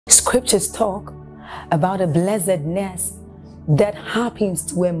Scriptures talk about a blessedness that happens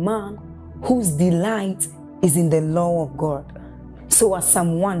to a man whose delight is in the law of God. So as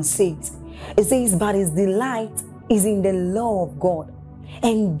Psalm 1 says, it says, but his delight is in the law of God,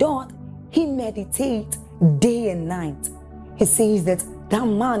 and doth he meditate day and night. He says that that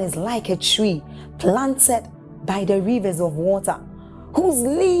man is like a tree planted by the rivers of water, whose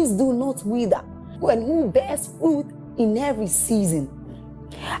leaves do not wither, and who bears fruit in every season.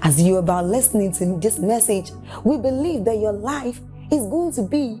 As you're about listening to this message, we believe that your life is going to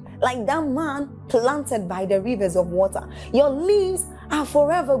be like that man planted by the rivers of water. Your leaves are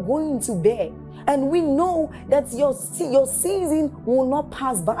forever going to bear. And we know that your season will not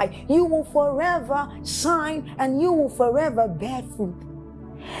pass by. You will forever shine and you will forever bear fruit.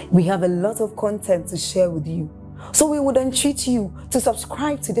 We have a lot of content to share with you. So we would entreat you to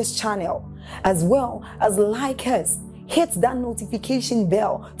subscribe to this channel, as well as like us. Hit that notification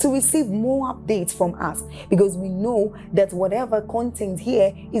bell to receive more updates from us, because we know that whatever content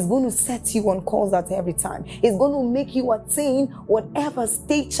here is going to set you on course at every time. It's going to make you attain whatever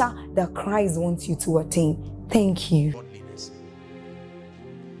stature that Christ wants you to attain. Thank you. Godliness.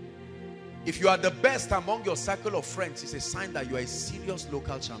 If you are the best among your circle of friends, it's a sign that you are a serious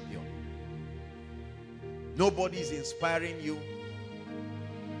local champion. Nobody is inspiring you.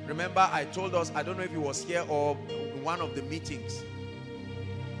 Remember, I told us, I don't know if he was here or in one of the meetings,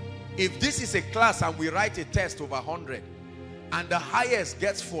 if this is a class and we write a test over 100 and the highest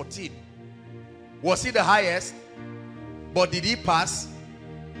gets 14, was he the highest? But did he pass?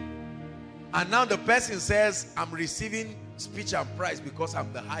 And now the person says, I'm receiving speech and prize because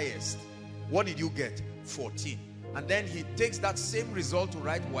I'm the highest. What did you get? 14. And then he takes that same result to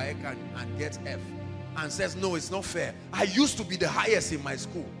write WAEC and gets F. And says, no, it's not fair. I used to be the highest in my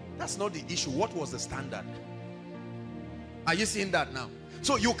school. That's not the issue. What was the standard? Are you seeing that now?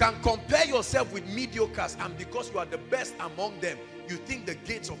 So you can compare yourself with mediocres, and because you are the best among them, you think the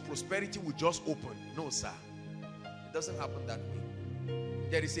gates of prosperity will just open. No, sir. It doesn't happen that way.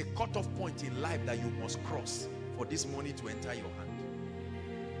 There is a cutoff point in life that you must cross for this money to enter your hand.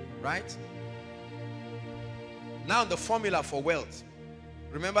 Right? Now the formula for wealth.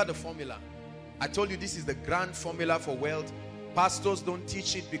 Remember the formula. I told you this is the grand formula for wealth. Pastors don't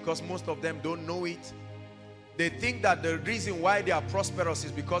teach it because most of them don't know it. They think that the reason why they are prosperous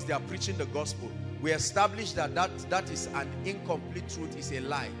is because they are preaching the gospel. We established that that is an incomplete truth, is a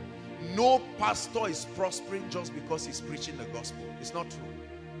lie. No pastor is prospering just because he's preaching the gospel. It's not true.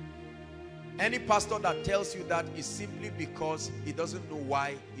 Any pastor that tells you that is simply because he doesn't know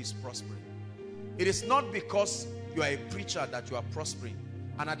why he's prospering. It is not because you are a preacher that you are prospering.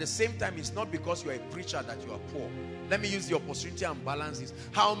 And at the same time, it's not because you are a preacher that you are poor. Let me use the opportunity and balance this.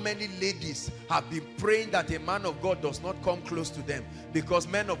 How many ladies have been praying that a man of God does not come close to them because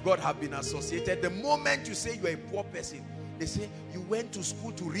men of God have been associated? The moment you say you are a poor person, they say, you went to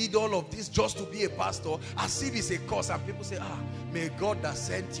school to read all of this just to be a pastor, as if it's a curse. And people say, may God that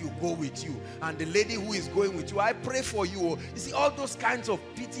sent you go with you. And the lady who is going with you, I pray for you. You see, all those kinds of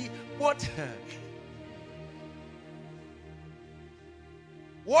pity.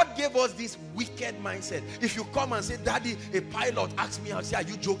 What gave us this wicked mindset? If you come and say, Daddy, a pilot asked me, I'll say, are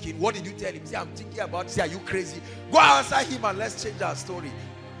you joking? What did you tell him? Say, I'm thinking about it. Say, are you crazy? Go answer him and let's change our story.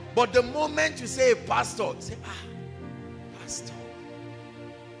 But the moment you say a pastor, say, pastor.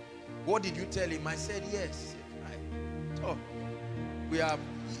 What did you tell him? I said, yes. Right. So, we have,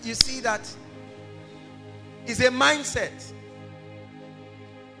 you see that it's a mindset.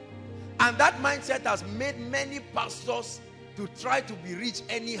 And that mindset has made many pastors to try to be rich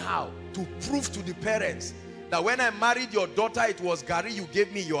anyhow, to prove to the parents that when I married your daughter, it was Gary, you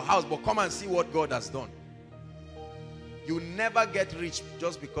gave me your house, but come and see what God has done. You never get rich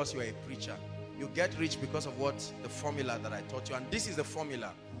just because you are a preacher. You get rich because of what the formula that I taught you. And this is the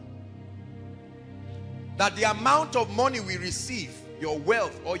formula. That the amount of money we receive, your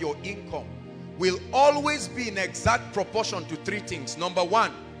wealth or your income, will always be in exact proportion to three things. Number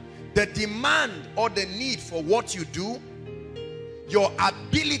one, the demand or the need for what you do, your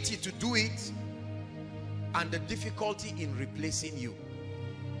ability to do it, and the difficulty in replacing you.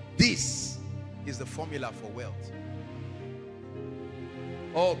 This is the formula for wealth.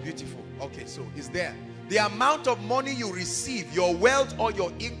 Oh, beautiful. Okay, so it's there. The amount of money you receive, your wealth or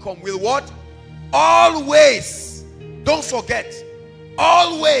your income, will what? Always, don't forget,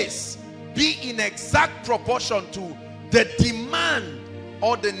 always be in exact proportion to the demand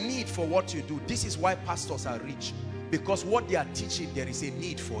or the need for what you do. This is why pastors are rich. Because what they are teaching, there is a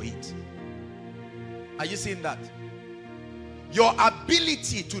need for it. Are you seeing that? Your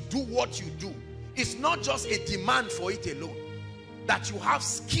ability to do what you do is not just a demand for it alone. that you have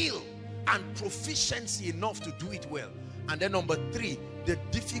skill and proficiency enough to do it well. And then number 3, the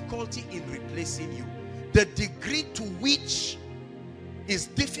difficulty in replacing you. The degree to which it's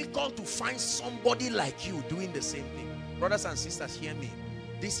difficult to find somebody like you doing the same thing. Brothers and sisters, hear me.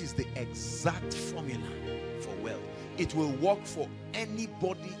 This is the exact formula for wealth. It will work for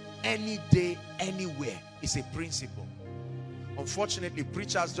anybody, any day, anywhere. It's a principle. Unfortunately,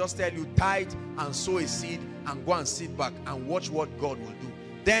 preachers just tell you tithe and sow a seed and go and sit back and watch what God will do.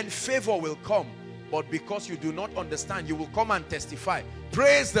 Then favor will come. But because you do not understand, you will come and testify.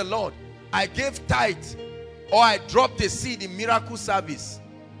 Praise the Lord. I gave tithe, or I dropped a seed in miracle service,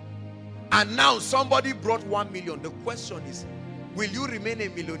 and now somebody brought 1 million. The question is, will you remain a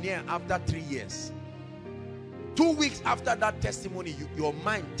millionaire after 3 years? 2 weeks after that testimony, your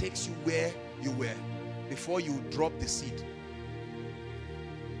mind takes you where you were before you drop the seed.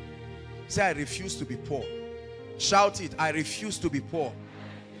 Say, I refuse to be poor. Shout it, I refuse to be poor.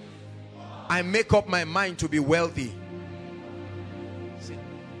 I make up my mind to be wealthy. See,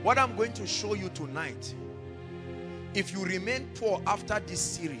 what I'm going to show you tonight, if you remain poor after this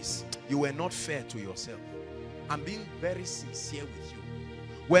series, you were not fair to yourself. I'm being very sincere with you.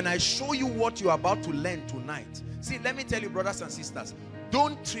 When I show you what you're about to learn tonight, see, let me tell you, brothers and sisters,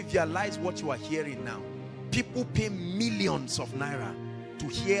 don't trivialize what you are hearing now. People pay millions of naira to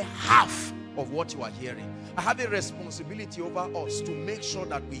hear half of what you are hearing. I have a responsibility over us to make sure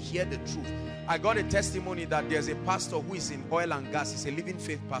that we hear the truth. I got a testimony that there's a pastor who is in oil and gas. He's a living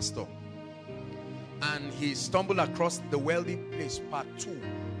faith pastor. And he stumbled across the wealthy place, part 2.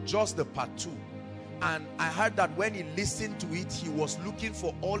 Just the part 2. And I heard that when he listened to it, he was looking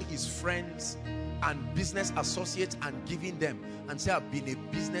for all his friends and business associates and giving them. And say, I've been a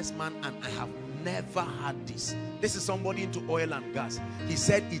businessman and I have never had this. This is somebody into oil and gas. He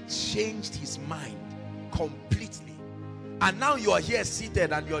said it changed his mind completely. And now you are here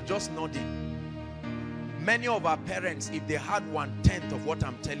seated and you're just nodding. Many of our parents, if they had 1/10 of what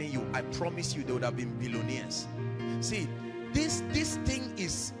I'm telling you, I promise you they would have been billionaires. See, this thing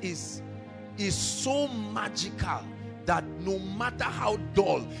is so magical that no matter how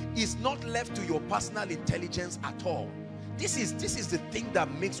dull, it's not left to your personal intelligence at all. This is the thing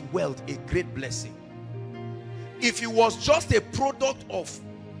that makes wealth a great blessing. If it was just a product of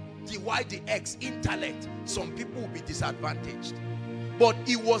the Y, the X, intellect, some people will be disadvantaged. But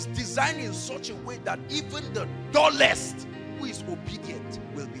it was designed in such a way that even the dullest who is obedient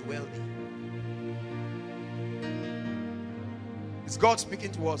will be wealthy. Is God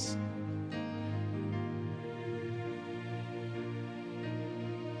speaking to us?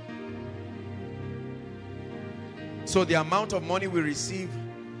 So the amount of money we receive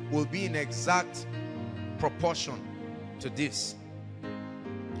will be in exact proportion to this.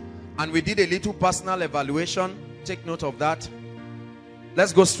 And we did a little personal evaluation. Take note of that.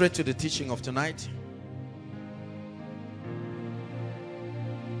 Let's go straight to the teaching of tonight.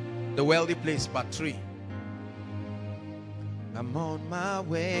 The wealthy place, part 3. I'm on my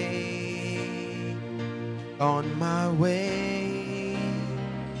way, on my way,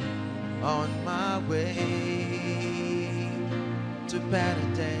 on my way to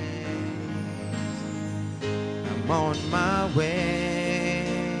better days. I'm on my way,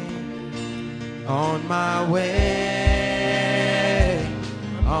 on my way,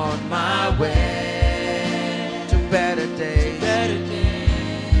 on my way to better days.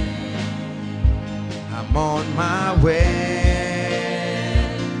 I'm on my way,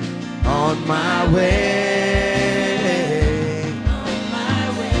 on my way, on my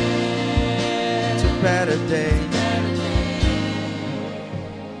way to better days.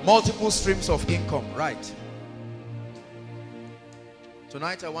 Multiple streams of income, right?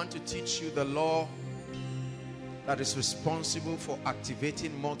 Tonight I want to teach you the law that is responsible for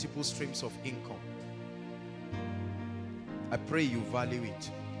activating multiple streams of income. I pray you value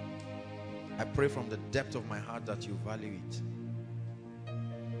it. I pray from the depth of my heart that you value it.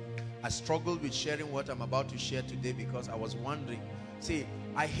 I struggled with sharing what I'm about to share today because I was wondering. See,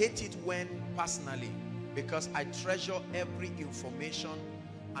 I hate it when personally, because I treasure every information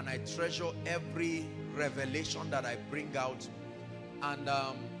and I treasure every revelation that I bring out. And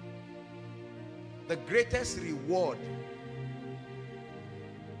the greatest reward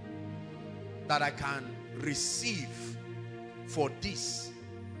that I can receive for this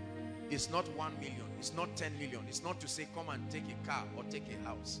it's not 1 million, it's not 10 million, it's not to say come and take a car or take a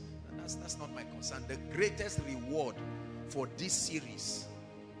house. That's not my concern. The greatest reward for this series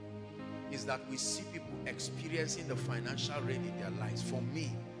is that we see people experiencing the financial rain in their lives. For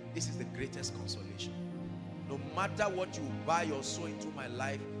me, this is the greatest consolation. No matter what you buy or sow into my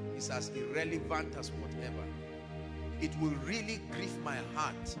life, it's as irrelevant as whatever. it will really grieve my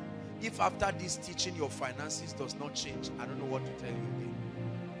heart if after this teaching your finances does not change. I don't know what to tell you again.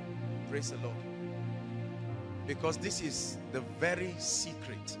 Praise the Lord. Because this is the very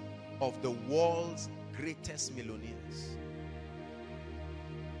secret of the world's greatest millionaires.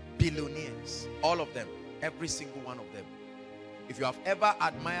 Billionaires. All of them. Every single one of them. If you have ever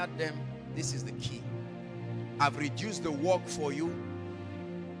admired them, this is the key. I've reduced the work for you.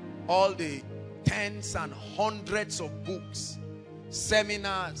 All the tens and hundreds of books,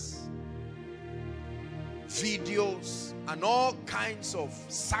 seminars, videos, and all kinds of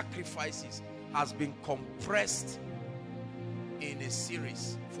sacrifices has been compressed in a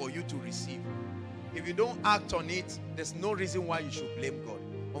series for you to receive. If you don't act on it, there's no reason why you should blame God.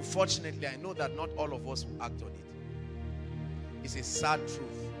 Unfortunately, I know that not all of us will act on it. It's a sad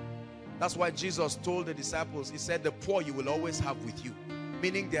truth. That's why Jesus told the disciples, he said, the poor you will always have with you.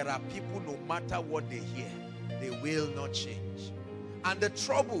 Meaning there are people, no matter what they hear, they will not change. And the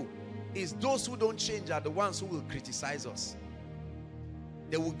trouble is those who don't change are the ones who will criticize us.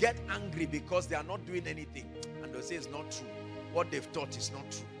 They will get angry because they are not doing anything. And they'll say it's not true. What they've taught is not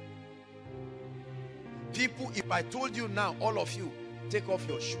true. People, if I told you now, all of you, take off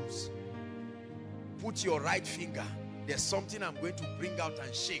your shoes. Put your right finger. There's something I'm going to bring out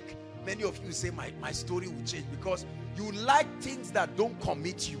and shake. Many of you say my story will change because you like things that don't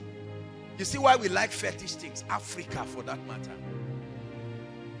commit you. You see why we like fetish things? Africa, for that matter.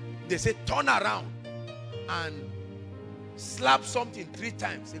 They say turn around and slap something 3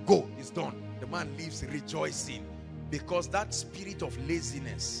 times. Say go, it's done. The man leaves rejoicing because that spirit of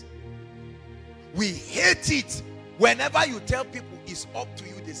laziness. We hate it. Whenever you tell people it's up to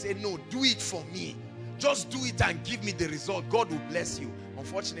you, they say no, do it for me. Just do it and give me the result. God will bless you.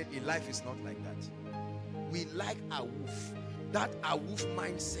 Unfortunately, life is not like that. We like awoof. That awoof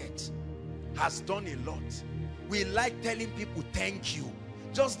mindset has done a lot. We like telling people thank you.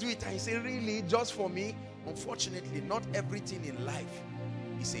 Just do it and you say, really, just for me? Unfortunately, not everything in life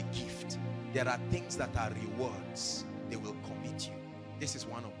is a gift. There are things that are rewards. They will commit you. This is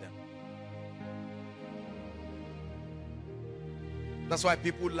one of them. That's why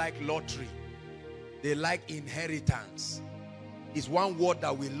people like lottery. They like inheritance. It's one word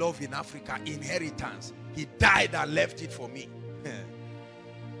that we love in Africa, inheritance. He died and left it for me.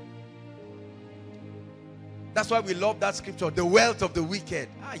 That's why we love that scripture, the wealth of the wicked.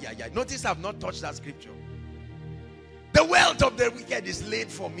 Notice I've not touched that scripture. The wealth of the wicked is laid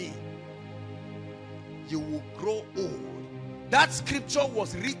for me. You will grow old. That scripture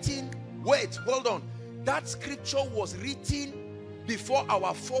was written, wait, hold on. That scripture was written before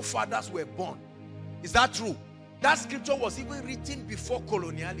our forefathers were born. Is that true? That scripture was even written before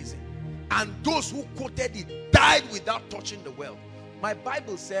colonialism. And those who quoted it died without touching the wealth. My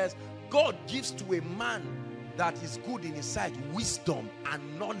Bible says God gives to a man that is good in his sight wisdom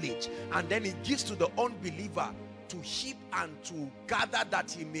and knowledge. And then he gives to the unbeliever to heap and to gather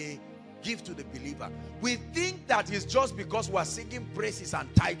that he may give to the believer. We think that is just because we are singing praises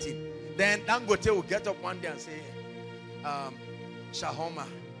and tithing. Then Dangote will get up one day and say, Shahoma,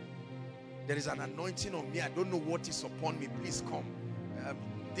 there is an anointing on me. I don't know what is upon me. Please come.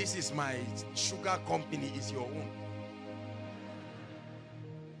 This is my sugar company. It's your own.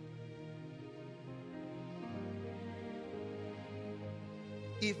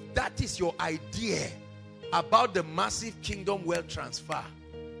 If that is your idea about the massive kingdom wealth transfer,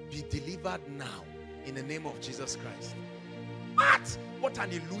 be delivered now in the name of Jesus Christ. What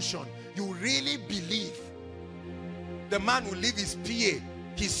an illusion. You really believe the man will leave his PA,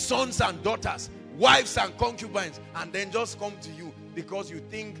 his sons and daughters, wives and concubines, and then just come to you because you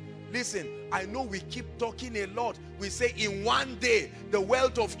think, listen, I know we keep talking a lot. We say in one day the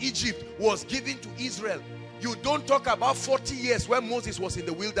wealth of Egypt was given to Israel. You don't talk about 40 years when Moses was in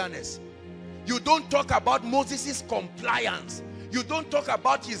the wilderness. You don't talk about Moses' compliance. You don't talk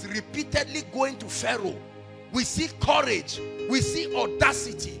about his repeatedly going to Pharaoh. We see courage. We see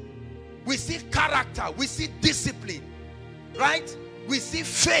audacity. We see character. We see discipline. Right? We see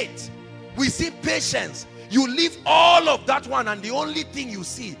faith. We see patience. You leave all of that one and the only thing you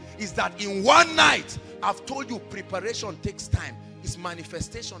see is that in one night, I've told you preparation takes time. It's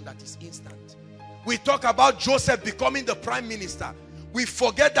manifestation that is instant. We talk about Joseph becoming the prime minister. We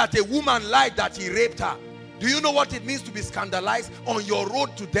forget that a woman lied that he raped her. Do you know what it means to be scandalized on your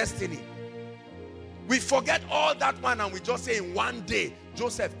road to destiny? We forget all that one and we just say in one day,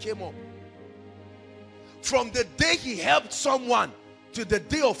 Joseph came up. From the day he helped someone to the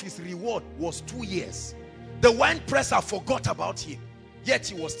day of his reward was 2 years. The wine presser forgot about him, yet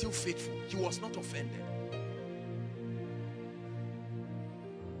he was still faithful. He was not offended.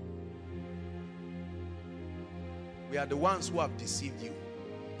 We are the ones who have deceived you.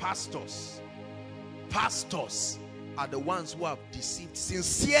 Pastors are the ones who have deceived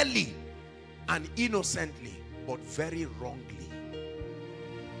sincerely and innocently, but very wrongly.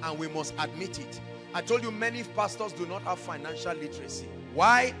 And we must admit it. I told you many pastors do not have financial literacy.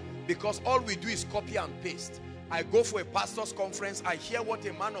 Why? Because all we do is copy and paste. I go for a pastor's conference, I hear what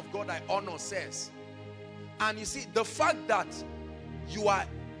a man of God I honor says. And you see, the fact that you are,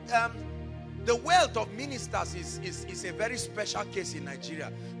 the wealth of ministers is a very special case in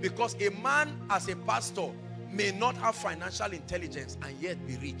Nigeria, because a man as a pastor may not have financial intelligence and yet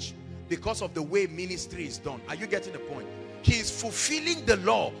be rich because of the way ministry is done. Are you getting the point? He is fulfilling the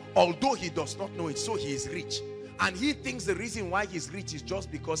law, although he does not know it, so he is rich. And he thinks the reason why he's rich is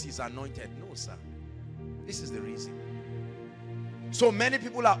just because he's anointed. No, sir. This is the reason. So many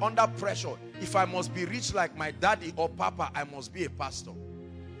people are under pressure. If I must be rich like my daddy or papa, I must be a pastor.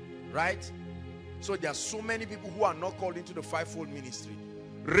 Right? So there are so many people who are not called into the fivefold ministry,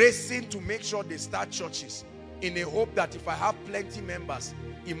 racing to make sure they start churches in a hope that if I have plenty members,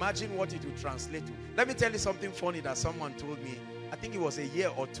 imagine what it will translate to. Let me tell you something funny that someone told me. I think it was a year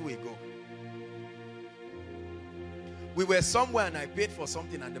or two ago. We were somewhere and I paid for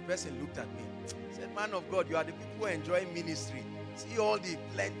something and the person looked at me. Said, man of God, you are the people who are enjoying ministry. See all the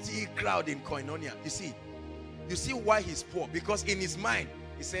plenty crowd in Koinonia. You see why he's poor? Because in his mind,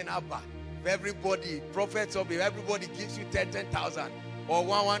 he's saying, Abba, if everybody, prophets of everybody gives you 10,000 or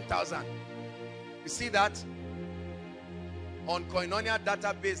 1,000. You see that? On Koinonia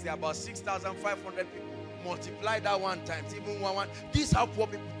database, there are about 6,500 people. Multiply that one times, even one. This is how poor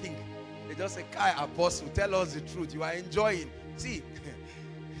people think. They just say, Kai, apostle, tell us the truth. You are enjoying. See,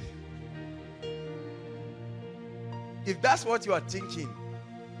 if that's what you are thinking,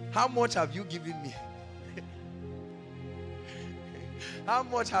 how much have you given me? How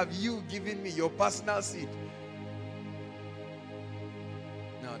much have you given me, your personal seed?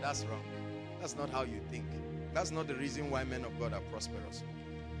 No, that's wrong. That's not how you think. That's not the reason why men of God are prosperous.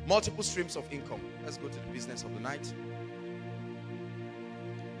 Multiple streams of income. Let's go to the business of the night.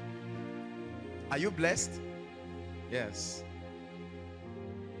 Are you blessed? Yes.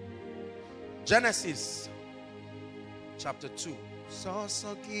 Genesis chapter 2. Sing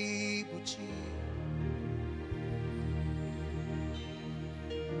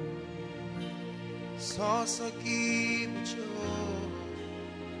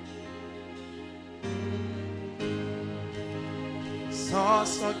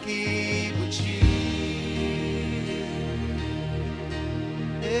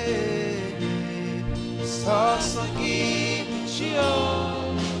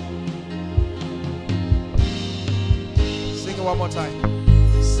it one more time.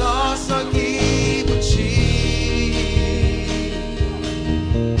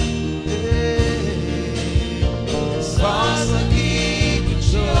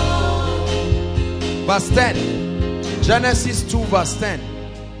 Verse 10. Genesis 2 verse 10.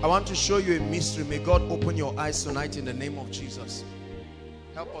 I want to show you a mystery. May God open your eyes tonight in the name of Jesus.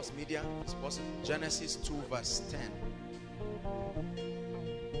 Help us, media. It's possible. Genesis 2 verse 10.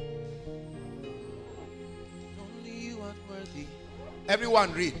 Only you are worthy.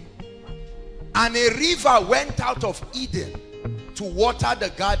 Everyone read. And a river went out of Eden to water the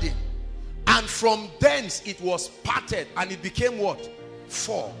garden, and from thence it was parted, and it became what?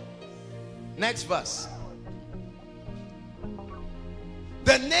 4. Next verse.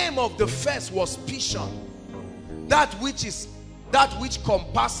 The name of the first was Pishon, that which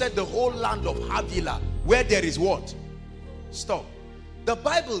compassed the whole land of Havilah, where there is what? Stop. The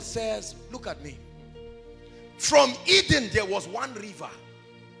Bible says, look at me. From Eden there was one river,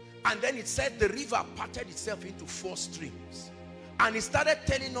 and then it said the river parted itself into 4 streams, and it started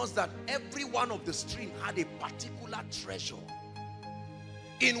telling us that every one of the streams had a particular treasure.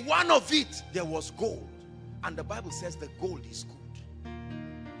 In one of it there was gold, and the Bible says the gold is good.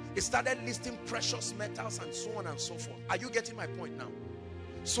 It started listing precious metals and so on and so forth. Are you getting my point now?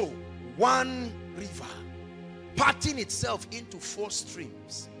 So, one river parting itself into 4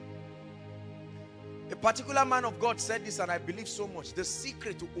 streams. A particular man of God said this, and I believe so much. The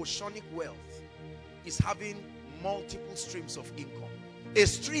secret to oceanic wealth is having multiple streams of income. A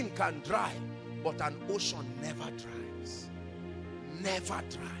stream can dry, but an ocean never dries. Never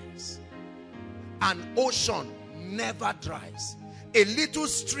dries. An ocean never dries. A little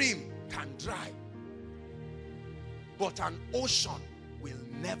stream can dry, but an ocean will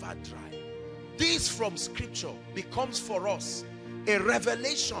never dry. This from scripture becomes for us a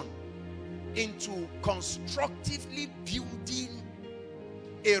revelation into constructively building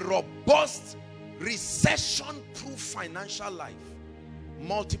a robust, recession-proof financial life.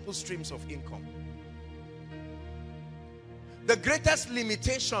 Multiple streams of income. The greatest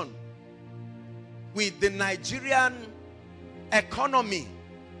limitation with the Nigerian economy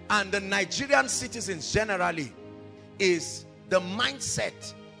and the Nigerian citizens generally is the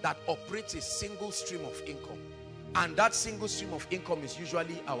mindset that operates a single stream of income. And that single stream of income is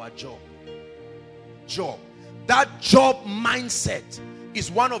usually our job. That job mindset is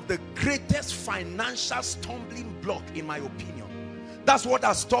one of the greatest financial stumbling block, in my opinion. That's what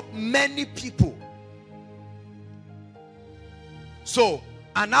has stopped many people. So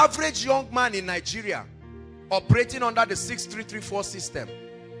an average young man in Nigeria operating under the 6334 system,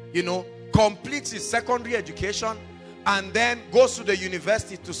 you know, completes his secondary education and then goes to the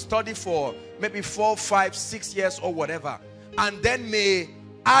university to study for maybe 4, 5, 6 years or whatever, and then may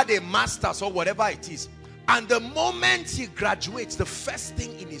add a master's or whatever it is. And the moment he graduates, the first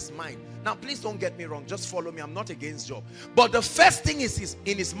thing in his mind, now please don't get me wrong, just follow me, I'm not against job, but the first thing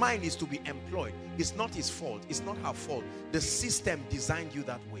in his mind is to be employed. It's not his fault, it's not her fault. The system designed you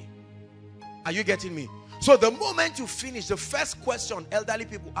that way. Are you getting me? So the moment you finish, the first question elderly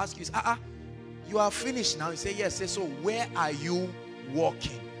people ask you is, you are finished now. You say yes. Say, so where are you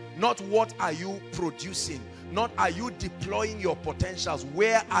working? Not what are you producing, not are you deploying your potentials.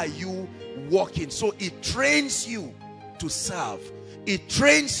 Where are you working? So it trains you to serve, it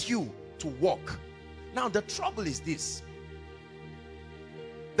trains you to work. Now the trouble is this: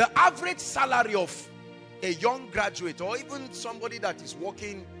 the average salary of a young graduate or even somebody that is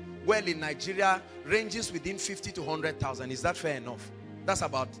working well in Nigeria ranges within 50 to 100,000. Is that fair enough? That's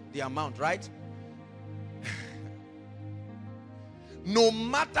about the amount, right? No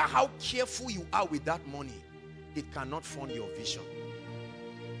matter how careful you are with that money, it cannot fund your vision.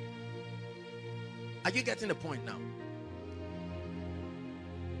 Are you getting the point now?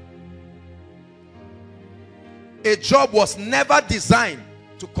 A job was never designed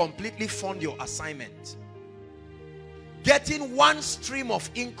to completely fund your assignment. Getting one stream of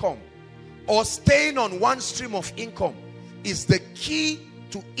income or staying on one stream of income is the key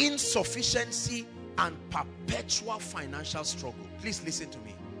to insufficiency and perpetual financial struggle. Please listen to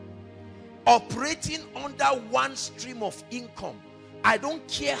me. Operating under one stream of income, I don't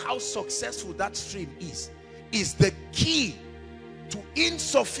care how successful that stream is the key to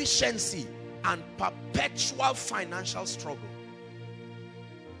insufficiency and perpetual financial struggle.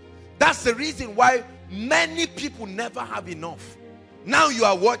 That's the reason why many people never have enough. Now you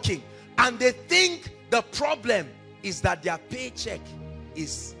are working and they think the problem is that their paycheck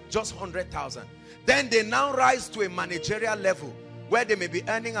is just 100,000. Then they now rise to a managerial level where they may be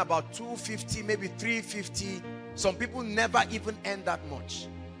earning about 250, maybe 350. Some people never even earn that much.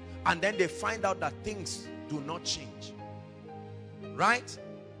 And then they find out that things do not change. Right?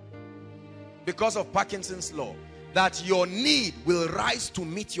 Because of Parkinson's law, that your need will rise to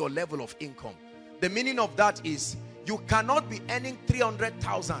meet your level of income. The meaning of that is you cannot be earning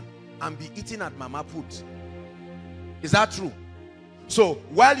 300,000 and be eating at Mama Put. Is that true? So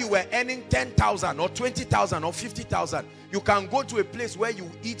while you were earning 10,000 or 20,000 or 50,000, you can go to a place where you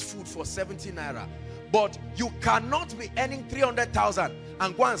eat food for 70 naira. But you cannot be earning 300,000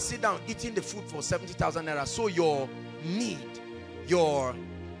 and go and sit down eating the food for 70,000 naira. So your need, your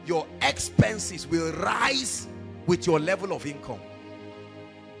expenses will rise with your level of income.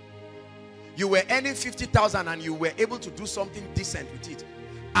 You were earning 50,000 and you were able to do something decent with it.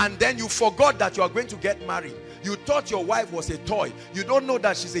 And then you forgot that you are going to get married. You thought your wife was a toy. You don't know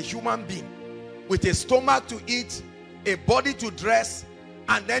that she's a human being with a stomach to eat, a body to dress,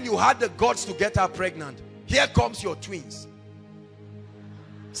 and then you had the guts to get her pregnant. Here comes your twins.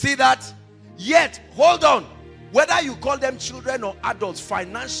 See that? Yet, hold on. Whether you call them children or adults,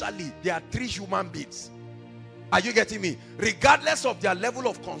 financially, they are 3 human beings. Are you getting me? Regardless of their level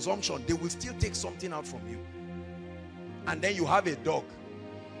of consumption, they will still take something out from you. And then you have a dog.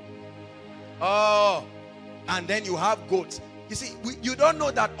 Oh, and then you have goats. You see, you don't know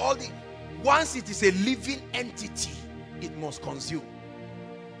that once it is a living entity, it must consume.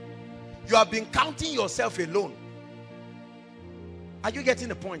 You have been counting yourself alone. Are you getting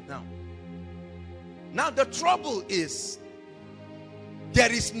the point now? Now the trouble is,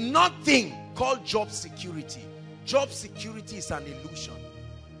 there is nothing called job security. Job security is an illusion.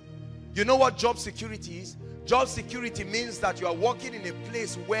 You know what job security is? Job security means that you are working in a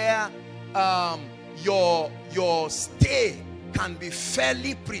place where your stay can be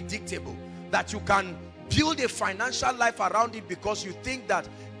fairly predictable, that you can build a financial life around it because you think that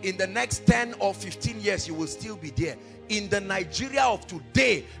in the next 10 or 15 years you will still be there. In the Nigeria of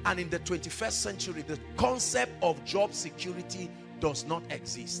today and in the 21st century, the concept of job security does not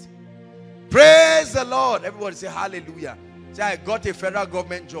exist. Praise the Lord. Everybody say hallelujah. Say, I got a federal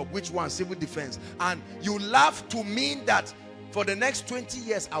government job. Which one? Civil defense. And you laugh to mean that For the next 20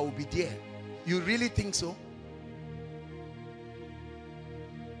 years, I will be there. You really think so?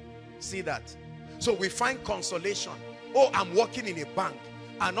 See that? So we find consolation. Oh, I'm working in a bank.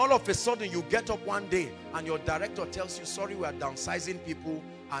 And all of a sudden, you get up one day and your director tells you, sorry, we are downsizing people.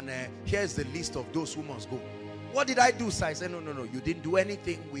 And here's the list of those who must go. What did I do, sir? I said, no, you didn't do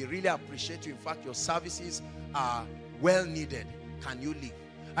anything. We really appreciate you. In fact, your services are well needed. Can you leave?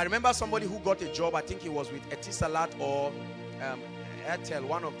 I remember somebody who got a job. I think he was with Etisalat or Airtel,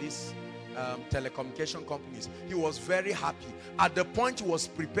 one of these telecommunication companies. He was very happy. At the point he was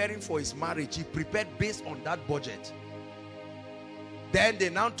preparing for his marriage, he prepared based on that budget. Then they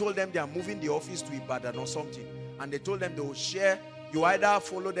now told them they are moving the office to Ibadan or something. And they told them they will share. You either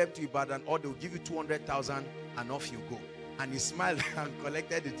follow them to Ibadan or they'll give you 200,000 and off you go. And he smiled and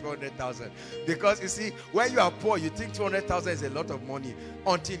collected the 200,000. Because you see, when you are poor, you think 200,000 is a lot of money.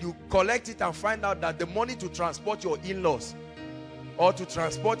 Until you collect it and find out that the money to transport your in-laws or to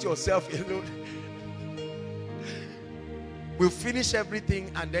transport yourself alone will finish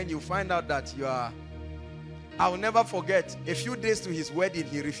everything, and then you find out that you are... I will never forget, a few days to his wedding,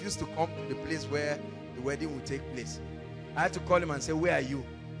 he refused to come to the place where the wedding will take place. I had to call him and say, where are you?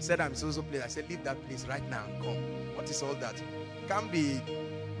 He said, I'm so place. I said, leave that place right now and come. What is all that?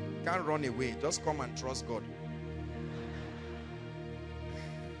 Can't run away. Just come and trust God.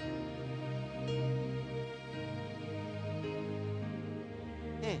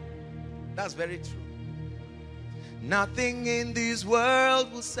 That's very true. Nothing in this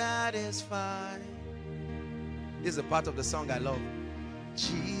world will satisfy. This is a part of the song I love.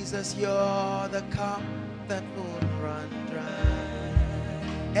 Jesus, you're the cup that won't run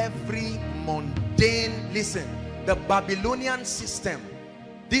dry. Every mundane, listen, the Babylonian system,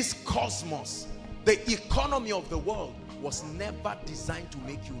 this cosmos, the economy of the world was never designed to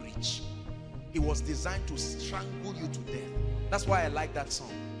make you rich. It was designed to strangle you to death. That's why I like that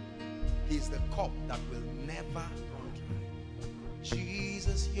song. He's the cup that will never run dry.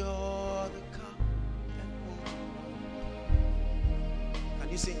 Jesus, you're the cup that won't run dry. Can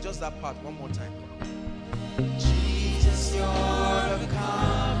you sing just that part one more time? Jesus, you're the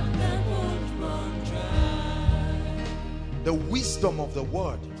cup that won't run dry. The wisdom of the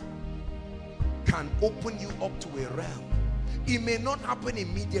word can open you up to a realm. It may not happen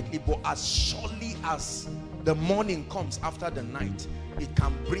immediately, but as surely as the morning comes after the night, it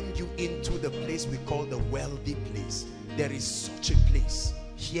can bring you into the place we call the wealthy place. There is such a place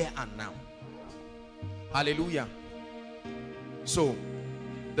here and now. Hallelujah. So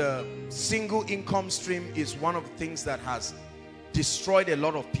the single income stream is one of the things that has destroyed a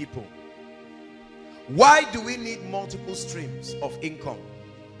lot of people. Why do we need multiple streams of income?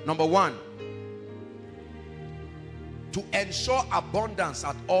 Number one, to ensure abundance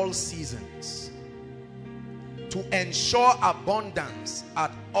at all seasons. To ensure abundance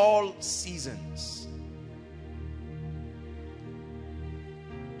at all seasons.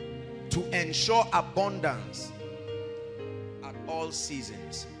 To ensure abundance at all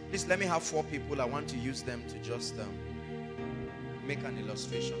seasons. Please let me have 4 people. I want to use them to just make an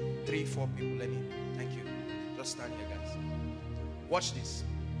illustration. 3, 4 people. Let me. Thank you. Just stand here, guys. Watch this.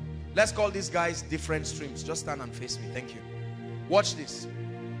 Let's call these guys different streams. Just stand and face me. Thank you. Watch this.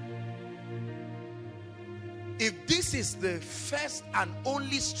 If this is the first and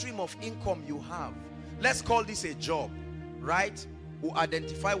only stream of income you have, let's call this a job, right? We'll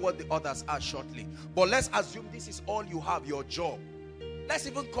identify what the others are shortly. But let's assume this is all you have, your job. Let's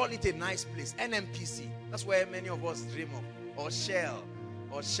even call it a nice place, NMPC. That's where many of us dream of. Or Shell,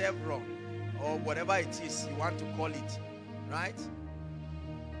 or Chevron, or whatever it is you want to call it, right?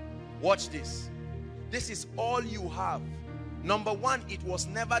 Watch this. This is all you have. Number one, it was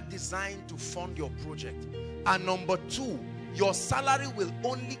never designed to fund your project. And number two, your salary will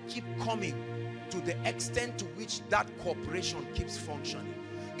only keep coming to the extent to which that corporation keeps functioning.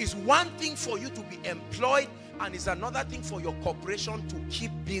 It's one thing for you to be employed, and it's another thing for your corporation to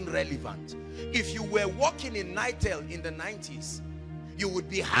keep being relevant. If you were working in Nitel in the 90s, you would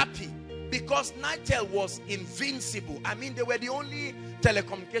be happy because Nitel was invincible. I mean, they were the only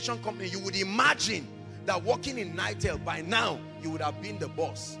telecommunication company. You would imagine that working in Nitel, by now, you would have been the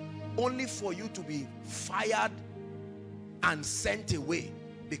boss. Only for you to be fired and sent away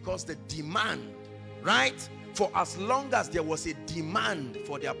because the demand, right? For as long as there was a demand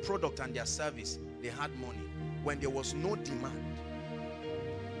for their product and their service, they had money. When there was no demand.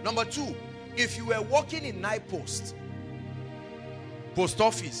 Number two, if you were working in NIPOST, post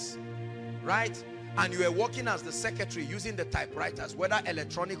office, right? And you were working as the secretary using the typewriters, whether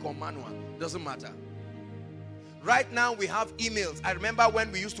electronic or manual, doesn't matter. Right now we have emails. I remember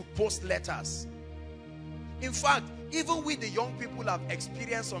when we used to post letters. In fact, Even we, the young people, have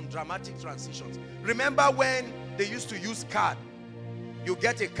experienced some dramatic transitions. Remember when they used to use card? You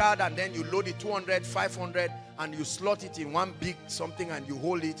get a card and then you load it 200, 500 and you slot it in one big something and you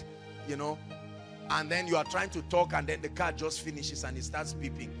hold it, you know, and then you are trying to talk and then the card just finishes and it starts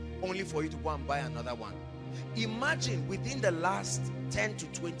beeping, only for you to go and buy another one. Imagine within the last 10 to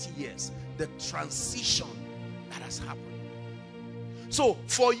 20 years, the transition that has happened. So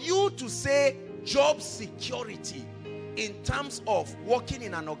for you to say job security in terms of working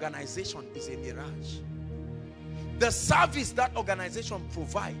in an organization is a mirage. The service that organization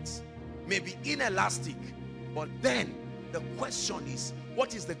provides may be inelastic, but then the question is,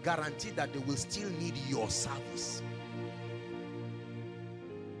 what is the guarantee that they will still need your service?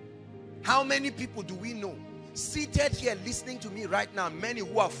 How many people do we know seated here listening to me right now, many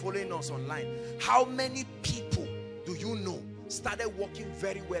who are following us online? How many people do you know started working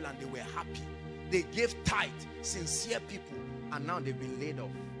very well and they were happy? They gave tithe, sincere people, and now they've been laid off.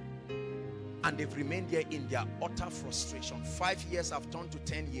 And they've remained there in their utter frustration. 5 years have turned to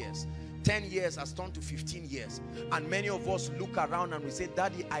 10 years. 10 years has turned to 15 years. And many of us look around and we say,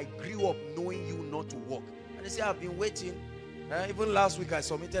 Daddy, I grew up knowing you not to work. And they say, I've been waiting. Even last week I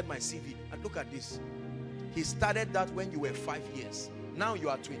submitted my CV. And look at this. He started that when you were 5 years. Now you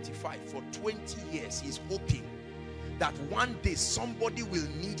are 25. For 20 years he's hoping that one day somebody will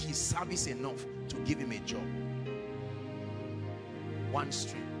need his service enough to give him a job. One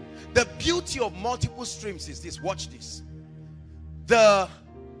stream. The beauty of multiple streams is this. Watch this. The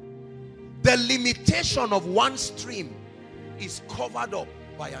limitation of one stream is covered up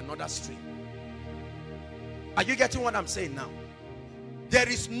by another stream. Are you getting what I'm saying now? There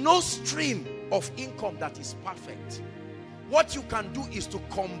is no stream of income that is perfect. What you can do is to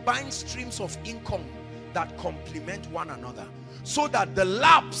combine streams of income that complement one another, so that the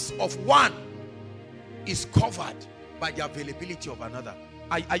lapse of one is covered by the availability of another.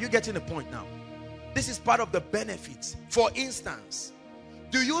 Are you getting the point now? This is part of the benefits. For instance,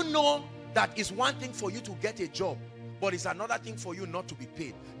 do you know that it's one thing for you to get a job, but it's another thing for you not to be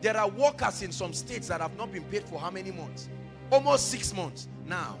paid? There are workers in some states that have not been paid for how many months? Almost 6 months.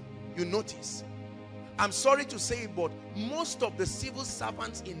 Now, you notice, I'm sorry to say it, but most of the civil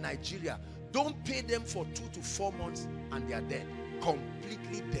servants in Nigeria don't pay them for 2 to 4 months and they are dead.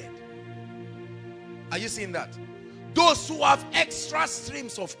 Completely dead. Are you seeing that? Those who have extra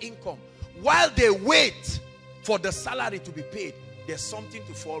streams of income, while they wait for the salary to be paid, there's something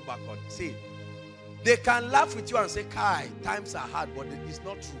to fall back on. See, they can laugh with you and say, Kai, times are hard, but it's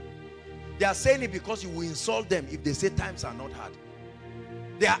not true. They are saying it because you will insult them if they say times are not hard.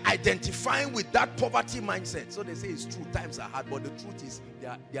 They are identifying with that poverty mindset. So they say it's true, times are hard, but the truth is they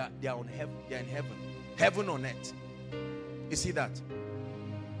are on heaven. They are in heaven. Heaven on earth. You see that?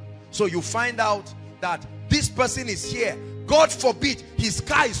 So you find out that this person is here. God forbid his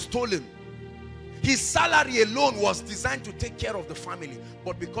car is stolen. His salary alone was designed to take care of the family.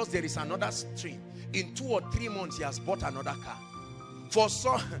 But because there is another stream, in 2 or 3 months he has bought another car.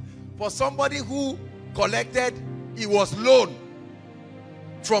 For somebody who collected, he was loaned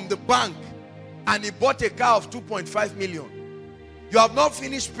from the bank and he bought a car of 2.5 million. You have not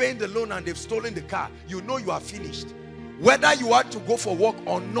finished paying the loan and they've stolen the car. You know you are finished. Whether you want to go for work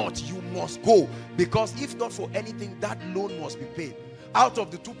or not, you must go, because if not for anything, that loan must be paid. Out of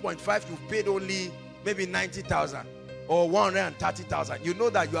the 2.5, you've paid only maybe 90,000 or 130,000. You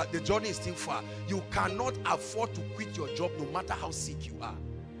know that the journey is still far. You cannot afford to quit your job no matter how sick you are.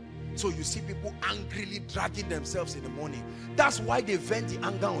 So you see people angrily dragging themselves in the morning. That's why they vent the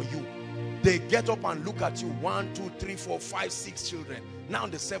anger on you. They get up and look at you. 1, 2, 3, 4, 5, 6 children. Now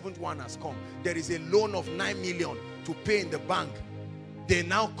the 7th one has come. There is a loan of 9 million to pay in the bank. They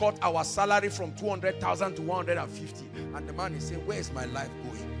now cut our salary from 200,000 to 150. And the man is saying, where is my life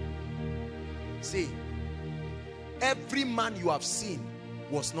going? See, every man you have seen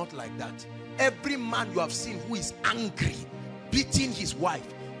was not like that. Every man you have seen who is angry, beating his wife,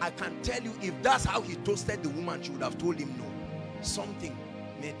 I can tell you, if that's how he toasted the woman, she would have told him no. Something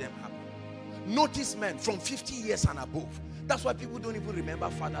made them happen. Notice men from 50 years and above. That's why people don't even remember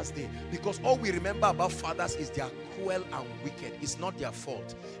Father's Day, because all we remember about fathers is they are cruel and wicked. It's not their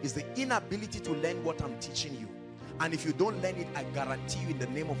fault. It's the inability to learn what I'm teaching you. And if you don't learn it, I guarantee you in the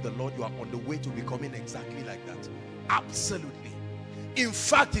name of the Lord, you are on the way to becoming exactly like that. Absolutely. In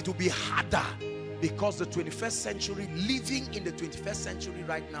fact, it will be harder, because the 21st century, living in the 21st century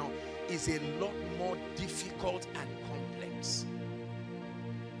right now, is a lot more difficult and complex.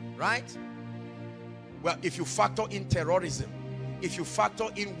 Right? Well, if you factor in terrorism, if you factor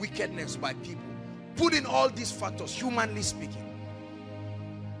in wickedness by people, put in all these factors, humanly speaking,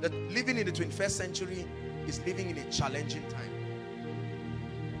 that living in the 21st century is living in a challenging time.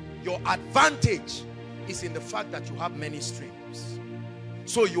 Your advantage is in the fact that you have many streams.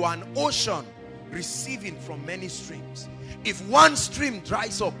 So you are an ocean receiving from many streams. If one stream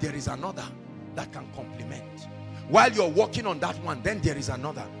dries up, there is another that can complement. While you're working on that one, then there is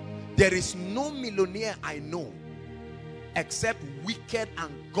another. There is no millionaire I know except wicked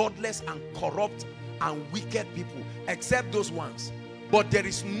and godless and corrupt and wicked people, except those ones. But there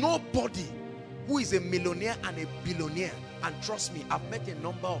is nobody who is a millionaire and a billionaire. And trust me, I've met a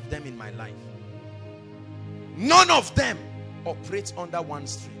number of them in my life. None of them operates under one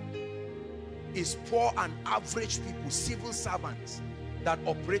stream. It's poor and average people, civil servants, that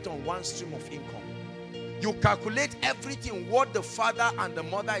operate on one stream of income. You calculate everything, what the father and the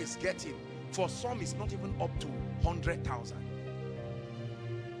mother is getting. For some, it's not even up to 100,000.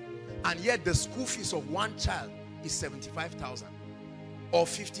 And yet the school fees of one child is 75,000 or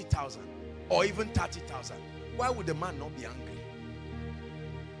 50,000 or even 30,000. Why would the man not be angry?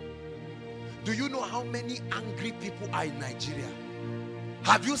 Do you know how many angry people are in Nigeria?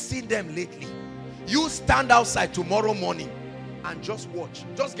 Have you seen them lately? You stand outside tomorrow morning and just watch.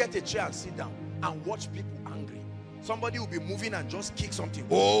 Just get a chair and sit down and watch people angry. Somebody will be moving and just kick something.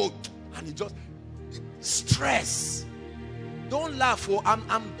 Oh, and it just stress. Don't laugh. Oh,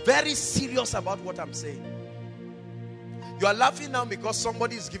 I'm very serious about what I'm saying. You are laughing now because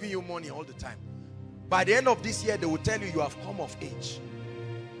somebody is giving you money all the time. By the end of this year, they will tell you you have come of age.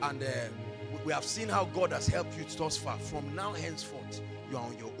 And we have seen how God has helped you thus far. From now henceforth, you are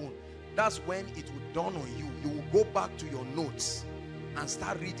on your own. That's when it will dawn on you. You will go back to your notes and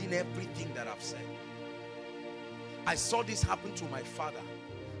start reading everything that I've said. I saw this happen to my father.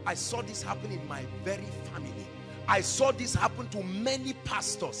 I saw this happen in my very family. I saw this happen to many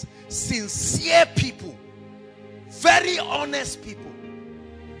pastors, sincere people, very honest people.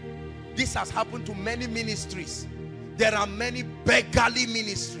 This has happened to many ministries. There are many beggarly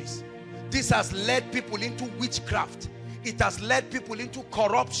ministries. This has led people into witchcraft. It has led people into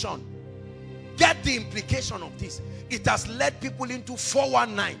corruption. Get the implication of this. It has led people into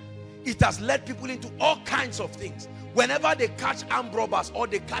 419. It has led people into all kinds of things. Whenever they catch armed robbers or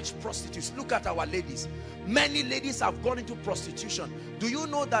they catch prostitutes, look at our ladies. Many ladies have gone into prostitution. Do you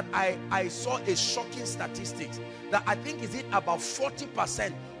know that I saw a shocking statistics that I think is it about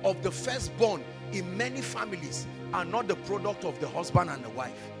 40% of the firstborn in many families are not the product of the husband and the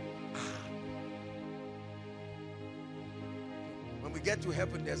wife. When we get to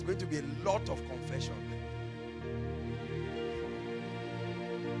heaven, there's going to be a lot of confession.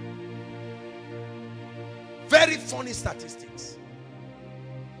 Very funny statistics.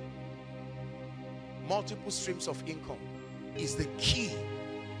 Multiple streams of income is the key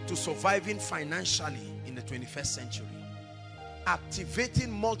to surviving financially in the 21st century.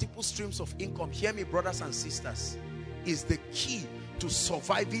 Activating multiple streams of income, hear me brothers and sisters, is the key to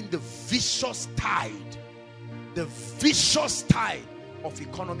surviving the vicious tide of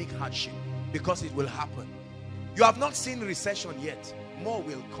economic hardship, because it will happen. You have not seen recession yet. More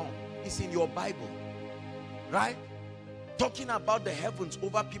will come. It's in your Bible. Right? Talking about the heavens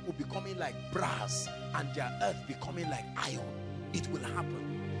over people becoming like brass and their earth becoming like iron. It will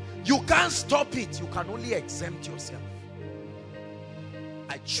happen. You can't stop it. You can only exempt yourself.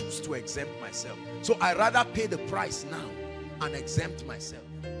 I choose to exempt myself. So I rather pay the price now and exempt myself.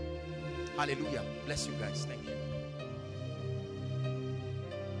 Hallelujah. Bless you guys. Thank you.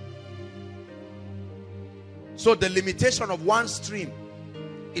 So the limitation of one stream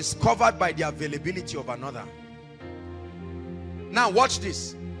is covered by the availability of another. Now watch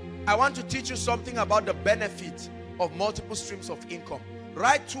this. I want to teach you something about the benefit of multiple streams of income.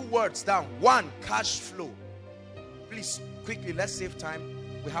 Write two words down. One, cash flow. Please, quickly, let's save time.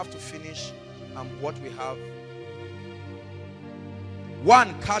 We have to finish what we have.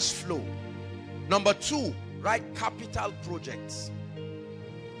 One, cash flow. Number two, write capital projects.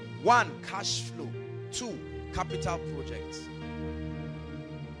 One, cash flow. Two, capital projects.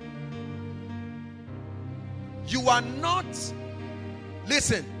 You are not,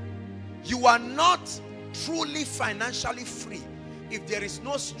 listen, you are not truly financially free if there is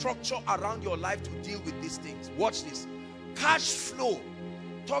no structure around your life to deal with these things. Watch this. Cash flow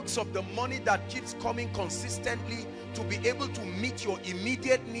talks of the money that keeps coming consistently to be able to meet your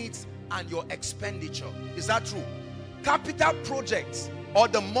immediate needs and your expenditure. Is that true? Capital projects, or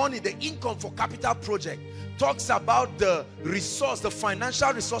the money, the income for capital project, talks about the resource, the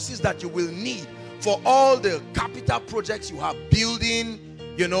financial resources that you will need for all the capital projects you have, building,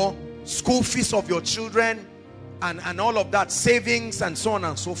 you know, school fees of your children, and all of that, savings and so on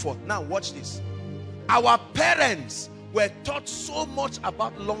and so forth. Now watch this. Our parents were taught so much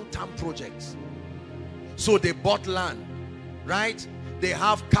about long-term projects. So they bought land, right? They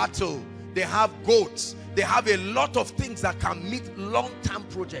have cattle, they have goats, they have a lot of things that can meet long-term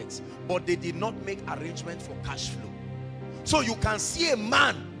projects, but they did not make arrangement for cash flow. So you can see a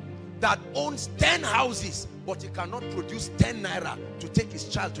man that owns 10 houses, but he cannot produce 10 naira to take his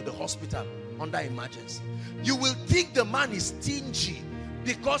child to the hospital under emergency. You will think the man is stingy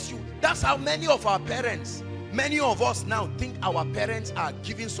because that's how many of our parents, many of us now think our parents are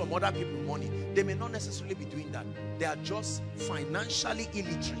giving some other people money. They may not necessarily be doing that. They are just financially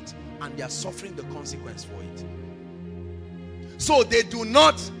illiterate and they are suffering the consequence for it. So they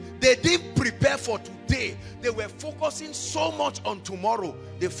didn't prepare for today. They were focusing so much on tomorrow.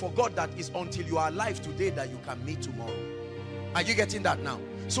 They forgot that it's until you are alive today that you can meet tomorrow. Are you getting that now?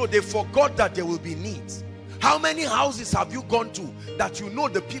 So they forgot that there will be needs. How many houses have you gone to that you know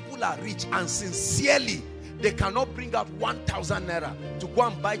the people are rich and sincerely they cannot bring out 1,000 naira to go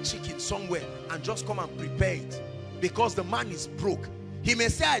and buy chicken somewhere and just come and prepare it because the man is broke? He may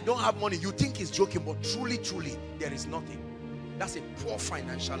say, I don't have money. You think he's joking, but truly, truly, there is nothing. That's a poor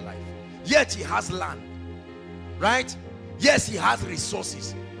financial life. Yet he has land, right? Yes, he has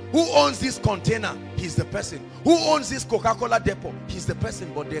resources. Who owns this container? He's the person. Who owns this Coca-Cola depot? He's the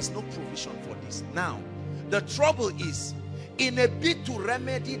person, but there's no provision for this. Now, the trouble is, in a bid to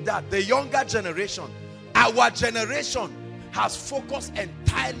remedy that, the younger generation, our generation has focused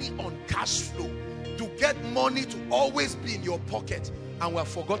entirely on cash flow to get money to always be in your pocket, and we're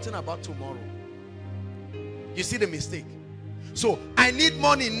forgotten about tomorrow. You see the mistake? So I need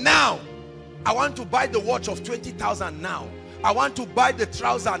money now. I want to buy the watch of 20,000 now. I want to buy the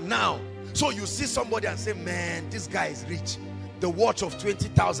trouser now. So you see somebody and say, man, this guy is rich. The watch of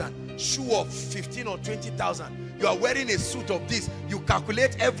 20,000, shoe of 15 or 20,000. You are wearing a suit of this. You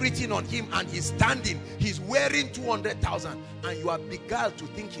calculate everything on him and he's standing. He's wearing 200,000 and you are beguiled to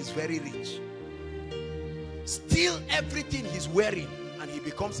think he's very rich. Steal everything he's wearing and he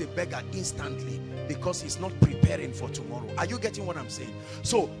becomes a beggar instantly because he's not preparing for tomorrow. Are you getting what I'm saying?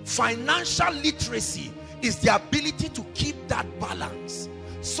 So financial literacy is the ability to keep that balance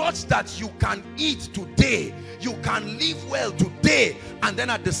such that you can eat today, you can live well today, and then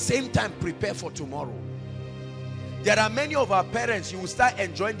at the same time prepare for tomorrow. There are many of our parents, you will start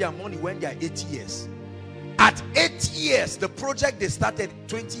enjoying their money when they are 80 years. At 8 years, the project they started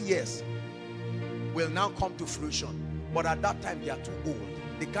 20 years will now come to fruition. But at that time, they are too old.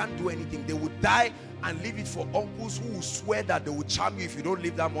 They can't do anything. They would die and leave it for uncles who will swear that they will charm you if you don't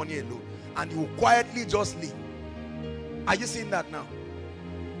leave that money alone. And you will quietly just leave. Are you seeing that now?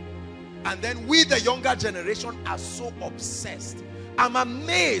 And then we, the younger generation, are so obsessed. I'm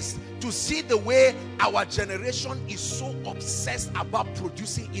amazed to see the way our generation is so obsessed about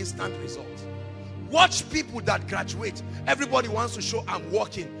producing instant results. Watch people that graduate. Everybody wants to show I'm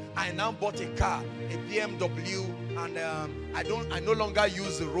working. I now bought a car, a BMW, and I no longer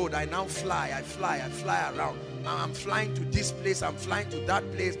use the road. I now fly. I fly around. I'm flying to this place, I'm flying to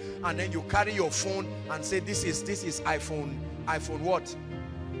that place, and then you carry your phone and say this is iPhone what?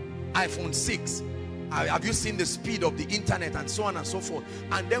 iPhone 6. Have you seen the speed of the internet and so on and so forth?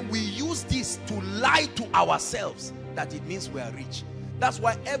 And then we use this to lie to ourselves that it means we are rich. That's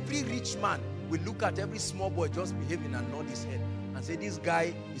why every rich man will look at every small boy just behaving and nod his head and say this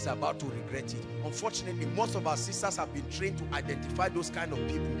guy is about to regret it. Unfortunately, most of our sisters have been trained to identify those kind of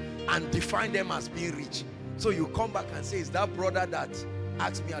people and define them as being rich. So you come back and say, is that brother that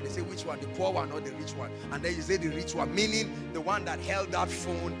asked me? And they say, which one? The poor one or the rich one? And then you say the rich one, meaning the one that held that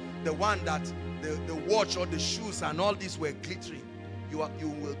phone, the one that the watch or the shoes and all these were glittering. You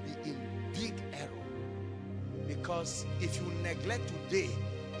will be in big error. Because if you neglect today,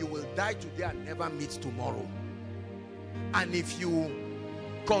 you will die today and never meet tomorrow. And if you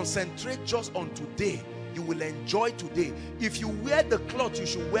concentrate just on today, you will enjoy today. If you wear the clothes you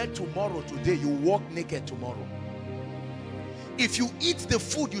should wear tomorrow, today, you walk naked tomorrow. If you eat the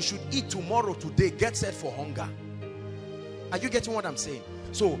food you should eat tomorrow, today, get set for hunger. Are you getting what I'm saying?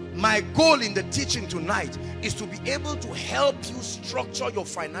 So my goal in the teaching tonight is to be able to help you structure your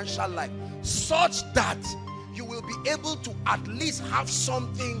financial life such that you will be able to at least have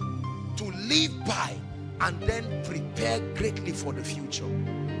something to live by and then prepare greatly for the future.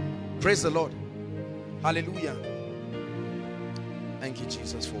 Praise the Lord. Hallelujah. Thank you,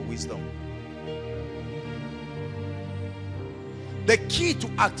 Jesus, for wisdom. The key to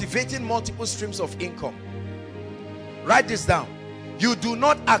activating multiple streams of income. Write this down. You do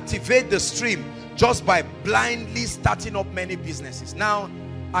not activate the stream just by blindly starting up many businesses. Now,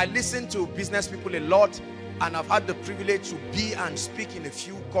 I listen to business people a lot, and I've had the privilege to be and speak in a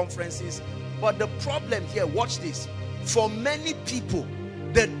few conferences. But the problem here, watch this. For many people,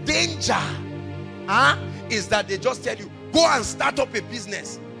 the danger is that they just tell you, go and start up a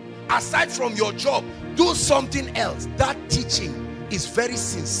business. Aside from your job, do something else. That teaching is very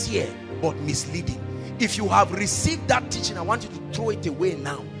sincere but misleading. If you have received that teaching, I want you to throw it away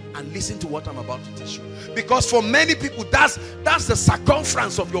now and listen to what I'm about to teach you. Because for many people, that's the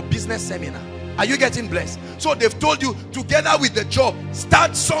circumference of your business seminar. Are you getting blessed? So they've told you, together with the job,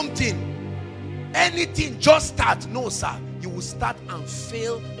 start something. Anything, just start. No, sir. You will start and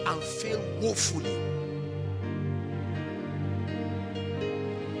fail woefully.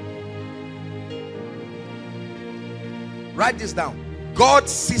 Write this down.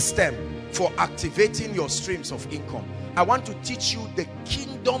 God's system for activating your streams of income. I want to teach you the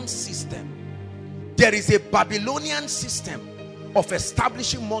kingdom system. There is a Babylonian system of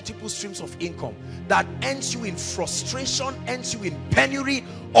establishing multiple streams of income that ends you in frustration, ends you in penury,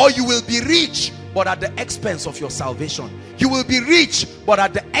 or you will be rich but at the expense of your salvation. You will be rich but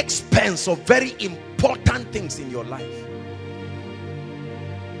at the expense of very important things in your life.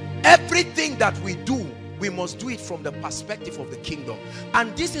 Everything that we do, we must do it from the perspective of the kingdom.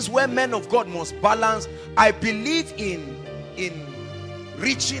 And this is where men of God must balance. I believe in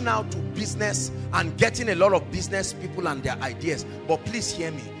reaching out to business and getting a lot of business people and their ideas. But please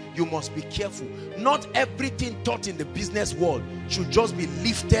hear me. You must be careful. Not everything taught in the business world should just be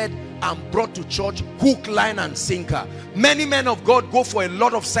lifted and brought to church, hook, line, and sinker. Many men of God go for a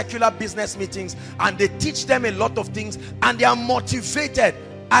lot of secular business meetings and they teach them a lot of things and they are motivated.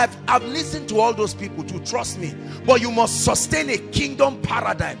 I've listened to all those people too, trust me. But you must sustain a kingdom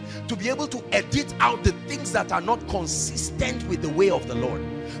paradigm to be able to edit out the things that are not consistent with the way of the Lord.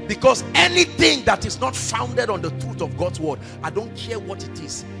 Because anything that is not founded on the truth of God's word, I don't care what it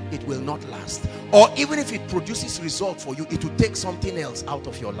is, it will not last. Or even if it produces result for you, it will take something else out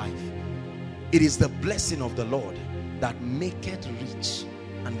of your life. It is the blessing of the Lord that maketh rich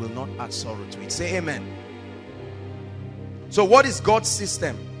and will not add sorrow to it. Say amen. So what is God's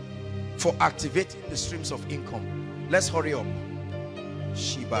system for activating the streams of income? Let's hurry up.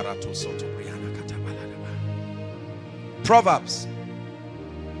 Proverbs.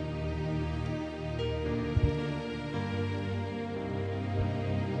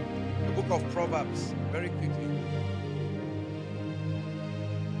 The book of Proverbs, very quickly.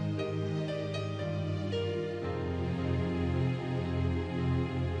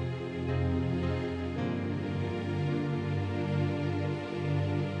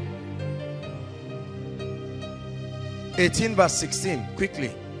 Verse 16,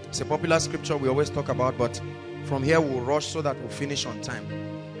 quickly. It's a popular scripture we always talk about, but from here we'll rush so that we'll finish on time.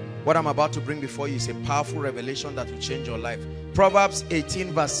 What I'm about to bring before you is a powerful revelation that will change your life. Proverbs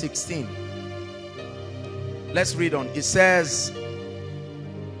 18 verse 16. Let's read on. It says,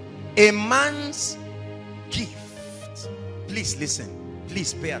 a man's gift. Please listen.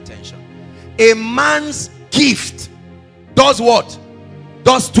 Please pay attention. A man's gift does what?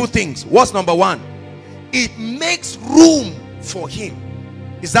 Does two things. What's number one? It makes room for him.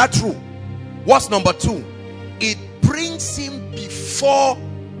 Is that true? What's number two? It brings him before.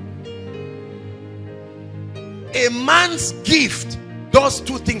 A man's gift does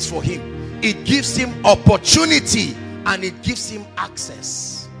two things for him. It gives him opportunity and it gives him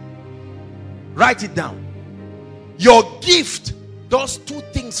access. Write it down. Your gift does two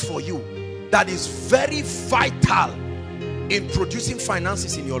things for you that is very vital in producing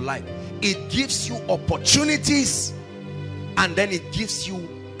finances in your life. It gives you opportunities and then it gives you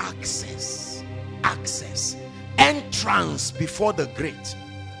access. Access. Entrance before the great.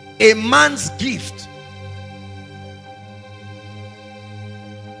 A man's gift.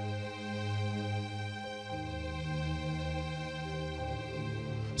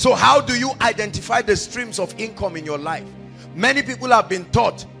 So how do you identify the streams of income in your life? Many people have been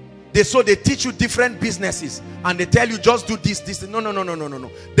taught. They teach you different businesses and they tell you just do this.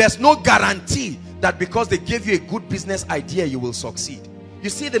 No. There's no guarantee that because they gave you a good business idea you will succeed. You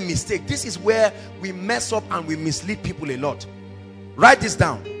see the mistake. This is where we mess up and we mislead people a lot. Write this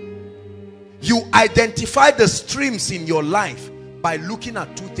down. You identify the streams in your life by looking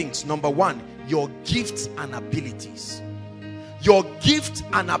at two things. Number one, your gifts and abilities. Your gifts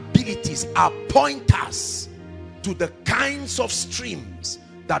and abilities are pointers to the kinds of streams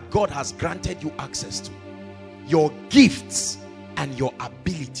that God has granted you access to. Your gifts and your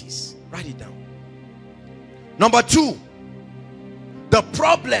abilities. Write it down. Number two, the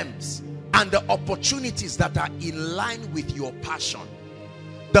problems and the opportunities that are in line with your passion.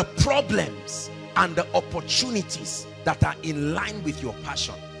 The problems and the opportunities that are in line with your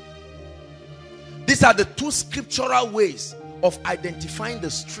passion. These are the two scriptural ways of identifying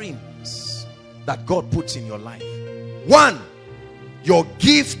the streams that God puts in your life. One, your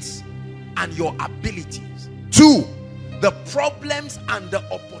gifts and your abilities. 2, the problems and the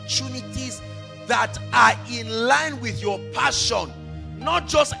opportunities that are in line with your passion. Not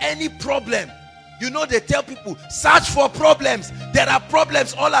just any problem. You know, they tell people, search for problems. There are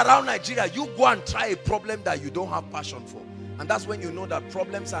problems all around Nigeria. You go and try a problem that you don't have passion for. And that's when you know that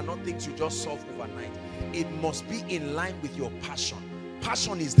problems are not things you just solve overnight. It must be in line with your passion.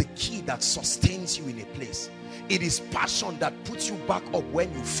 Passion is the key that sustains you in a place. It is passion that puts you back up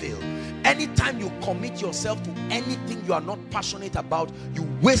when you fail. Anytime you commit yourself to anything you are not passionate about, you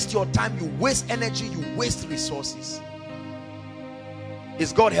waste your time, you waste energy, you waste resources.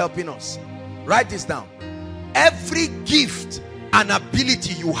 Is God helping us? Write this down. Every gift and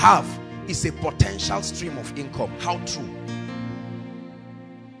ability you have is a potential stream of income. How true?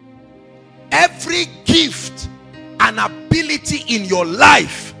 Every gift and ability in your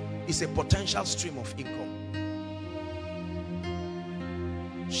life is a potential stream of income.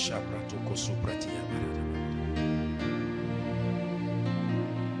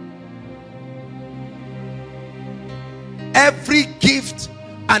 Every gift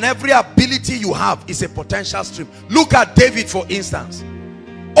and every ability you have is a potential stream. Look at David, for instance.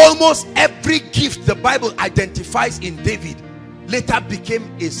 Almost every gift the Bible identifies in David later became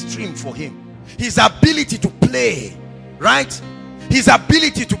a stream for him. His ability to play, right? His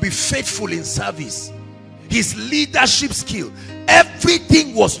ability to be faithful in service, his leadership skill,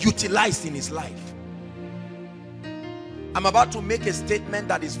 everything was utilized in his life. I'm about to make a statement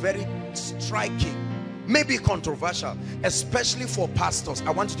that is very striking, maybe controversial, especially for pastors.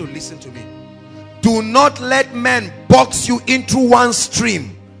 I want you to listen to me. Do not let men box you into one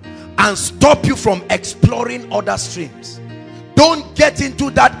stream and stop you from exploring other streams. Don't get into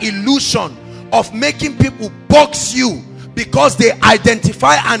that illusion of making people box you because they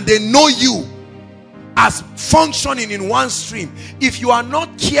identify and they know you as functioning in one stream. If you are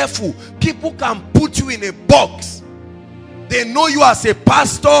not careful, people can put you in a box. They know you as a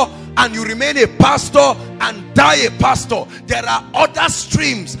pastor and you remain a pastor and die a pastor. There are other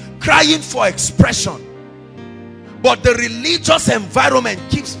streams crying for expression, but the religious environment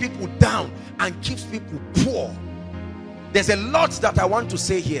keeps people down and keeps people poor. There's a lot that I want to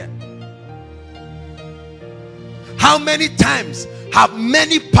say here. How many times have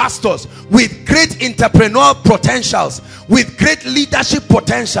many pastors with great entrepreneurial potentials, with great leadership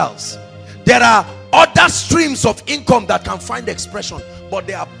potentials, there are other streams of income that can find expression, but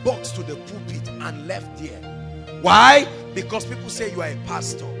they are boxed to the pulpit and left there. Why? Because people say you are a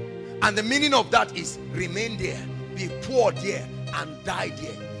pastor, and the meaning of that is remain there, be poor there, and die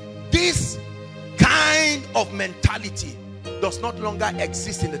there. This kind of mentality does not longer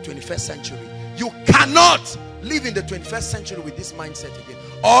exist in the 21st century. You cannot live in the 21st century with this mindset again.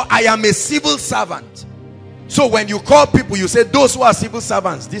 Or I am a civil servant. So when you call people, you say those who are civil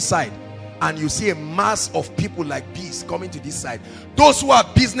servants this side, and you see a mass of people like bees coming to this side. Those who are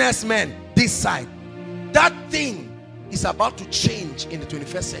businessmen this side. That thing is about to change in the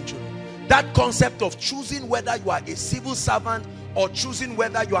 21st century. That concept of choosing whether you are a civil servant or choosing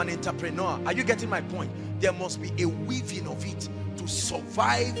whether you are an entrepreneur. Are you getting my point? There must be a weaving of it to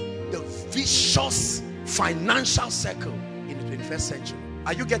survive the vicious financial circle in the 21st century.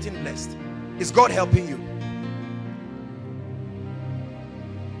 Are you getting blessed? Is God helping you?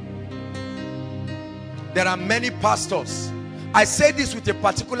 There are many pastors. I say this with a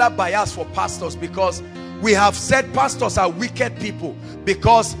particular bias for pastors because we have said pastors are wicked people,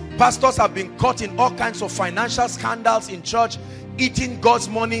 because pastors have been caught in all kinds of financial scandals in church, eating God's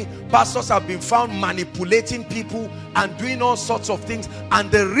money. Pastors have been found manipulating people and doing all sorts of things,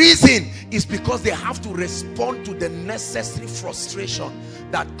 and the reason is because they have to respond to the necessary frustration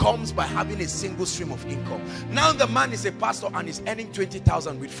that comes by having a single stream of income. Now the man is a pastor and is earning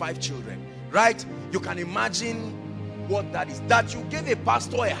 20,000 with 5 children, right? You can imagine what that is. That you give a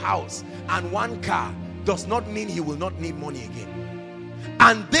pastor a house and 1 car does not mean he will not need money again.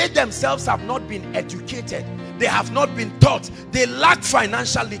 And they themselves have not been educated. They have not been taught. They lack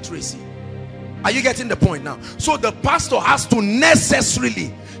financial literacy. Are you getting the point now? So the pastor has to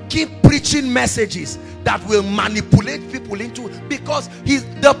necessarily keep preaching messages that will manipulate people into, because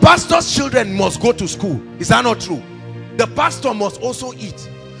the pastor's children must go to school. Is that not true? The pastor must also eat.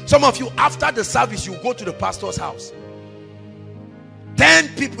 Some of you, after the service, you go to the pastor's house. 10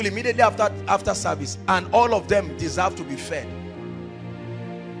 people immediately after service, and all of them deserve to be fed.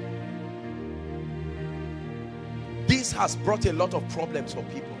 This has brought a lot of problems for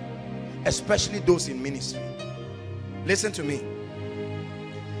people, especially those in ministry. Listen to me.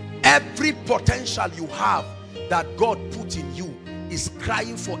 Every potential you have that God put in you is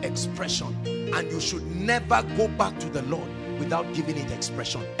crying for expression, and you should never go back to the Lord without giving it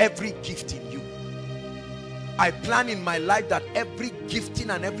expression. Every gift in you. I plan in my life that every gifting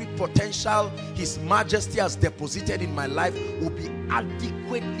and every potential His Majesty has deposited in my life will be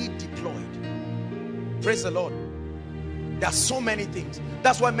adequately deployed. Praise the Lord. There are so many things.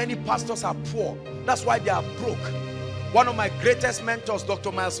 That's why many pastors are poor. That's why they are broke. One of my greatest mentors,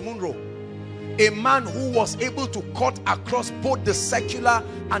 Dr. Miles Munro, a man who was able to cut across both the secular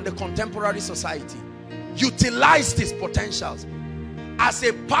and the contemporary society, utilized his potentials. As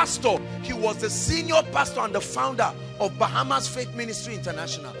a pastor, he was the senior pastor and the founder of Bahamas Faith Ministry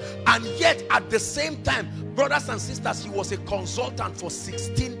International. And yet at the same time, brothers and sisters, he was a consultant for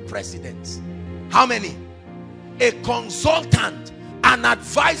 16 presidents. How many? A consultant, an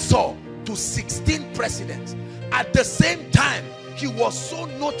advisor to 16 presidents. At the same time, he was so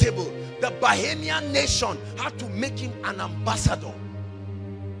notable, the Bahamian nation had to make him an ambassador.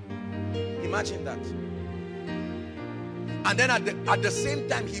 Imagine that. And then at the same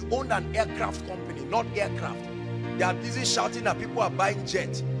time, he owned an aircraft company, not aircraft. They are busy shouting that people are buying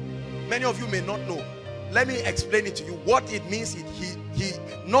jets. Many of you may not know. Let me explain it to you. What it means, he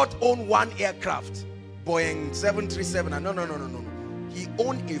not own one aircraft, Boeing 737. No. He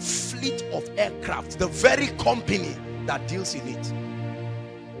owned a fleet of aircraft, the very company that deals in it.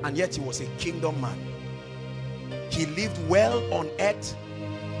 And yet he was a kingdom man. He lived well on earth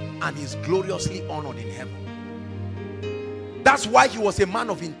and is gloriously honored in heaven. That's why he was a man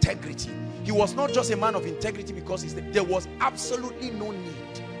of integrity. He was not just a man of integrity because there was absolutely no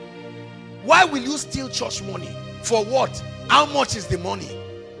need. Why will you steal church money? For what? How much is the money?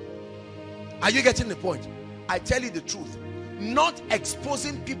 Are you getting the point? I tell you the truth. Not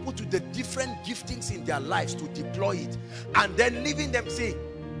exposing people to the different giftings in their lives to deploy it, and then leaving them say,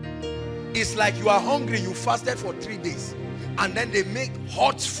 it's like you are hungry, you fasted for 3 days, and then they make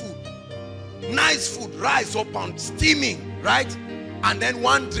hot food, nice food, rice up and steaming, right? And then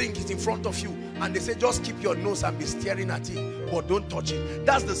one drink is in front of you, and they say, just keep your nose and be staring at it, but don't touch it.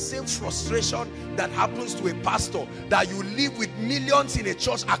 That's the same frustration that happens to a pastor, that you live with millions in a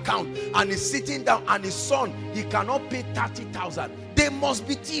church account, and he's sitting down, and his son, he cannot pay 30,000. They must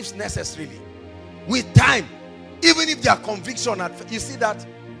be thieves necessarily. With time, even if their conviction, you see that?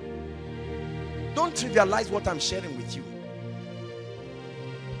 Don't trivialize what I'm sharing with you.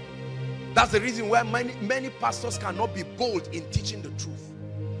 That's the reason why many pastors cannot be bold in teaching the truth,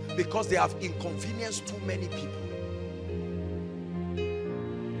 because they have inconvenienced too many people.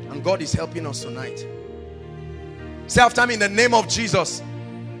 And God is helping us tonight. Say after me, in the name of Jesus,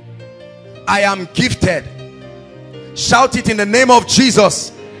 I am gifted. Shout it, in the name of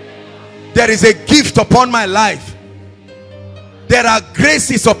Jesus. There is a gift upon my life. There are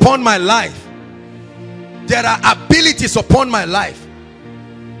graces upon my life. There are abilities upon my life.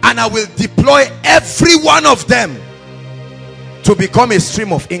 And I will deploy every one of them to become a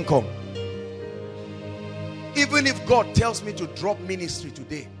stream of income. Even if God tells me to drop ministry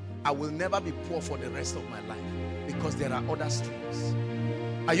today, I will never be poor for the rest of my life, because there are other streams.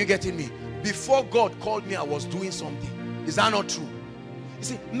 Are you getting me? Before God called me, I was doing something. Is that not true? You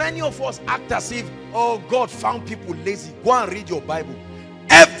see, many of us act as if, oh, God found people lazy. Go and read your Bible.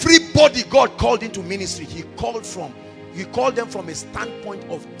 Everybody God called into ministry, he called them from a standpoint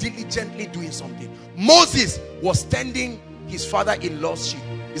of diligently doing something. Moses was tending his father-in-law's sheep.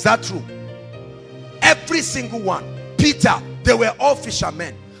 Is that true? Every single one. Peter, they were all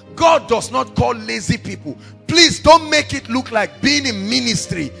fishermen. God does not call lazy people. Please don't make it look like being in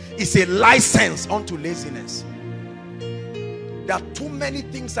ministry is a license unto laziness. There are too many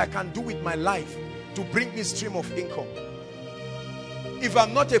things I can do with my life to bring me stream of income. If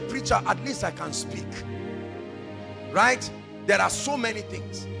I'm not a preacher, at least I can speak. Right? There are so many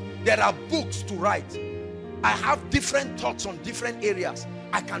things. There are books to write. I have different thoughts on different areas.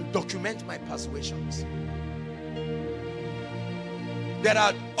 I can document my persuasions. There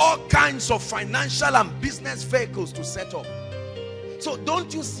are all kinds of financial and business vehicles to set up. So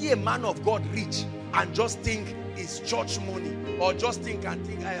don't you see a man of God rich and just think it's church money, or just think and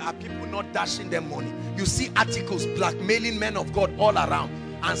think, are people not dashing them money? You see articles blackmailing men of God all around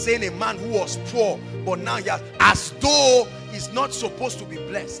and saying a man who was poor, but now he has, as though he's not supposed to be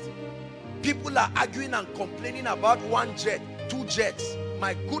blessed. People are arguing and complaining about 1 jet, 2 jets.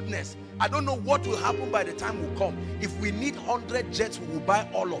 My goodness, I don't know what will happen by the time we come. If we need 100 jets, we will buy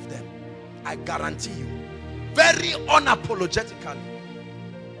all of them. I guarantee you. Very unapologetically.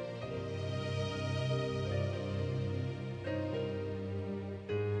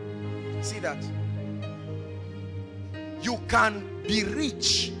 See that? You can be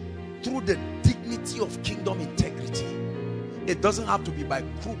rich through the dignity of kingdom integrity. It doesn't have to be by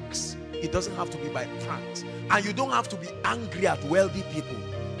crooks. It doesn't have to be by pranks. And you don't have to be angry at wealthy people.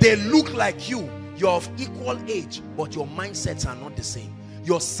 They look like you. You're of equal age, but your mindsets are not the same.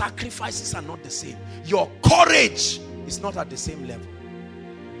 Your sacrifices are not the same. Your courage is not at the same level.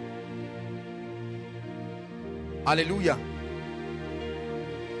 Hallelujah.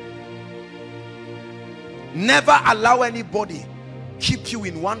 Never allow anybody keep you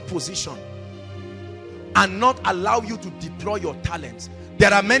in one position and not allow you to deploy your talents.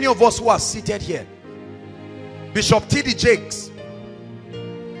 There are many of us who are seated here. Bishop T.D. Jakes,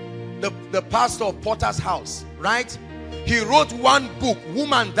 the pastor of Potter's House, right? He wrote one book,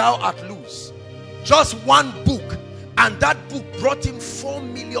 Woman Thou Art Loose. Just one book. And that book brought him $4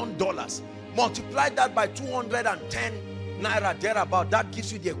 million. Multiply that by 210 naira thereabout. That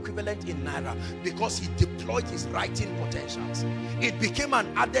gives you the equivalent in naira, because he deployed his writing potentials. It became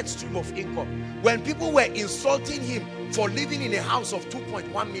an added stream of income. When people were insulting him for living in a house of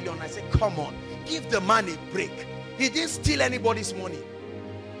 2.1 million, I said, come on, give the man a break. He didn't steal anybody's money.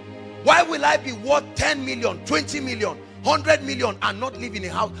 Why will I be worth 10 million, 20 million, 100 million and not live in a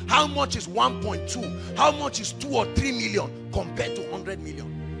house? How much is 1.2? How much is 2 or 3 million compared to 100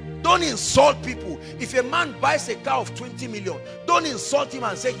 million? Don't insult people. If a man buys a car of 20 million, don't insult him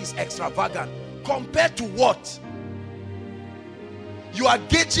and say he's extravagant. Compared to what? You are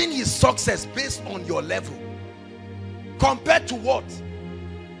gauging his success based on your level. Compared to what?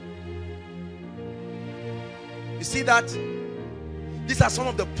 You see that? These are some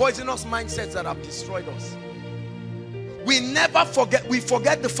of the poisonous mindsets that have destroyed us. We never forget, we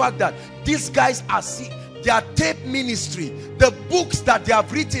forget the fact that these guys are sick. Their tape ministry, the books that they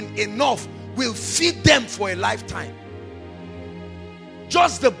have written, enough will feed them for a lifetime.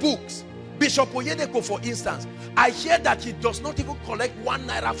 Just the books. Bishop Oyedepo, for instance, I hear that he does not even collect 1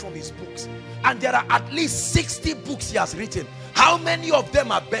 naira from his books. And there are at least 60 books he has written. How many of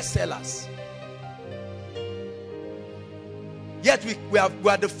them are bestsellers? Yet we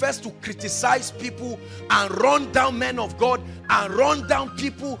are the first to criticize people and run down men of God and run down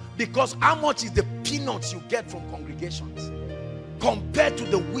people, because how much is the peanuts you get from congregations compared to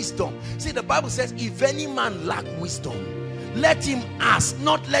the wisdom? See, the Bible says, if any man lack wisdom, let him ask,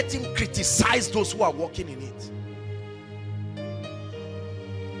 not let him criticize those who are walking in it.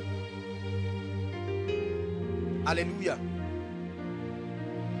 Hallelujah.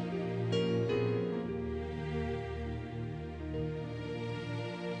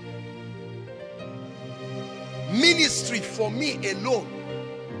 Ministry for me alone,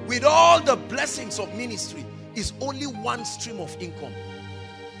 with all the blessings of ministry, is only one stream of income.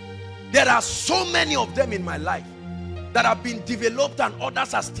 There are so many of them in my life that have been developed and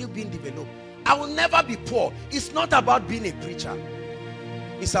others are still being developed. I will never be poor. It's not about being a preacher.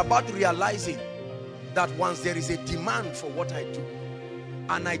 It's about realizing that once there is a demand for what I do,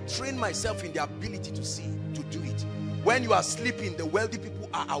 and I train myself in the ability to see, to do it. When you are sleeping, the wealthy people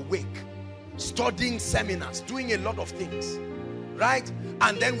are awake, studying seminars, doing a lot of things, right?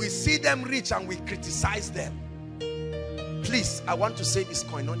 And then we see them rich and we criticize them. Please, I want to say this,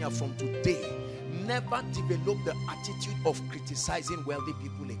 Koinonia, from today, never develop the attitude of criticizing wealthy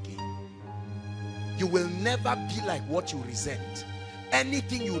people again. You will never be like what you resent.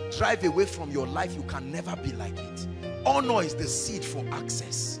 Anything you drive away from your life, you can never be like it. Honor is the seed for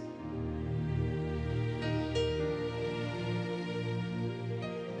access.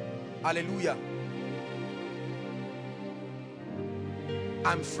 Hallelujah.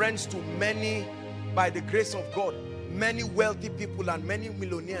 I'm friends to many, by the grace of God, many wealthy people and many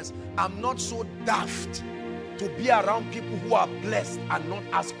millionaires. I'm not so daft to be around people who are blessed and not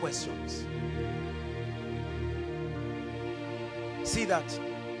ask questions. See that?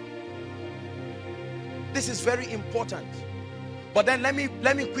 This is very important. But then let me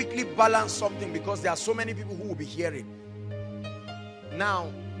quickly balance something, because there are so many people who will be hearing.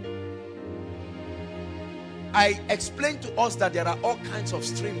 Now, I explained to us that there are all kinds of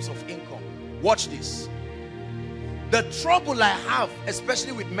streams of income. Watch this. The trouble I have,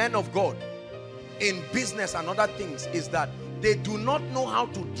 especially with men of God in business and other things, is that they do not know how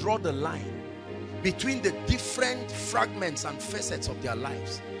to draw the line between the different fragments and facets of their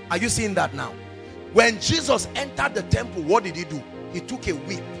lives. Are you seeing that now? When Jesus entered the temple, what did he do? He took a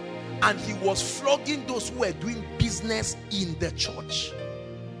whip and he was flogging those who were doing business in the church.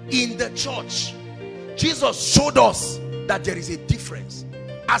 In the church. Jesus showed us that there is a difference.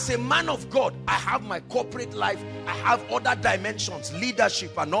 As a man of God, I have my corporate life, I have other dimensions,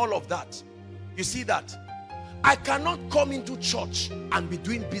 leadership and all of that. You see that? I cannot come into church and be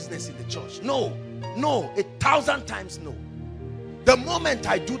doing business in the church. No, no, 1,000 times no. The moment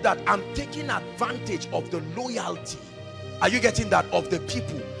I do that, I'm taking advantage of the loyalty Are you getting that? Of the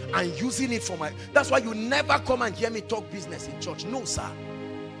people, and using it for my... That's why you never come and hear me talk business in church. No, sir.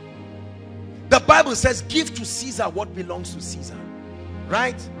 The Bible says, give to Caesar what belongs to Caesar.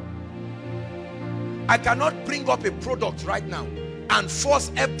 Right? I cannot bring up a product right now and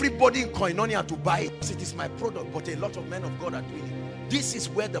force everybody in Koinonia to buy it. It is my product, but a lot of men of God are doing it. This is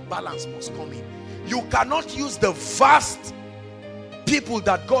where the balance must come in. You cannot use the vast people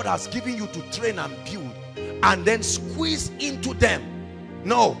that God has given you to train and build and then squeeze into them.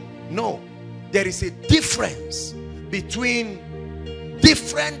 No, no. There is a difference between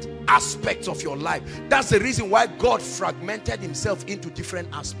different aspects of your life. That's the reason why God fragmented himself into different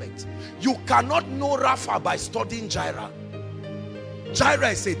aspects. You cannot know Rapha by studying Jireh. Jireh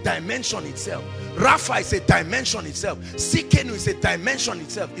is a dimension itself. Rapha is a dimension itself. Sikenu is a dimension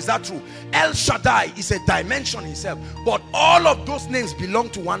itself. Is that true? El Shaddai is a dimension itself. But all of those names belong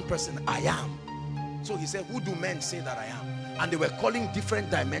to one person. I am. So he said, who do men say that I am? And they were calling different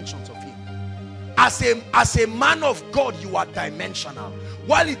dimensions of him. As a man of God, you are dimensional.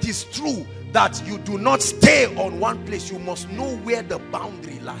 While it is true that you do not stay on one place, you must know where the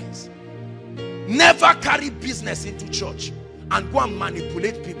boundary lies. Never carry business into church and go and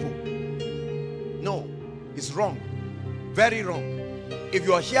manipulate people. No, it's wrong. Very wrong. If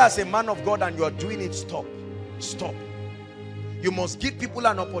you are here as a man of God and you are doing it, stop. Stop. You must give people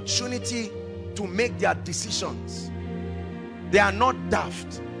an opportunity to make their decisions. They are not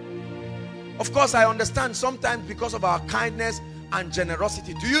daft. Of course, I understand sometimes because of our kindness and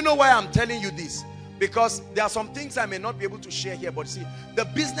generosity. Do you know why I'm telling you this? Because there are some things I may not be able to share here, but see, the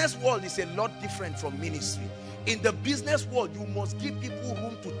business world is a lot different from ministry. In the business world, you must give people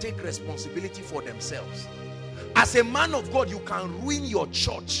room to take responsibility for themselves. As a man of God, you can ruin your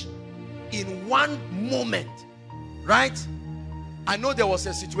church in one moment, right? I know there was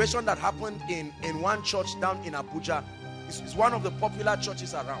a situation that happened in one church down in Abuja. It's one of the popular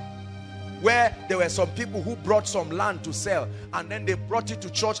churches around, where there were some people who brought some land to sell, and then they brought it to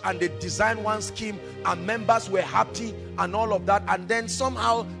church and they designed one scheme and members were happy and all of that, and then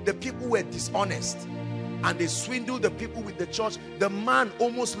somehow the people were dishonest and they swindled the people with the church. The man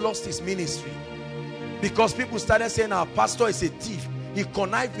almost lost his ministry because people started saying our pastor is a thief. He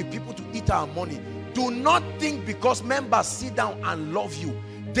connived with people to eat our money. Do not think because members sit down and love you,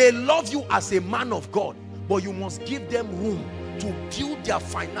 they love you as a man of God, but you must give them room to build their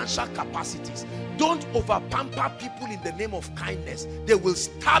financial capacities. Don't over pamper people in the name of kindness. They will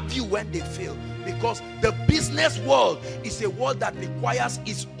stab you when they fail, because the business world is a world that requires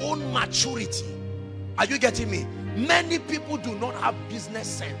its own maturity. Are you getting me? Many people do not have business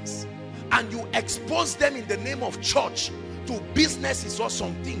sense, and you expose them in the name of church to businesses or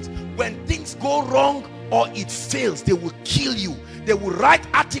some things. When things go wrong or it fails, they will kill you. They will write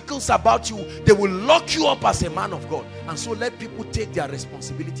articles about you. They will lock you up as a man of God. And so let people take their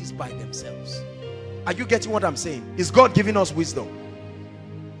responsibilities by themselves. Are you getting what I'm saying? Is God giving us wisdom?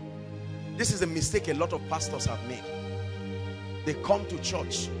 This is a mistake a lot of pastors have made. They come to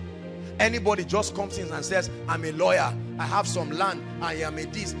church. Anybody just comes in and says, I'm a lawyer, I have some land, I am a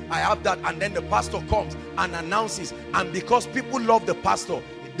this, I have that, and then the pastor comes and announces, and because people love the pastor,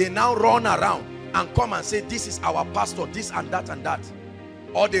 they now run around and come and say, this is our pastor, this and that and that.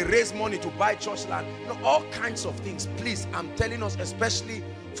 Or they raise money to buy church land. You know, all kinds of things. Please, I'm telling us, especially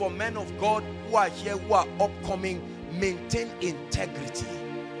for men of God who are here, who are upcoming, maintain integrity.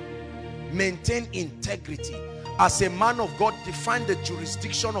 Maintain integrity. As a man of God, define the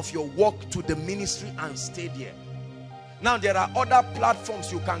jurisdiction of your work to the ministry and stay there. Now, there are other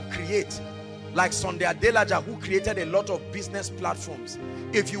platforms you can create, like Sunday Adelaja, who created a lot of business platforms.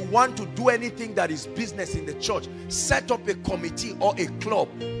 If you want to do anything that is business in the church, set up a committee or a club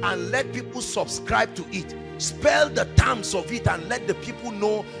and let people subscribe to it. Spell the terms of it and let the people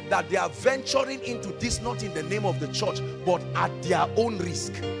know that they are venturing into this not in the name of the church, but at their own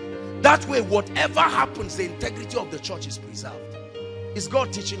risk. That way, whatever happens, the integrity of the church is preserved. Is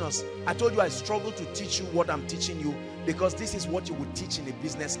God teaching us? I told you I struggle to teach you what I'm teaching you, because this is what you would teach in a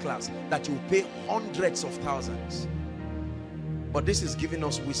business class, that you pay hundreds of thousands. But this is giving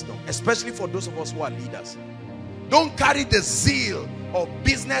us wisdom, especially for those of us who are leaders. Don't carry the zeal of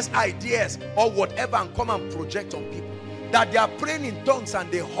business ideas or whatever and come and project on people. That they are praying in tongues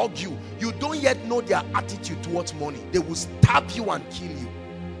and they hug you. You don't yet know their attitude towards money. They will stab you and kill you.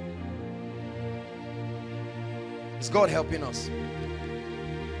 Is God helping us?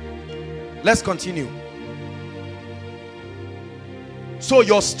 Let's continue. So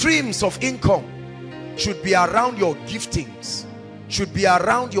your streams of income should be around your giftings, should be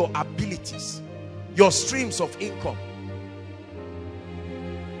around your abilities, your streams of income.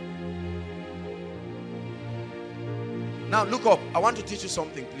 Now look up. I want to teach you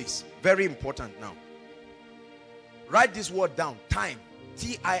something, please. Very important now. Write this word down. Time.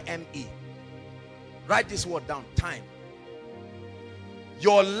 T-I-M-E. Write this word down. Time.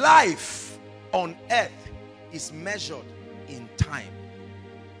 Your life on earth is measured in time.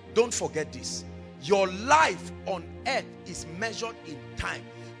 Don't forget this. Your life on earth is measured in time.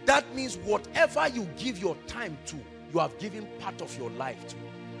 That means whatever you give your time to, you have given part of your life to.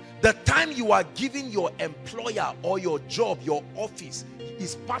 The time you are giving your employer or your job, your office,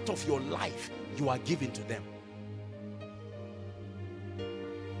 is part of your life you are giving to them.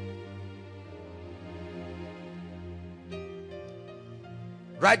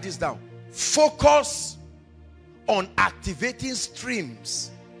 Write this down. Focus on activating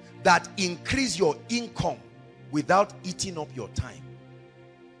streams that increase your income without eating up your time.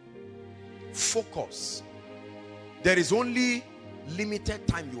 Focus. There is only limited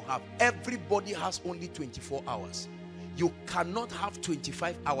time you have. Everybody has only 24 hours. You cannot have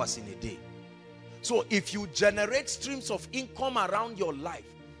 25 hours in a day. So if you generate streams of income around your life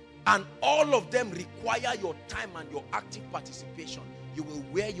and all of them require your time and your active participation, you will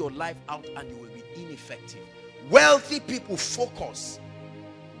wear your life out and you will be ineffective. Wealthy people focus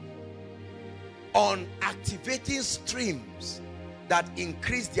on activating streams that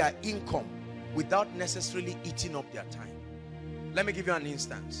increase their income without necessarily eating up their time. Let me give you an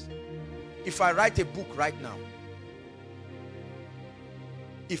instance. If I write a book right now,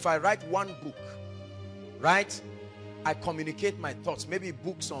 if I write one book, right, I communicate my thoughts. Maybe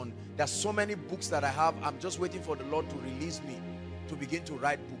books on, there's so many books that I have. I'm just waiting for the Lord to release me to begin to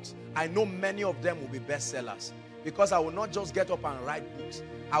write books. I know many of them will be bestsellers because I will not just get up and write books.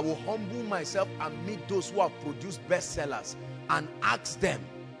 I will humble myself and meet those who have produced bestsellers and ask them,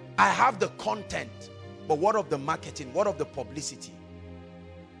 I have the content, but what of the marketing? What of the publicity?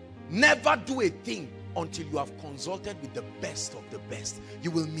 Never do a thing until you have consulted with the best of the best.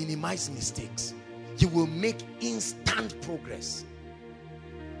 You will minimize mistakes. You will make instant progress.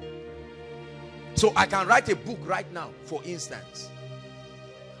 So I can write a book right now, for instance,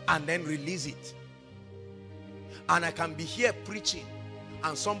 and then release it. And I can be here preaching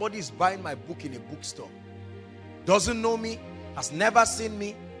and somebody is buying my book in a bookstore. Doesn't know me, has never seen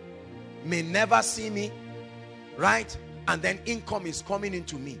me, may never see me, right? And then income is coming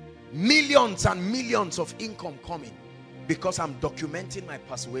into me. Millions and millions of income coming because I'm documenting my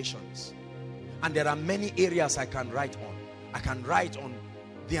persuasions. And there are many areas I can write on. I can write on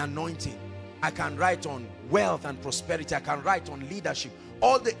the anointing. I can write on wealth and prosperity. I can write on leadership.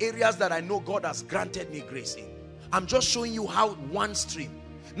 All the areas that I know God has granted me grace in. I'm just showing you how one stream.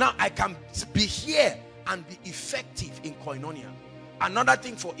 Now I can be here and be effective in Koinonia. Another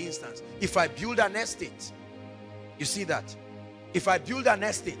thing, for instance, if I build an estate, you see that? If I build an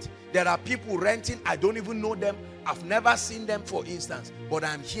estate, there are people renting, I don't even know them, I've never seen them, for instance, but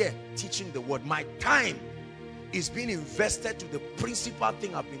I'm here teaching the word. My time is being invested to the principal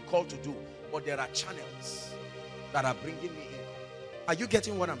thing I've been called to do, but there are channels that are bringing me income. Are you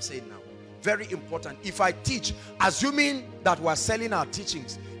getting what I'm saying now? Very important. If I teach, assuming that we're selling our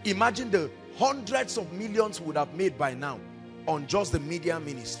teachings, imagine the hundreds of millions we would have made by now on just the media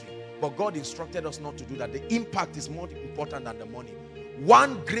ministry. But God instructed us not to do that. The impact is more important than the money.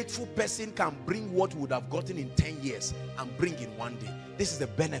 One grateful person can bring what we would have gotten in 10 years and bring in one day. This is the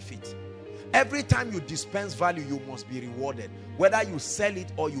benefit. Every time you dispense value, you must be rewarded. Whether you sell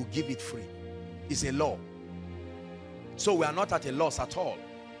it or you give it free. It's a law. So we are not at a loss at all.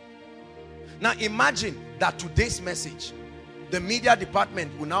 Now imagine that today's message, the media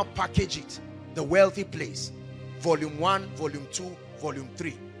department will now package it, the wealthy place, volume 1, volume 2, volume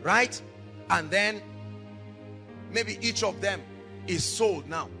 3, right? And then maybe each of them is sold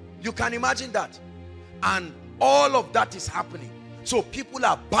now. You can imagine that. And all of that is happening. So people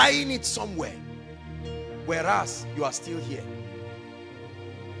are buying it somewhere, whereas you are still here.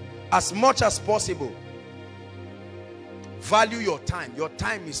 As much as possible, value your time. Your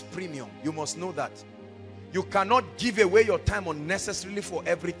time is premium. You must know that. You cannot give away your time unnecessarily for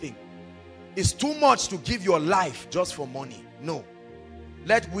everything. It's too much to give your life just for money. No.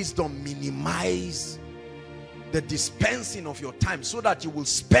 Let wisdom minimize the dispensing of your time so that you will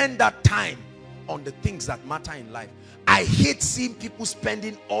spend that time on the things that matter in life. I hate seeing people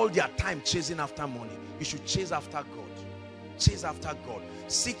spending all their time chasing after money. You should chase after God. Chase after God.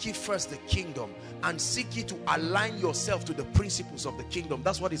 Seek ye first the kingdom, and seek ye to align yourself to the principles of the kingdom.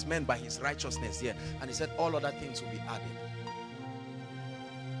 That's what is meant by his righteousness here. And he said all other things will be added.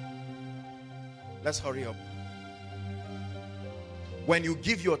 Let's hurry up. When you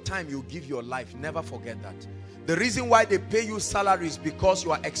give your time, you give your life. Never forget that. The reason why they pay you salary is because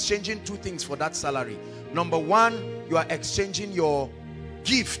you are exchanging two things for that salary. Number one, you are exchanging your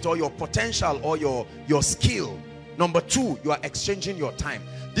gift or your potential or your skill. Number two, you are exchanging your time.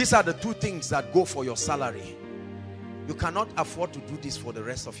 These are the two things that go for your salary. You cannot afford to do this for the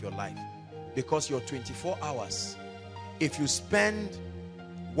rest of your life, because your 24 hours, if you spend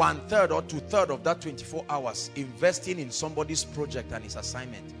 1/3 or 2/3 of that 24 hours investing in somebody's project and his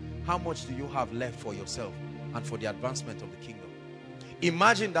assignment, how much do you have left for yourself and for the advancement of the kingdom?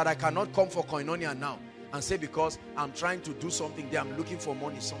 Imagine that I cannot come for Koinonia now and say, because I'm trying to do something there, I'm looking for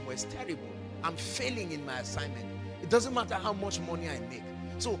money somewhere. It's terrible. I'm failing in my assignment. It doesn't matter how much money I make.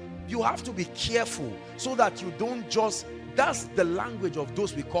 So you have to be careful so that you don't just, that's the language of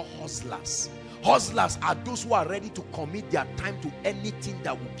those we call hustlers. Hustlers are those who are ready to commit their time to anything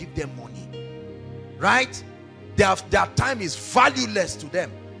that will give them money. Right? Their time is valueless to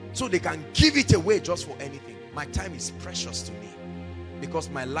them, so they can give it away just for anything. My time is precious to me because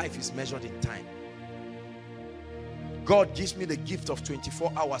my life is measured in time. God gives me the gift of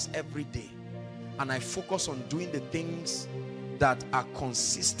 24 hours every day, and I focus on doing the things that are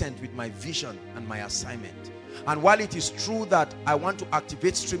consistent with my vision and my assignment. And while it is true that I want to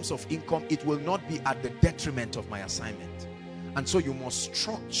activate streams of income, it will not be at the detriment of my assignment. And so you must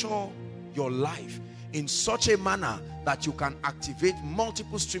structure your life in such a manner that you can activate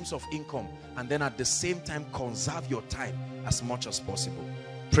multiple streams of income, and then at the same time conserve your time as much as possible.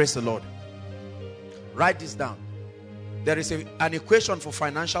 Praise the Lord. Write this down. There is an equation for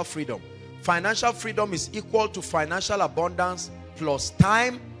financial freedom. Financial freedom is equal to financial abundance plus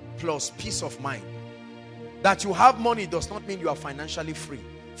time plus peace of mind. That you have money does not mean you are financially free.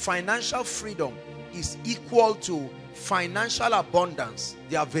 Financial freedom is equal to financial abundance,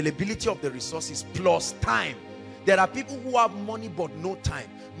 the availability of the resources, plus time. There are people who have money but no time.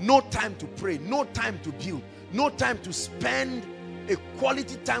 No time to pray, no time to build, no time to spend a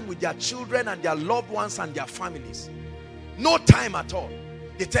quality time with their children and their loved ones and their families. No time at all.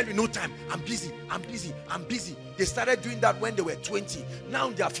 They tell you no time, I'm busy, I'm busy, I'm busy. They started doing that when they were 20. Now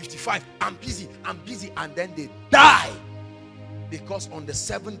they are 55, I'm busy, and then they die. Because on the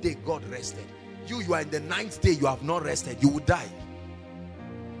 7th day God rested. You are in the 9th day, you have not rested, you will die.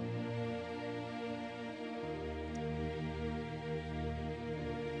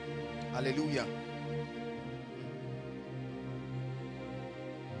 Hallelujah.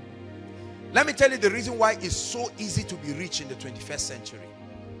 Let me tell you the reason why it's so easy to be rich in the 21st century.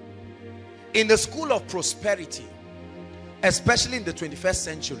 In the school of prosperity, especially in the 21st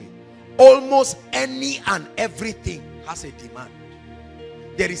century, almost any and everything has a demand.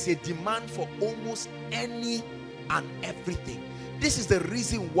 There is a demand for almost any and everything. This is the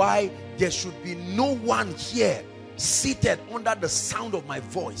reason why there should be no one here seated under the sound of my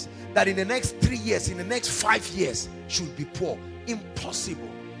voice that in the next 3 years, in the next 5 years should be poor. Impossible.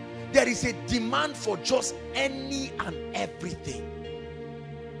 There is a demand for just any and everything.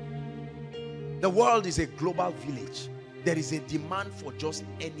 The world is a global village. There is a demand for just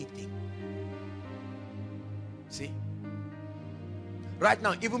anything. See? Right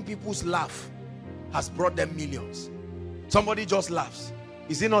now, even people's laugh has brought them millions. Somebody just laughs.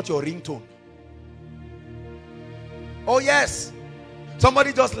 Is it not your ringtone? Oh yes.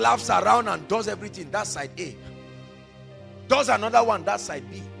 Somebody just laughs around and does everything. That's side A. Does another one. That's side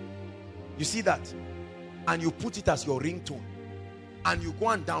B. You see that? And you put it as your ringtone. And you go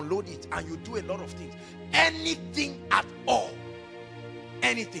and download it. And you do a lot of things. Anything at all.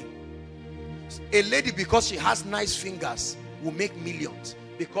 Anything. A lady, because she has nice fingers, will make millions.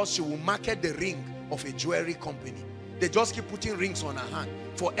 Because she will market the ring of a jewelry company. They just keep putting rings on her hand.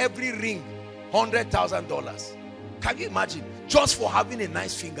 For every ring, $100,000. Can you imagine? Just for having a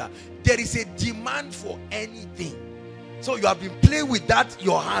nice finger. There is a demand for anything. So you have been playing with that,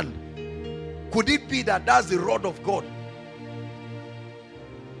 your hand. Could it be that that's the rod of God?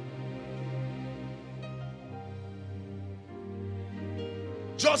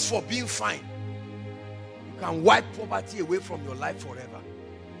 Just for being fine, you can wipe poverty away from your life forever.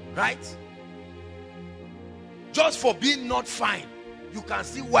 Right? Just for being not fine, you can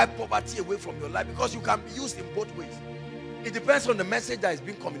still wipe poverty away from your life, because you can be used in both ways. It depends on the message that is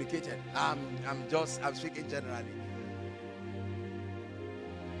being communicated. I'm speaking generally.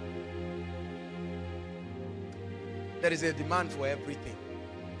 There is a demand for everything.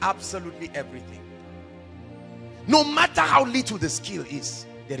 Absolutely everything. No matter how little the skill is,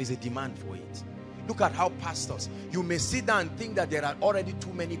 there is a demand for it. Look at how pastors, you may sit down and think that there are already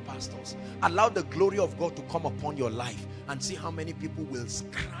too many pastors. Allow the glory of God to come upon your life and see how many people will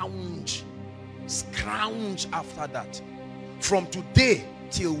scrounge after that. From today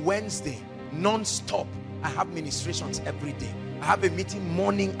till Wednesday, non-stop, I have ministrations every day. I have a meeting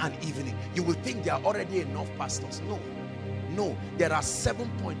morning and evening. You will think there are already enough pastors. No, there are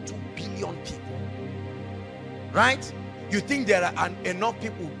 7.2 billion people, right? You think there are enough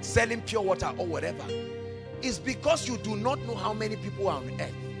people selling pure water or whatever. It's because you do not know how many people are on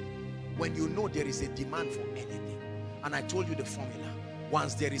earth. When you know there is a demand for anything. And I told you the formula.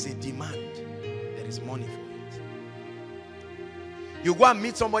 Once there is a demand, there is money for it. You go and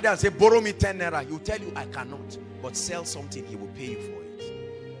meet somebody and say, borrow me 10 naira. He'll tell you, I cannot. But sell something, he will pay you for it.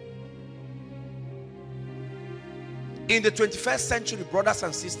 In the 21st century, brothers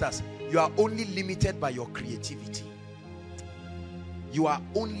and sisters, you are only limited by your creativity. You are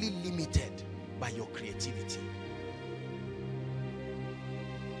only limited by your creativity.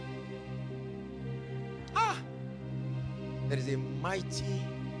 There is a mighty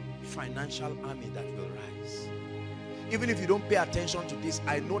financial army that will rise. Even if you don't pay attention to this,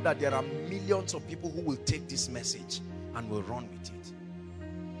 I know that there are millions of people who will take this message and will run with it.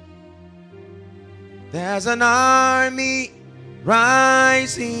 There's an army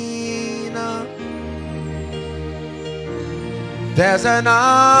rising up. There's an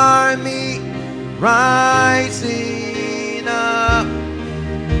army rising up.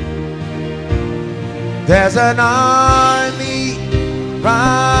 There's an army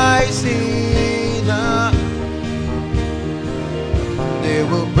rising up. They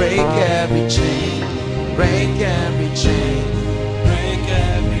will break every chain, break every chain, break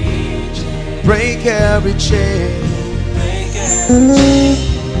every chain, break every chain, break every chain,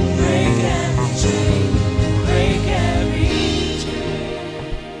 break every chain, break every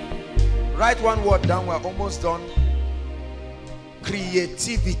chain. Write one word down, we're almost done.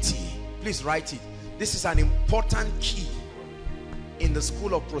 Creativity. Please write it. This is an important key in the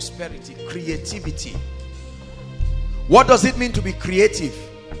school of prosperity. Creativity. What does it mean to be creative?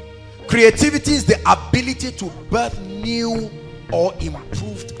 Creativity is the ability to birth new or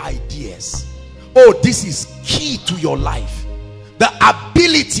improved ideas. Oh, this is key to your life. The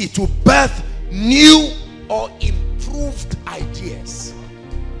ability to birth new or improved ideas.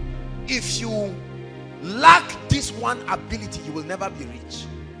 If you lack this one ability, you will never be rich.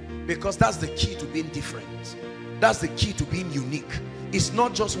 Because that's the key to being different. That's the key to being unique. It's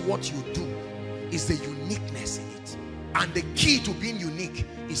not just what you do, it's the uniqueness in it. And the key to being unique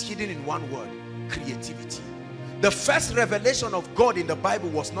is hidden in one word: creativity. The first revelation of God in the Bible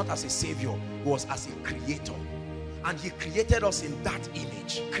was not as a savior, it was as a creator. And he created us in that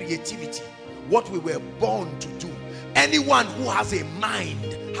image. Creativity, what we were born to do. Anyone who has a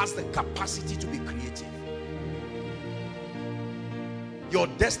mind has the capacity to be creative. Your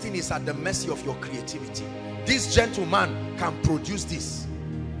destiny is at the mercy of your creativity. This gentleman can produce this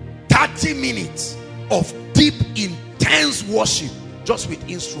 30 minutes of deep, intense worship just with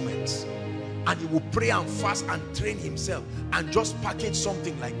instruments, and he will pray and fast and train himself and just package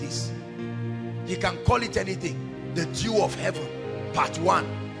something like this. He can call it anything. The Dew of Heaven, part 1.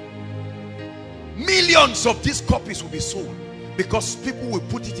 Millions of these copies will be sold because people will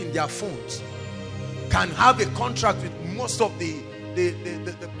put it in their phones. Can have a contract with most of the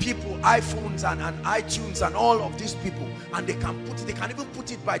people, iPhones and iTunes and all of these people, and they can put it, they can even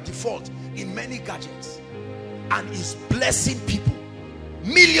put it by default in many gadgets, and it's blessing people.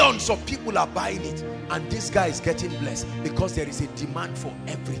 Millions of people are buying it, and this guy is getting blessed because there is a demand for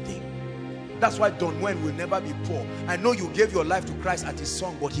everything. That's why Don Wen will never be poor. I know you gave your life to Christ at his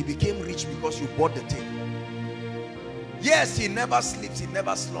song, but he became rich because you bought the thing. Yes, he never sleeps, he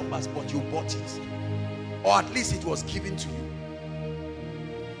never slumbers, but you bought it, or at least it was given to you.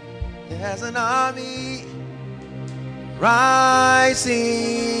 There's an army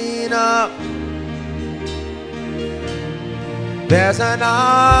rising up. There's an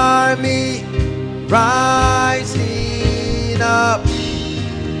army rising up.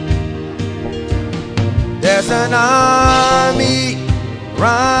 There's an army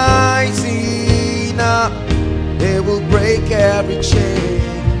rising up. They will break every chain.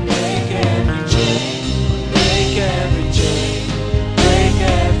 Break every chain. Break every chain. Break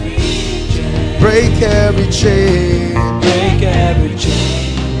every chain. Break every chain. Break every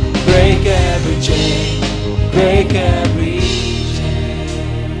chain. Break every chain. Break every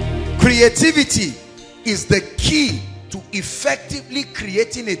chain. Creativity is the key to effectively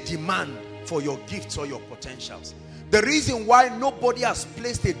creating a demand for your gifts or your potentials. The reason why nobody has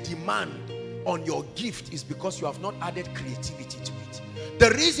placed a demand on your gift is because you have not added creativity to it.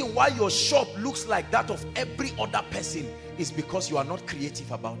 The reason why your shop looks like that of every other person is because you are not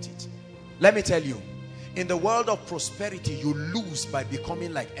creative about it. Let me tell you, in the world of prosperity, you lose by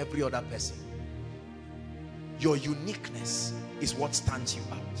becoming like every other person. Your uniqueness is what stands you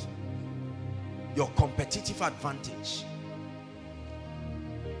out. Your competitive advantage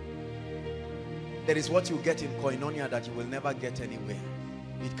There is what you get in Koinonia that you will never get anywhere.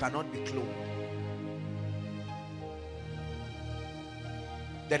 It cannot be cloned.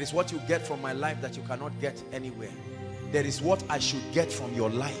 There is what you get from my life that you cannot get anywhere. There is what I should get from your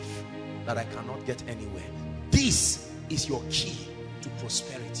life that I cannot get anywhere. This is your key to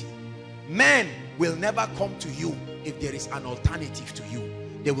prosperity. Men will never come to you if there is an alternative to you.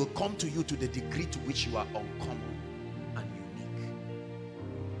 They will come to you to the degree to which you are uncommon and unique.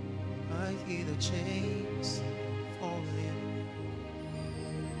 I hear the chains falling,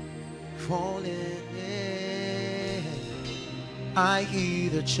 falling. I hear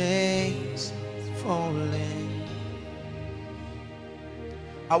the chains falling.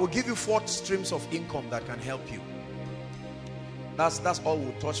 I will give you 4 streams of income that can help you. That's all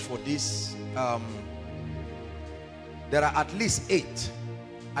we'll touch for this. There are at least 8.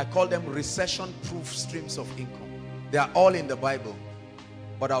 I call them recession-proof streams of income. They are all in the Bible,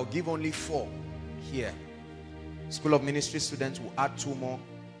 but I'll give only 4 here. School of Ministry students will add 2 more,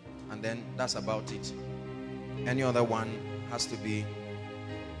 and then that's about it. Any other one has to be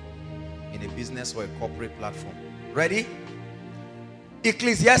in a business or a corporate platform. Ready?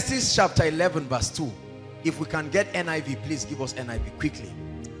 Ecclesiastes chapter 11 verse 2. If we can get NIV, please give us NIV quickly.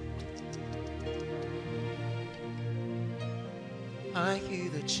 I hear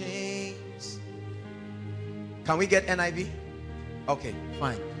the chains. Can we get NIV? Okay,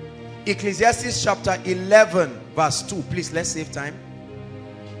 fine. Ecclesiastes chapter 11 verse 2. Please, let's save time.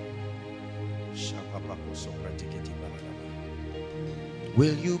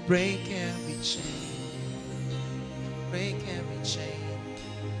 Will you break every chain? Break every chain.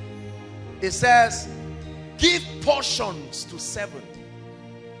 It says, give portions to 7,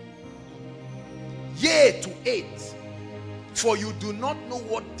 yea to 8, for you do not know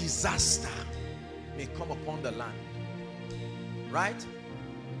what disaster may come upon the land. Right?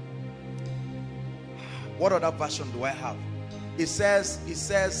 What other version do I have? It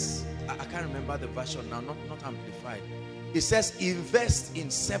says, I can't remember the version now, not amplified. It says, invest in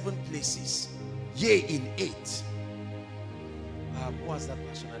 7 places, yea in 8. What was that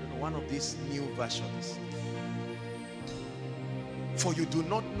version? I don't know. One of these new versions. For you do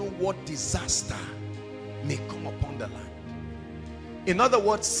not know what disaster may come upon the land. In other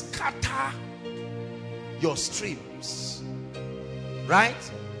words, scatter your streams.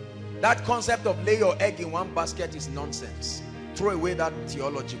 Right? That concept of lay your egg in one basket is nonsense. Throw away that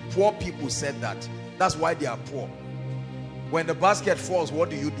theology. Poor people said that. That's why they are poor. When the basket falls, what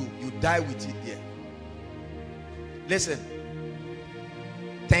do? You die with it there. Listen.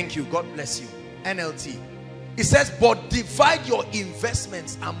 Thank you. God bless you. NLT. It says, but divide your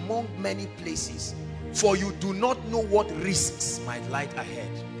investments among many places, for you do not know what risks might lie ahead.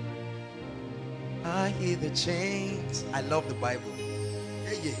 I hear the chains. I love the Bible.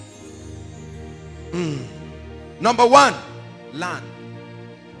 Yeah, yeah. Number 1, land.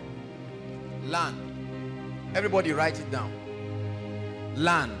 Land. Everybody write it down.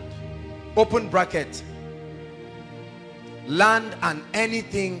 Land. Open bracket. Land and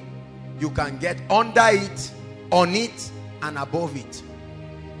anything you can get under it, on it, and above it.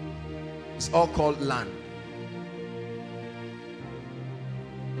 It's all called land.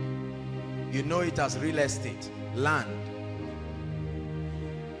 You know it as real estate. Land.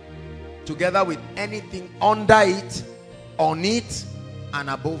 Together with anything under it, on it, and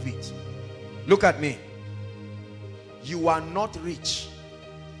above it. Look at me. You are not rich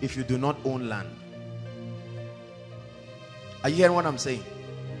if you do not own land. Are you hearing what I'm saying?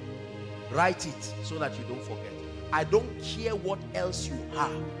 Write it so that you don't forget. I don't care what else you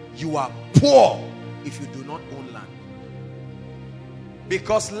are. You are poor if you do not own land.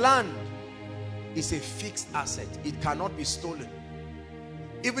 Because land is a fixed asset. It cannot be stolen.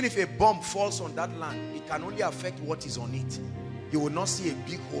 Even if a bomb falls on that land, it can only affect what is on it. You will not see a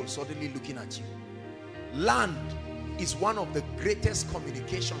big hole suddenly looking at you. Land is one of the greatest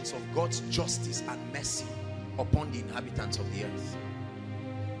communications of God's justice and mercy upon the inhabitants of the earth.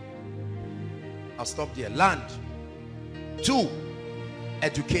 I'll stop there. Land. 2,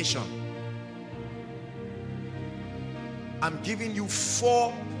 education. I'm giving you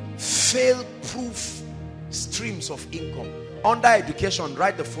 4 fail-proof streams of income. Under education,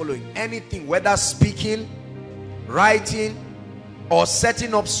 write the following. Anything, whether speaking, writing, or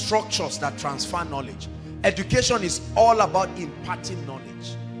setting up structures that transfer knowledge. Education is all about imparting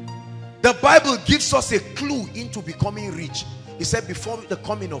knowledge. The Bible gives us a clue into becoming rich. He said, before the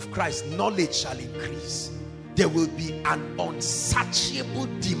coming of Christ, knowledge shall increase. There will be an unsatiable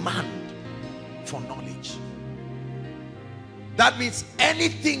demand for knowledge. That means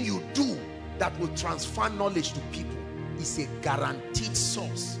anything you do that will transfer knowledge to people is a guaranteed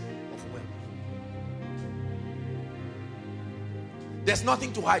source of wealth. There's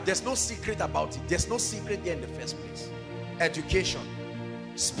nothing to hide. There's no secret about it. There's no secret there in the first place. Education,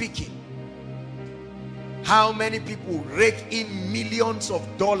 speaking. How many people rake in millions of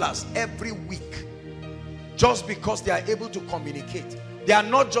dollars every week just because they are able to communicate? They are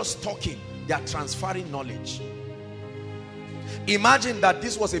not just talking, they are transferring knowledge. Imagine that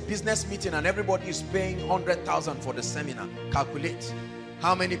this was a business meeting and everybody is paying 100,000 for the seminar. Calculate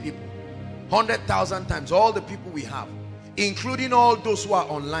how many people. 100,000 times all the people we have, including all those who are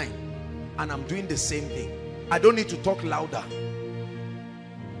online, and I'm doing the same thing. I don't need to talk louder.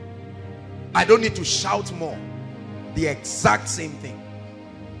 I don't need to shout more. The exact same thing.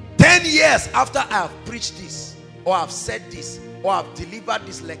 10 years after I have preached this, or I've said this, or I've delivered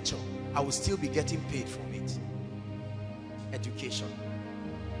this lecture, I will still be getting paid from it. Education.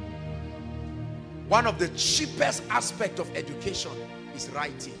 One of the cheapest aspects of education is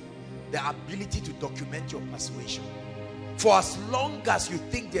writing. The ability to document your persuasion. For as long as you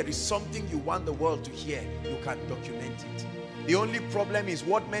think there is something you want the world to hear, you can document it. The only problem is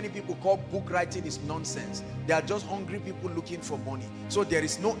what many people call book writing is nonsense. They are just hungry people looking for money. So there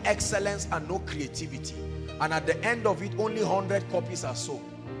is no excellence and no creativity. And at the end of it, only 100 copies are sold.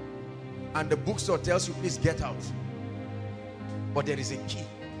 And the bookstore tells you, please get out. But there is a key.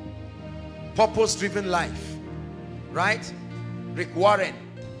 Purpose-driven life. Right? Rick Warren,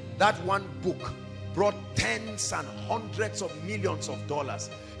 that one book brought tens and hundreds of millions of dollars.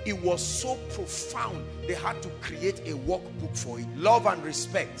 It was so profound, they had to create a workbook for it. Love and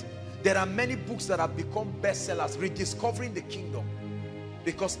Respect. There are many books that have become bestsellers. Rediscovering the Kingdom.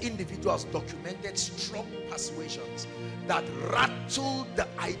 Because individuals documented strong persuasions that rattled the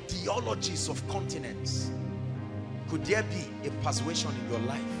ideologies of continents. Could there be a persuasion in your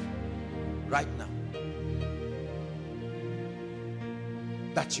life right now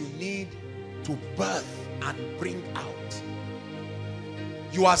that you need to birth and bring out?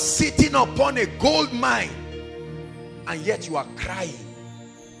 You are sitting upon a gold mine and yet you are crying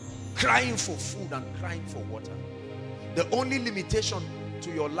for food and crying for water. The only limitation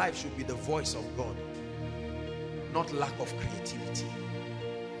to your life should be the voice of God, not lack of creativity.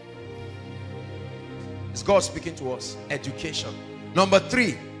 Is God speaking to us? Education. Number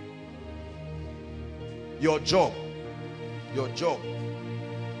 3, your job. Your job.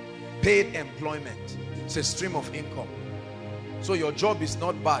 Paid employment. It's a stream of income. So your job is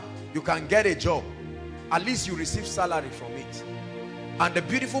not bad. You can get a job. At least you receive salary from it. And the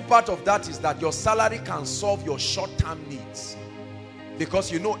beautiful part of that is that your salary can solve your short-term needs.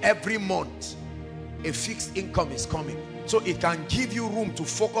 Because you know every month a fixed income is coming. So it can give you room to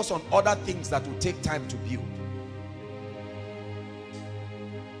focus on other things that will take time to build.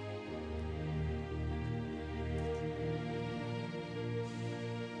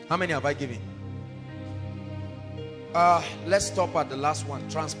 How many have I given? Let's stop at the last one.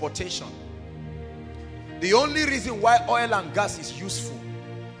 Transportation. The only reason why oil and gas is useful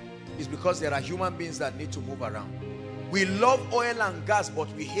is because there are human beings that need to move around. We love oil and gas,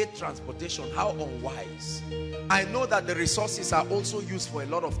 but we hate transportation. How unwise. I know that the resources are also used for a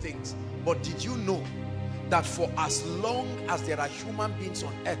lot of things, but did you know that for as long as there are human beings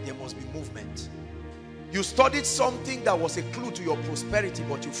on earth, there must be movement? You studied something that was a clue to your prosperity,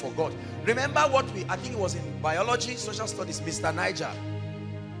 but you forgot. Remember what I think it was in biology, social studies, Mr. Niger.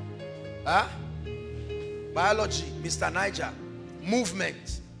 Biology, Mr. Niger.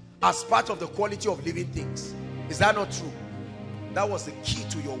 Movement as part of the quality of living things. Is that not true? That was the key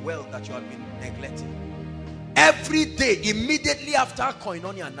to your wealth that you have been neglecting. Every day, immediately after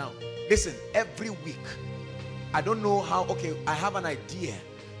Koinonia now, listen, every week, I don't know how, okay, I have an idea.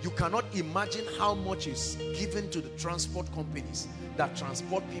 You cannot imagine how much is given to the transport companies that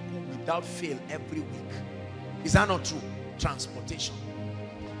transport people without fail every week. Is that not true? Transportation.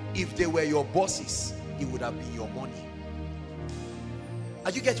 If they were your bosses, it would have been your money.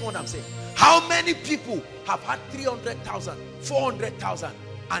 Are you getting what I'm saying? How many people have had 300,000, 400,000,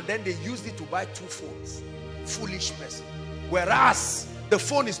 and then they used it to buy 2 phones? Foolish person. Whereas the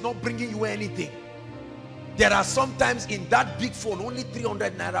phone is not bringing you anything. There are sometimes in that big phone, only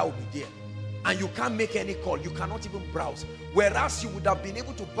 300 naira will be there. And you can't make any call. You cannot even browse. Whereas you would have been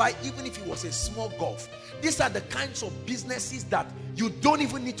able to buy, even if it was a small Golf. These are the kinds of businesses that you don't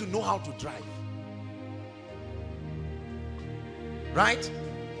even need to know how to drive. Right?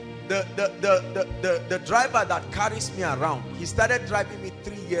 The driver that carries me around, he started driving me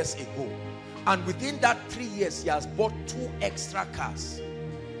 3 years ago. And within that 3 years, he has bought 2 extra cars.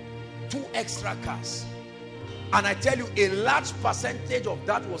 2 extra cars. And I tell you, a large percentage of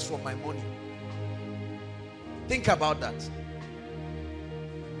that was from my money. Think about that.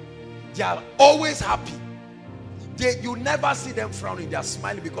 They are always happy. You never see them frowning. They are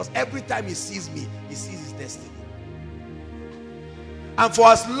smiling because every time he sees me, he sees his destiny. And for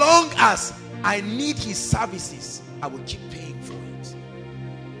as long as I need his services, I will keep paying for it.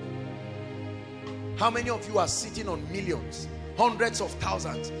 How many of you are sitting on millions, hundreds of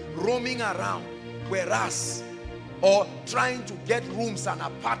thousands, roaming around, whereas, or trying to get rooms and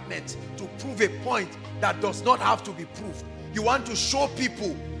apartments to prove a point that does not have to be proved? You want to show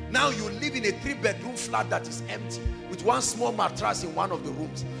people. Now you live in a 3-bedroom flat that is empty with one small mattress in one of the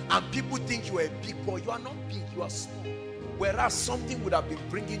rooms, and people think you are a big boy. You are not big, you are small. Whereas something would have been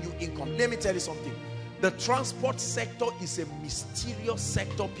bringing you income. Let me tell you something. The transport sector is a mysterious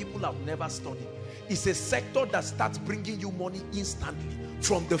sector people have never studied. It's a sector that starts bringing you money instantly.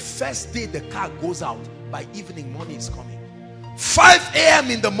 From the first day the car goes out, by evening money is coming. 5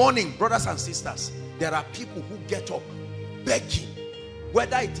 a.m. in the morning, brothers and sisters, there are people who get up begging,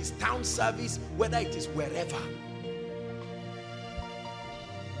 whether it is town service, whether it is wherever.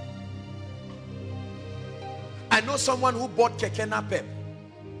 I know someone who bought Keke Napep,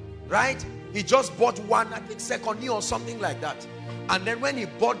 right? He just bought one, I think Koinonia or something like that. And then when he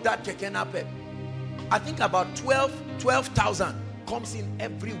bought that Keke Napep, I think about 12,000 comes in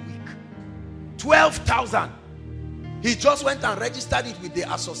every week. 12,000. He just went and registered it with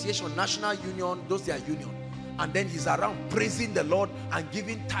the association, National Union, those their union. And then he's around praising the Lord and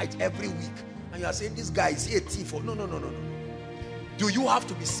giving tithe every week. And you are saying, this guy, is he a thief? No. Do you have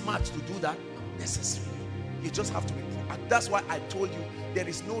to be smart to do that? Not necessarily. You just have to be poor. And that's why I told you, there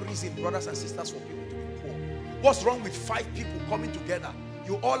is no reason, brothers and sisters, for people to be poor. What's wrong with 5 people coming together?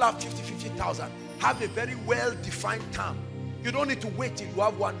 You all have 50,000. Have a very well-defined term. You don't need to wait till you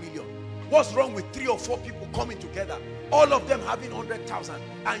have 1 million. What's wrong with 3 or 4 people coming together? All of them having 100,000.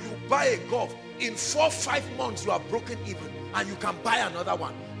 And you buy a golf. In 4 or 5 months, you are broken even. And you can buy another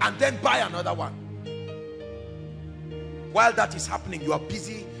one. And then buy another one. While that is happening, you are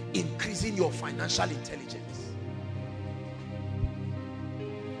busy increasing your financial intelligence.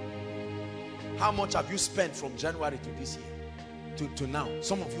 How much have you spent from January to this year? To now?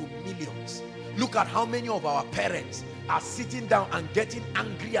 Some of you, millions. Look at how many of our parents are sitting down and getting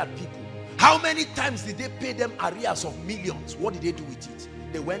angry at people. How many times did they pay them arrears of millions? What did they do with it?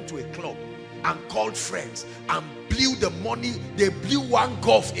 They went to a club and called friends and blew the money. They blew one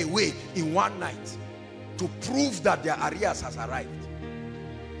golf away in one night to prove that their arrears has arrived.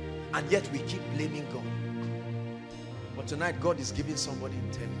 And yet we keep blaming God. But tonight God is giving somebody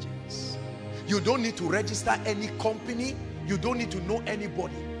intelligence. You don't need to register any company. You don't need to know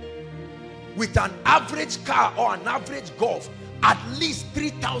anybody. With an average car or an average golf, at least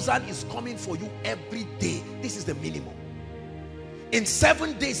 3,000 is coming for you every day. This is the minimum. In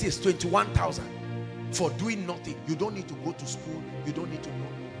 7 days is 21,000 for doing nothing. You don't need to go to school. You don't need to know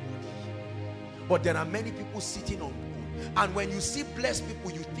nobody. But there are many people sitting on gold. And when you see blessed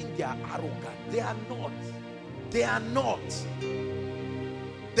people, you think they are arrogant. They are not. They are not.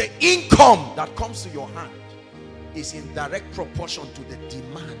 The income that comes to your hand is in direct proportion to the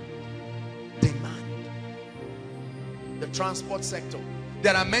demand. The transport sector.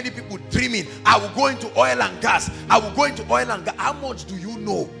 There are many people dreaming, I will go into oil and gas. I will go into oil and gas. How much do you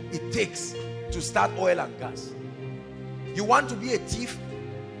know it takes to start oil and gas? You want to be a thief?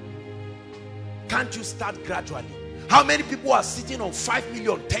 Can't you start gradually? How many people are sitting on 5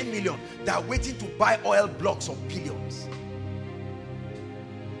 million, 10 million? They are waiting to buy oil blocks of billions.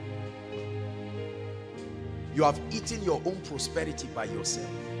 You have eaten your own prosperity by yourself.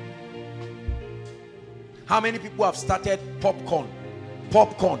 How many people have started popcorn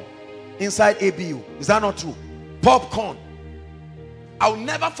inside ABU? Is that not true? Popcorn. I'll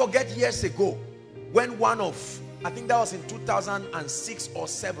never forget years ago when I think that was in 2006 or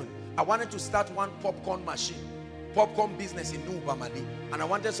 7, I wanted to start one popcorn business in New Bamali, and I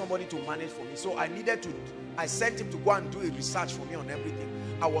wanted somebody to manage for me. So I sent him to go and do a research for me on everything.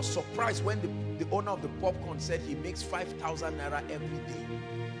 I was surprised when the owner of the popcorn said he makes 5,000 naira every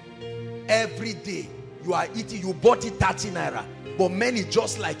day. Every day. You are eating, you bought it 30 naira, but many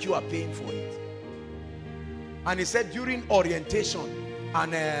just like you are paying for it. And he said during orientation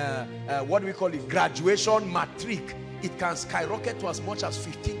and what do we call it, graduation, matric, it can skyrocket to as much as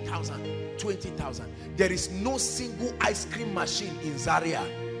 15,000, 20,000. There is no single ice cream machine in Zaria.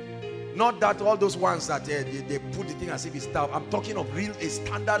 Not that all those ones that they put the thing as if it's stuff. I'm talking of real, a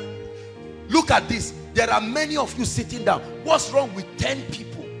standard. Look at this. There are many of you sitting down. What's wrong with 10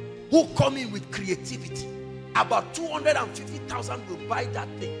 people who come in with creativity? About 250,000 will buy that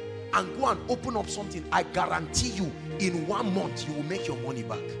thing and go and open up something. I guarantee you, in 1 month, you will make your money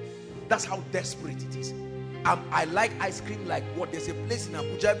back. That's how desperate it is. I like ice cream like what? There's a place in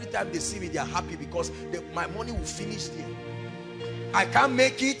Abuja, every time they see me, they are happy because my money will finish there. I can't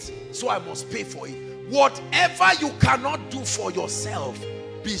make it, so I must pay for it. Whatever you cannot do for yourself,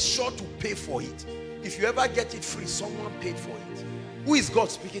 be sure to pay for it. If you ever get it free, someone paid for it. Who is God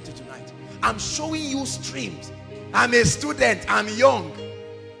speaking to tonight? I'm showing you streams. I'm a student, I'm young.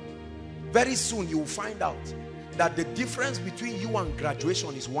 Very soon you will find out that the difference between you and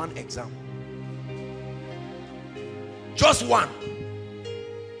graduation is one exam. Just one.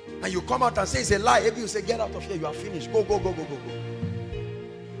 And you come out and say it's a lie. If you say get out of here, you are finished. Go, go, go, go, go, go.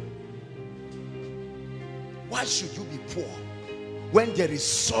 Why should you be poor when there is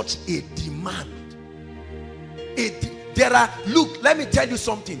such a demand? Look, let me tell you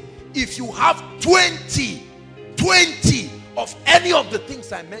something. If you have 20 of any of the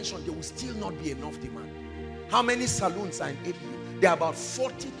things I mentioned, there will still not be enough demand. How many saloons are in ABU? There are about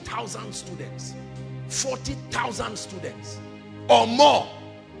 40,000 students. 40,000 students or more.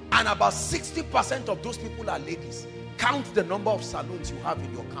 And about 60% of those people are ladies. Count the number of saloons you have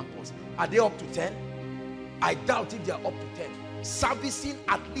in your campus. Are they up to 10? I doubt if they are up to 10. Servicing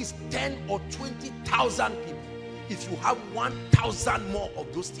at least 10 or 20,000 people. If you have 1,000 more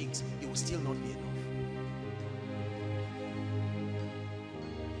of those things, it will still not be enough.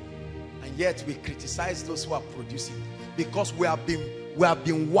 And yet we criticize those who are producing because we have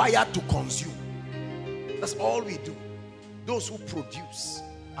been wired to consume. That's all we do. Those who produce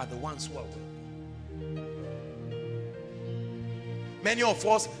are the ones who are wealthy. Many of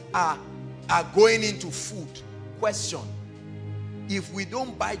us are going into food. Question: if we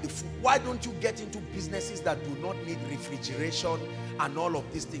don't buy the food, why don't you get into businesses that do not need refrigeration and all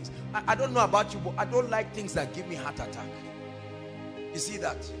of these things? I don't know about you, but I don't like things that give me heart attack. You see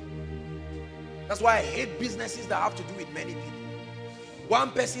that? That's why I hate businesses that have to do with many people.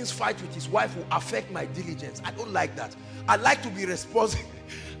 One person's fight with his wife will affect my diligence. I don't like that. I like to be responsible.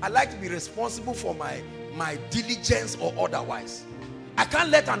 I like to be responsible for my diligence or otherwise. I can't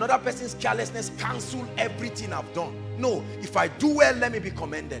let another person's carelessness cancel everything I've done. No, if I do well, let me be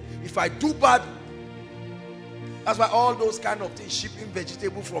commended. If I do bad, that's why all those kind of things, shipping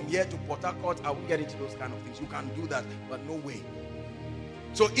vegetable from here to Port Harcourt, I won't get into those kind of things. You can do that, but no way.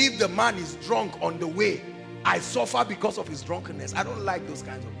 So if the man is drunk on the way, I suffer because of his drunkenness. I don't like those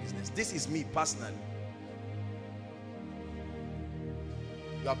kinds of business. This is me personally.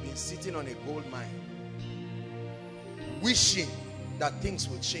 You have been sitting on a gold mine, wishing that things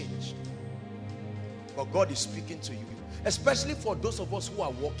will change. But God is speaking to you. Especially for those of us who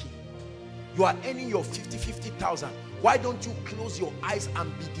are working. You are earning your 50,000. Why don't you close your eyes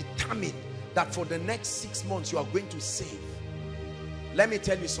and be determined that for the next 6 months you are going to save? Let me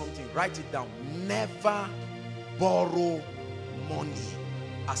tell you something. Write it down. Never borrow money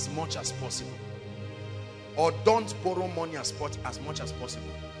as much as possible. Or don't borrow money as much as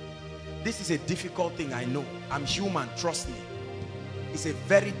possible. This is a difficult thing, I know. I'm human, trust me. It's a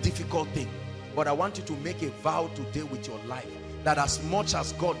very difficult thing. But I want you to make a vow today with your life that as much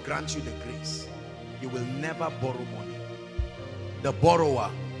as God grants you the grace, you will never borrow money. The borrower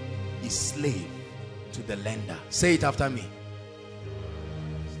is slave to the lender. Say it after me.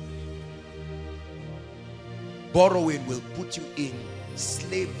 Borrowing will put you in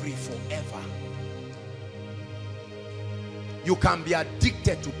slavery forever. You can be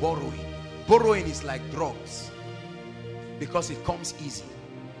addicted to borrowing. Borrowing is like drugs because it comes easy.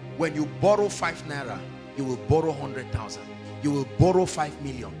 When you borrow 5 naira, you will borrow 100,000. You will borrow 5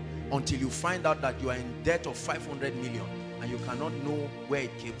 million until you find out that you are in debt of 500 million and you cannot know where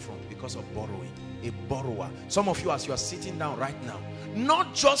it came from because of borrowing. A borrower. Some of you, as you are sitting down right now,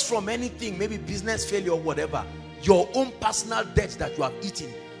 not just from anything, maybe business failure or whatever, your own personal debt that you have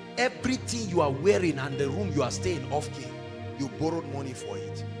eaten, everything you are wearing and the room you are staying off key, you borrowed money for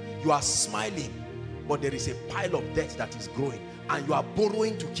it. You are smiling, but there is a pile of debt that is growing and you are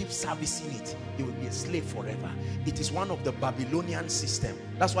borrowing to keep servicing it. You will be a slave forever. It is one of the Babylonian system.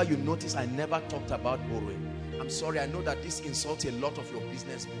 That's why you notice I never talked about borrowing. I'm sorry, I know that this insults a lot of your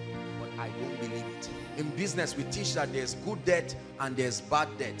business book, but I don't believe it. In business, we teach that there's good debt and there's bad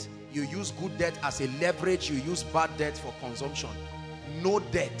debt. You use good debt as a leverage, you use bad debt for consumption. No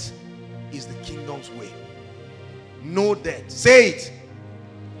debt is the kingdom's way. No debt. Say it.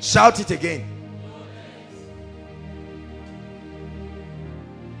 Shout it again.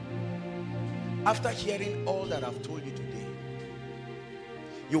 After hearing all that I've told you today,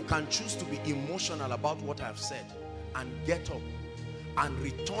 you can choose to be emotional about what I've said and get up and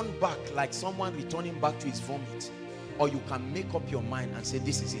return back like someone returning back to his vomit. Or you can make up your mind and say,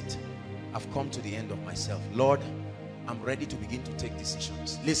 this is it. I've come to the end of myself. Lord, I'm ready to begin to take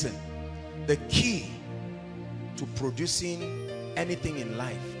decisions. Listen, the key to producing anything in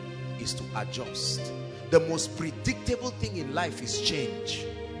life is to adjust. The most predictable thing in life is change.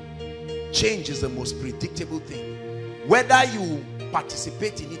 Change is the most predictable thing. Whether you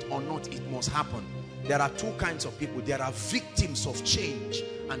participate in it or not, it must happen. There are two kinds of people. There are victims of change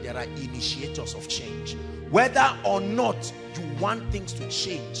and there are initiators of change. Whether or not you want things to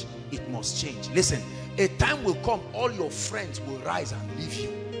change, it must change. Listen, a time will come, all your friends will rise and leave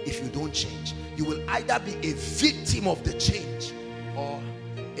you if you don't change. You will either be a victim of the change or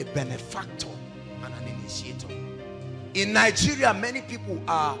a benefactor and an initiator. In Nigeria, many people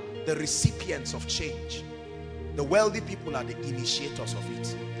are the recipients of change. The wealthy people are the initiators of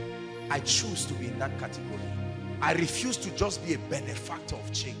it. I choose to be in that category. I refuse to just be a benefactor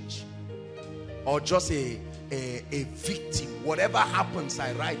of change or just a victim. Whatever happens,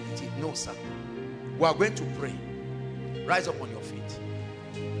 I ride with it. No, sir. We are going to pray. Rise up on your feet.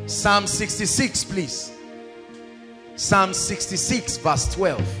 Psalm 66, please. Psalm 66, verse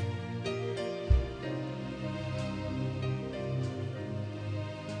 12.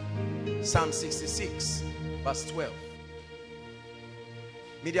 Psalm 66, verse 12.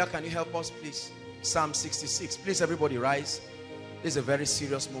 Media, can you help us, please? Psalm 66. Please, everybody rise. This is a very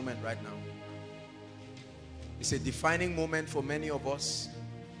serious moment right now. It's a defining moment for many of us.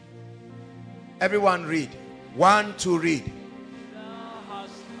 Everyone read. 1, 2, read.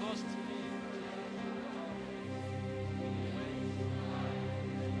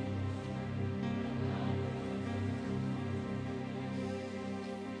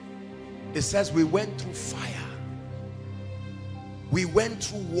 It says we went through fire. We went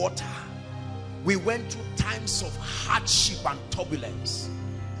through water. We went through times of hardship and turbulence.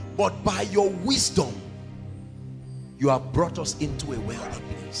 But by your wisdom, you have brought us into a wealthy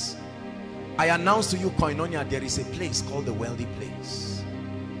place. I announce to you, Koinonia, there is a place called the wealthy place.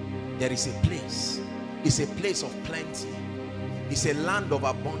 There is a place. It's a place of plenty. It's a land of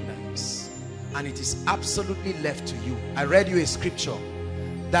abundance. And it is absolutely left to you. I read you a scripture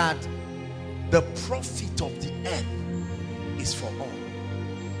that the profit of the earth is for all.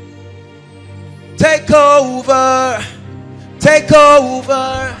 Take over, take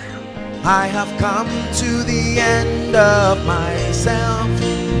over. I have come to the end of myself.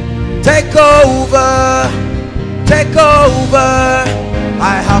 Take over, take over.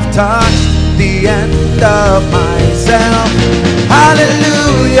 I have touched the end of myself.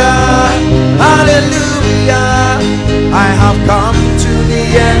 Hallelujah, hallelujah. I have come to the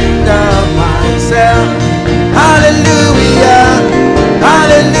end of myself. Hallelujah,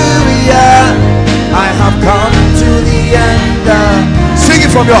 hallelujah. I have come to the end of... Sing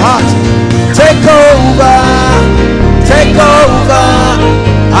it from your heart. Take over, take over.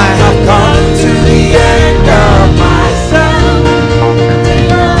 I have come to the end of myself.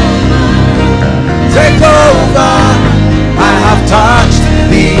 Take over. I have touched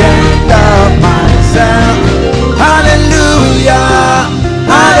the end of myself. Hallelujah,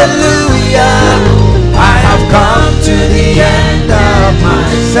 hallelujah. I have come to the end of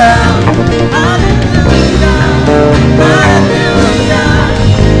myself. Hallelujah, hallelujah.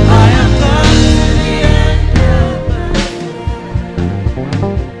 I have come to the end of my...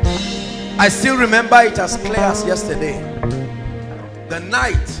 I still remember it as clear as yesterday. The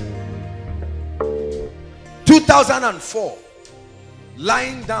night 2004,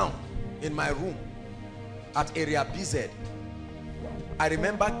 lying down in my room at area BZ, I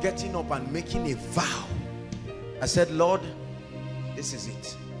remember getting up and making a vow. I said, Lord, this is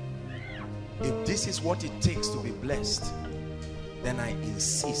it. If this is what it takes to be blessed, then I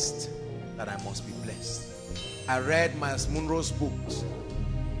insist that I must be blessed. I read Miles Monroe's books,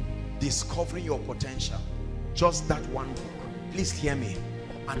 Discovering Your Potential. Just that one book. Please hear me.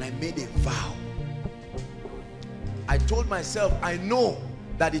 And I made a vow. I told myself, I know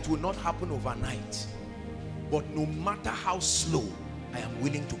that it will not happen overnight. But no matter how slow, I am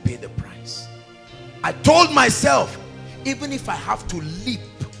willing to pay the price. I told myself, even if I have to leap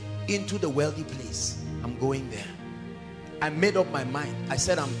into the wealthy place, I'm going there. I made up my mind. I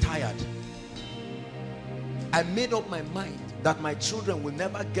said, I'm tired. I made up my mind that my children will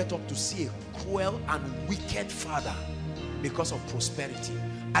never get up to see a cruel and wicked father because of prosperity.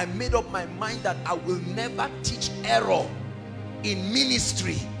 I made up my mind that I will never teach error in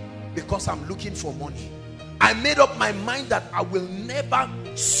ministry because I'm looking for money. I made up my mind that I will never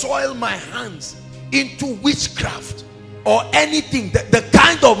soil my hands into witchcraft or anything, the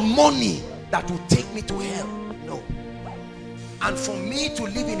kind of money that will take me to hell. No. And for me to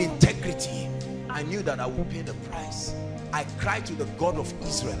live in integrity, I knew that I would pay the price. I cried to the God of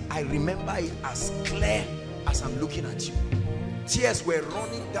Israel. I remember it as clear as I'm looking at you. Tears were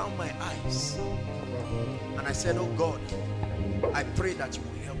running down my eyes. And I said, oh God, I pray that you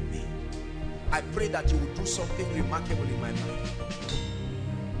will help me. I pray that you will do something remarkable in my life.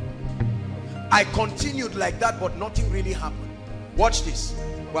 I continued like that, but nothing really happened. Watch this.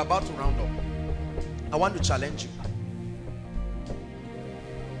 We're about to round up. I want to challenge you.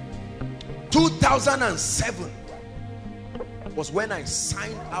 2007 was when I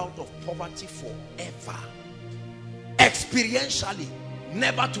signed out of poverty forever. Experientially,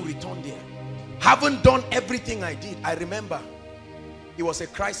 never to return there. Haven't done everything I did. I remember it was a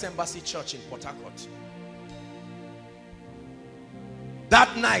Christ Embassy church in Port Harcourt.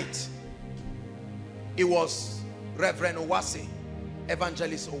 That night, it was Reverend Owase,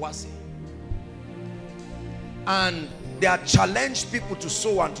 Evangelist Owase. And they had challenged people to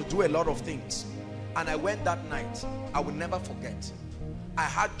sow and to do a lot of things. And I went that night. I will never forget. I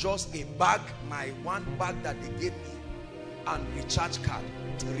had just a bag, my one bag that they gave me, and recharge card,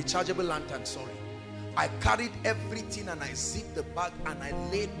 rechargeable lantern, sorry. I carried everything and I zipped the bag and I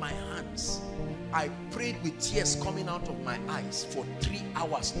laid my hands. I prayed with tears coming out of my eyes for 3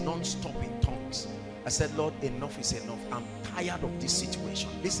 hours non-stop in tongues. I said, Lord, enough is enough. I'm tired of this situation.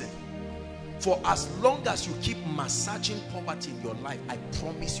 Listen, for as long as you keep massaging poverty in your life, I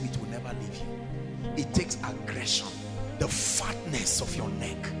promise you it will never leave you. It takes aggression, the fatness of your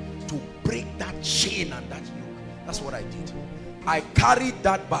neck, to break that chain and that yoke. That's what I did. I carried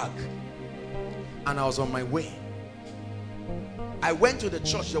that bag and I was on my way. I went to the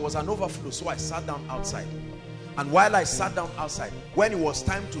church. There was an overflow, so I sat down outside. And while I sat down outside, when it was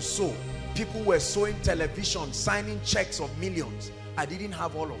time to sow, people were sowing television, signing checks of millions. I didn't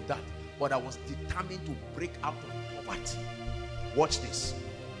have all of that, but I was determined to break out of poverty. Watch this.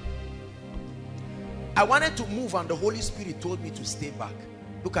 I wanted to move and the Holy Spirit told me to stay back.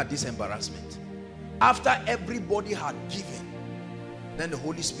 Look at this embarrassment. After everybody had given, then the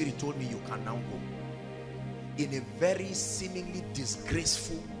Holy Spirit told me, you can now go. In a very seemingly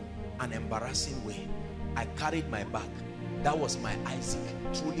disgraceful and embarrassing way, I carried my bag. That was my Isaac,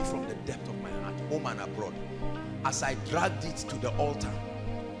 truly from the depth of my heart, home and abroad. As I dragged it to the altar,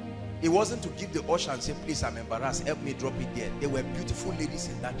 it wasn't to give the usher and say, please, I'm embarrassed, help me drop it there. There were beautiful ladies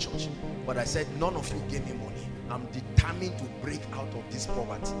in that church. But I said, none of you gave me money. I'm determined to break out of this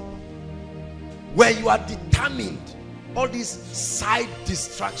poverty. Where you are determined, all these side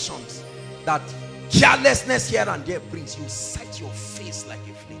distractions that carelessness here and there brings, you set your face like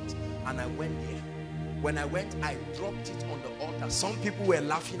a flint. And I went there. When I went, I dropped it on the altar. Some people were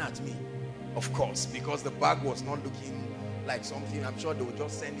laughing at me, of course, because the bag was not looking like something. I'm sure they would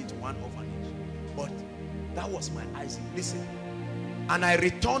just send it to one orphanage. But that was my Isaac. Listen. And I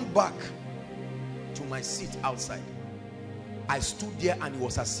returned back to my seat outside. I stood there and it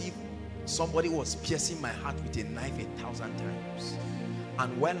was as if somebody was piercing my heart with a knife 1,000 times.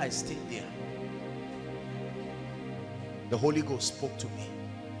 And while I stayed there, the Holy Ghost spoke to me.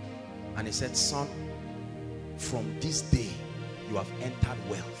 And he said, son, from this day, you have entered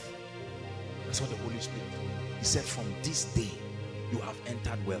wealth. That's what the Holy Spirit told me. He said, from this day, you have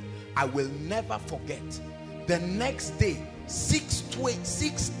entered wealth. I will never forget. The next day,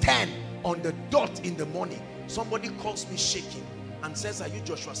 6:10 on the dot in the morning, somebody calls me shaking and says, are you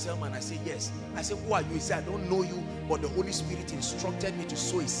Joshua Selman? I say, yes. I say, who are you? He said, I don't know you, but the Holy Spirit instructed me to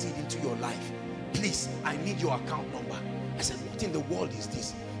sow a seed into your life. Please, I need your account number. I said, what in the world is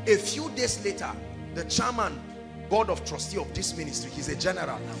this? A few days later, the chairman, board of trustee of this ministry, he's a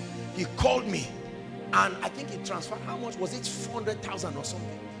general now, he called me and I think he transferred, how much was it, 400,000 or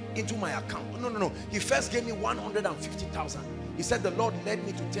something into my account. No. He first gave me 150,000. He said, the Lord led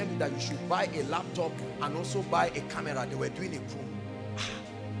me to tell you that you should buy a laptop and also buy a camera. They were doing a promo.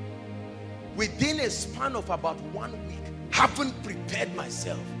 Within a span of about 1 week, haven't prepared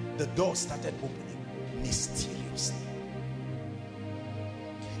myself, the door started opening mysteriously.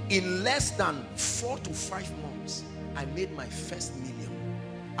 In less than 4 to 5 months, I made my first million.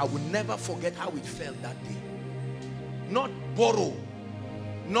 I will never forget how it felt that day. Not borrow,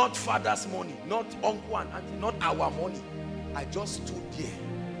 not father's money, not uncle and auntie, not our money. I just stood there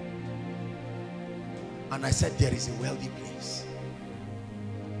and I said, there is a wealthy place.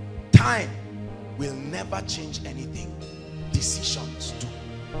 Time will never change anything. Decisions do.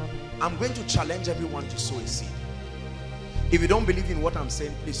 I'm going to challenge everyone to sow a seed. If you don't believe in what I'm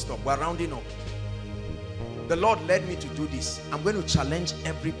saying, please stop. We're rounding up. The Lord led me to do this. I'm going to challenge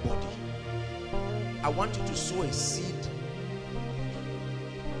everybody. I want you to sow a seed.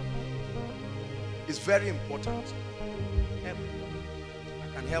 It's very important. Help.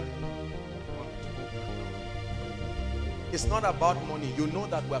 I can help. It's not about money. You know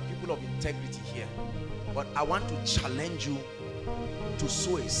that we are people of integrity here. But I want to challenge you to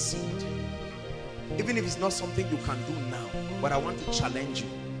sow a seed. Even if it's not something you can do now, but I want to challenge you.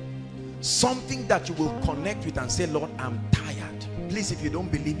 Something that you will connect with and say, Lord, I'm tired. Please, if you don't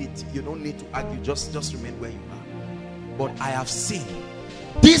believe it, you don't need to argue. Just remain where you are. But I have seen.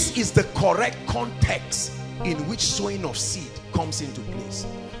 This is the correct context in which sowing of seed comes into place.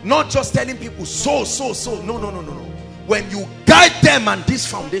 Not just telling people sow. No. When you guide them and this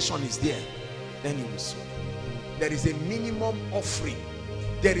foundation is there, then you will sow. There is a minimum offering.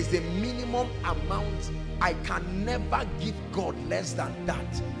 There is a minimum amount. I can never give God less than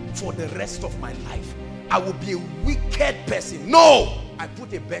that for the rest of my life. I will be a wicked person. No! I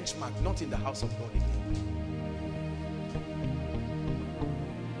put a benchmark, not in the house of God again.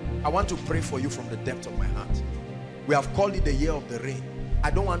 I want to pray for you from the depth of my heart. We have called it the year of the rain. I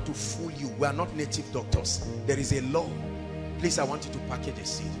don't want to fool you. We are not native doctors. There is a law. Please, I want you to package a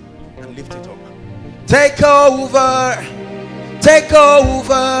seed and lift it up. Take over. Take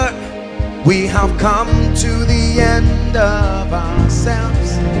over. We have come to the end of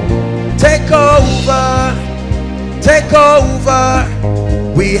ourselves. Take over. Take over.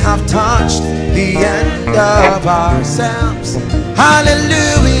 We have touched the end of ourselves.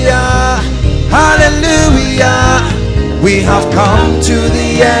 Hallelujah. Hallelujah. We have come to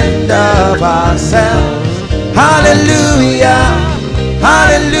the end of ourselves. Hallelujah.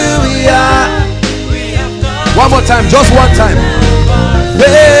 Hallelujah. One more time, just one time.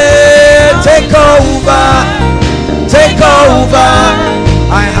 Hey, take over. Take over.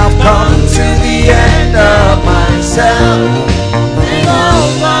 I have come to the end of myself. Take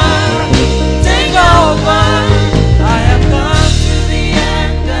over. Take over. I have come to the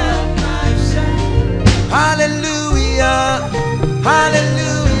end of myself. Hallelujah.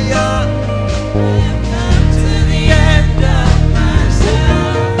 Hallelujah. I have come to the end of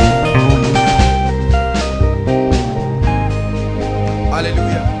myself.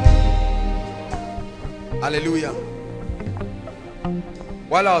 Hallelujah. Hallelujah.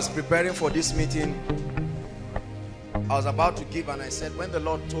 While I was preparing for this meeting, I was about to give, and I said, when the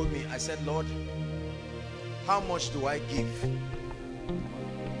Lord told me, I said, Lord, how much do I give?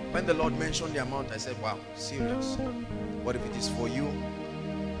 When the Lord mentioned the amount, I said, wow, serious. But if it is for you,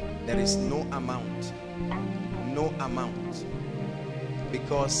 there is no amount. No amount.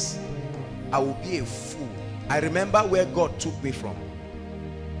 Because I will be a fool. I remember where God took me from.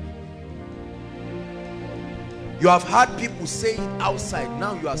 You have heard people say it outside.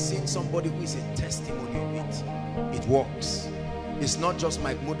 Now you are seeing somebody who is a testimony of it. It works. It's not just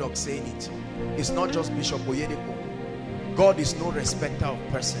Mike Murdoch saying it. It's not just Bishop Oyedepo. God is no respecter of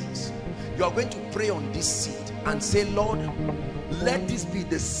persons. You are going to pray on this seed and say, Lord, let this be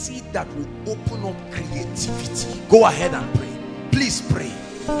the seed that will open up creativity. Go ahead and pray. Please pray.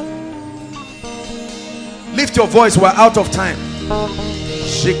 Lift your voice. We're out of time.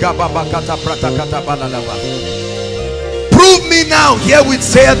 Prove me now, herewith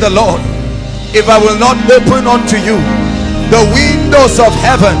saith the Lord, if I will not open unto you the windows of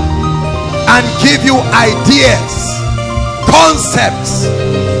heaven and give you ideas, concepts,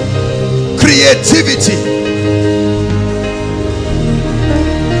 creativity.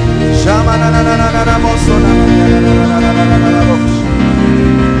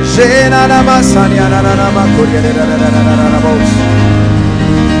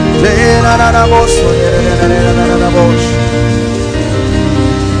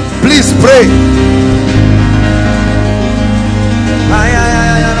 Please pray.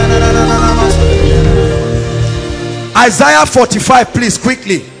 Isaiah 45, please,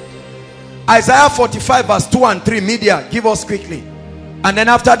 quickly. Isaiah 45 verse 2 and 3. Media, give us quickly. And then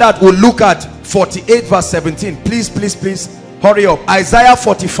after that we'll look at 48 verse 17. Please, please, please hurry up. Isaiah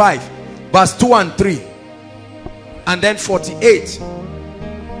 45 verse 2 and 3. And then 48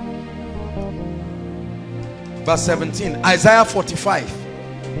 verse 17. Isaiah 45.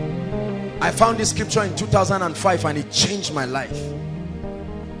 I found this scripture in 2005 and it changed my life.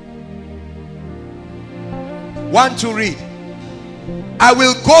 1 to read. I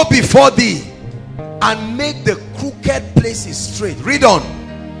will go before thee and make the crooked places straight. Read on.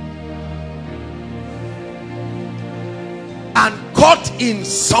 And cut in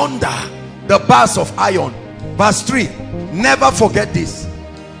sunder the bars of iron. Verse 3. Never forget this.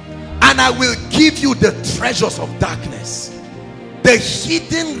 And I will give you the treasures of darkness, the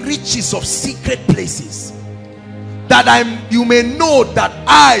hidden riches of secret places, that you may know that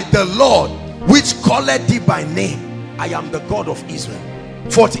I, the Lord, which calleth thee by name, I am the God of Israel.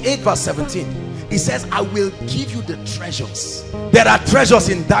 48 verse 17. He says, I will give you the treasures. There are treasures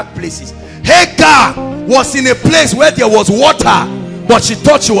in dark places. Hagar was in a place where there was water, but she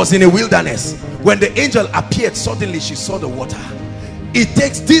thought she was in a wilderness. When the angel appeared, suddenly she saw the water. It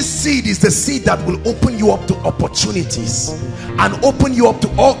takes, this seed is the seed that will open you up to opportunities and open you up to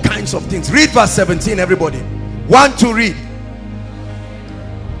all kinds of things. Read verse 17, everybody. One to read.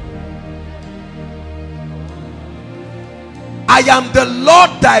 I am the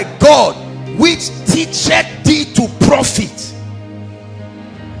Lord thy God, which teacheth thee to profit.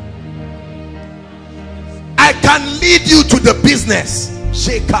 I can lead you to the business.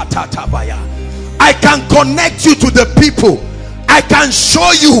 I can connect you to the people. I can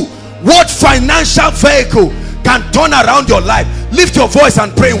show you what financial vehicle can turn around your life. Lift your voice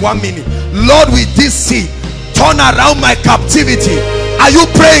and pray in 1 minute. Lord, with this seed, turn around my captivity. Are you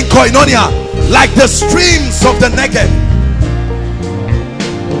praying, Koinonia? Like the streams of the Negev.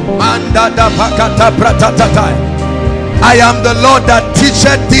 I am the Lord that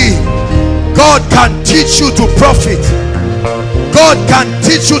teacheth thee. God can teach you to profit. God can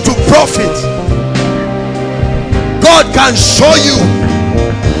teach you to profit. God can show you.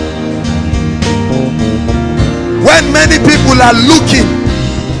 When many people are looking,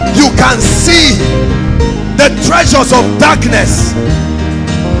 you can see the treasures of darkness.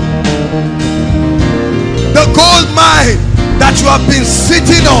 The gold mine that you have been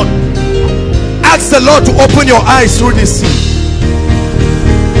sitting on. Ask the Lord to open your eyes through this sea.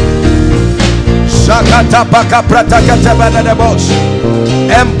 Shakata baka pratakata baladabos.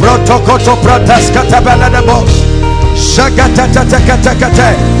 Embrotokoto prataskata baladabos.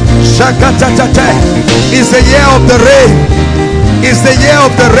 Shakatatatakatakate. Shakatatate. Is the year of the rain. Is the year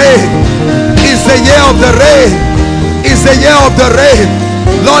of the rain. Is the year of the rain. Is the year of the rain.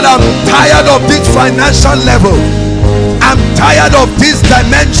 Lord, I'm tired of this financial level. I'm tired of this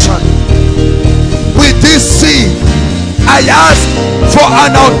dimension. With this seed, I ask for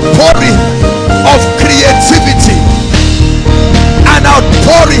an outpouring of creativity, an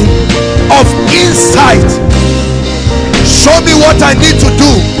outpouring of insight. Show me what I need to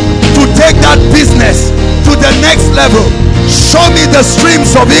do to take that business to the next level. Show me the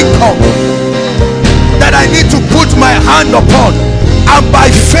streams of income that I need to put my hand upon, and by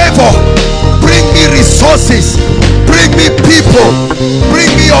favor bring me resources, bring me people, bring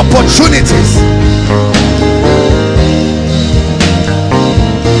me opportunities.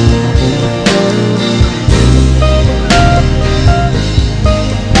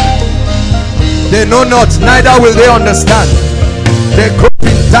 They know not, neither will they understand. They grow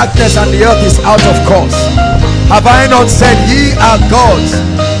in darkness, and the earth is out of course. Have I not said, ye are gods,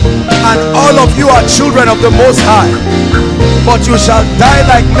 and all of you are children of the Most High? But you shall die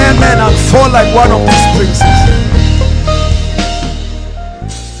like men and fall like one of these princes.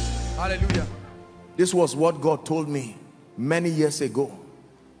 Hallelujah. This was what God told me many years ago.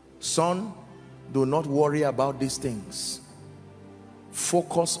 Son, do not worry about these things.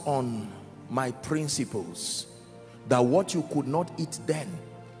 Focus on my principles, that what you could not eat then,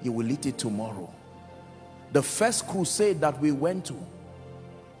 you will eat it tomorrow. The first crusade that we went to,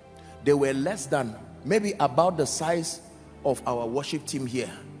 they were less than, maybe about the size of our worship team here.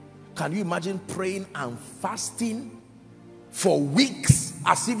 Can you imagine praying and fasting for weeks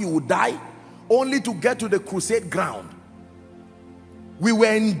as if you would die, only to get to the crusade ground? We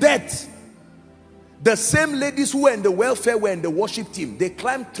were in debt. The same ladies who were in the welfare were in the worship team. They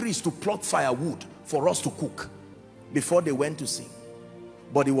climbed trees to plot firewood for us to cook before they went to sing.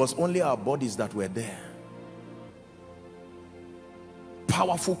 But it was only our bodies that were there.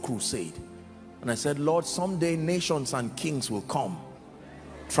 Powerful crusade. And I said, Lord, someday nations and kings will come.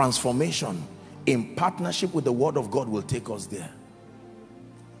 Transformation in partnership with the word of God will take us there.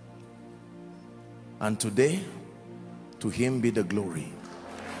 And today, to him be the glory.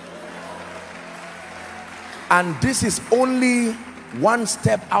 And this is only one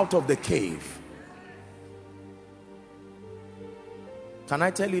step out of the cave. Can I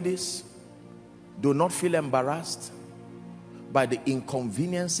tell you this? Do not feel embarrassed by the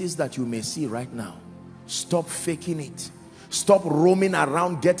inconveniences that you may see right now. Stop faking it. Stop roaming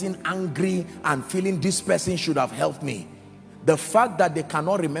around getting angry and feeling this person should have helped me. The fact that they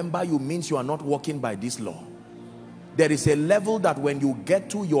cannot remember you means you are not walking by this law. There is a level that when you get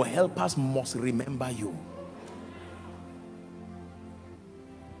to, your helpers must remember you.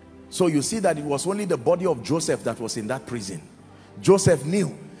 So you see that it was only the body of Joseph that was in that prison. Joseph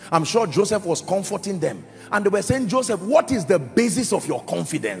knew. I'm sure Joseph was comforting them. And they were saying, Joseph, what is the basis of your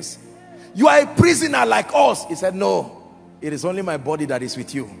confidence? You are a prisoner like us. He said, no, it is only my body that is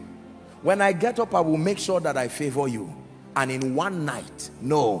with you. When I get up, I will make sure that I favor you. And in one night,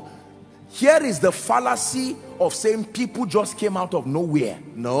 no. Here is the fallacy of saying people just came out of nowhere.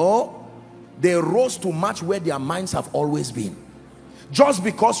 No, they rose to match where their minds have always been. Just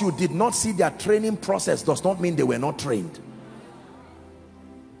because you did not see their training process does not mean they were not trained.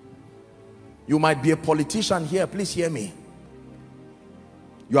 You might be a politician here, please hear me.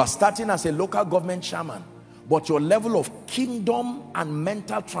 You are starting as a local government chairman, but your level of kingdom and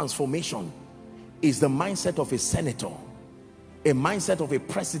mental transformation is the mindset of a senator, a mindset of a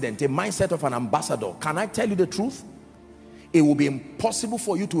president, a mindset of an ambassador. Can I tell you the truth? It will be impossible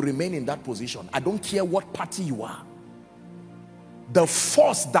for you to remain in that position. I don't care what party you are. The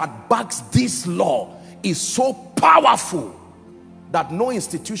force that backs this law is so powerful that no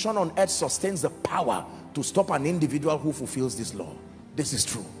institution on earth sustains the power to stop an individual who fulfills this law. This is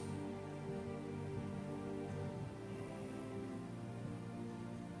true.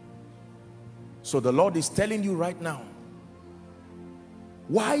 So the Lord is telling you right now,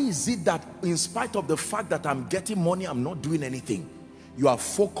 why is it that in spite of the fact that I'm getting money, I'm not doing anything? You are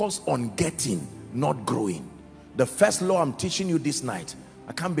focused on getting, not growing. The first law I'm teaching you this night,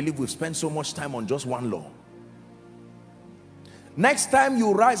 I can't believe we've spent so much time on just one law. Next time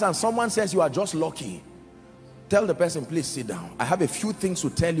you rise and someone says you are just lucky, tell the person, please sit down. I have a few things to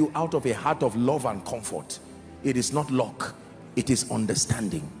tell you out of a heart of love and comfort. It is not luck, it is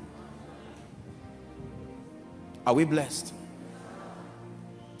understanding. Are we blessed?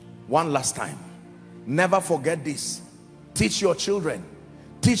 One last time, never forget this. Teach your children,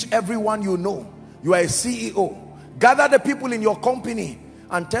 teach everyone you know. You are a CEO. Gather the people in your company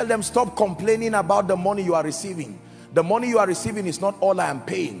and tell them, stop complaining about the money you are receiving. The money you are receiving is not all I am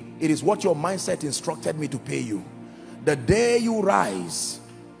paying. It is what your mindset instructed me to pay you. The day you rise,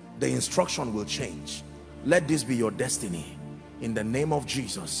 the instruction will change. Let this be your destiny in the name of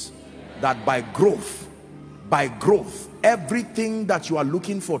Jesus, that by growth, everything that you are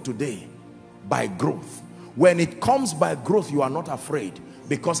looking for today, by growth, when it comes by growth, you are not afraid,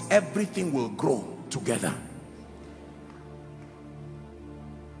 because everything will grow together.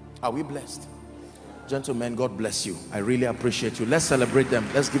 Are we blessed? Gentlemen, God bless you. I really appreciate you. Let's celebrate them.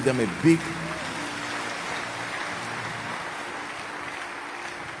 Let's give them a big...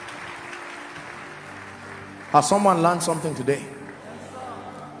 Has someone learned something today?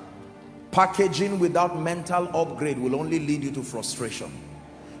 Packaging without mental upgrade will only lead you to frustration.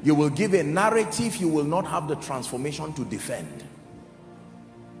 You will give a narrative, you will not have the transformation to defend.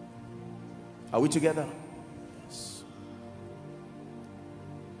 Are we together? Yes.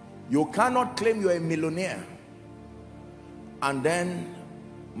 You cannot claim you're a millionaire and then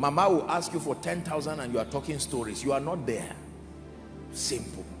mama will ask you for 10,000 and you are talking stories. You are not there.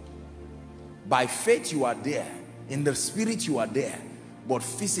 Simple. By faith you are there. In the spirit you are there. But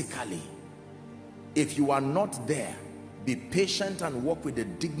physically, if you are not there, be patient and walk with the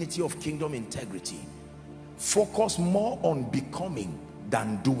dignity of kingdom integrity. Focus more on becoming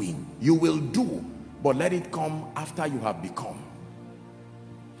than doing. You will do, but let it come after you have become.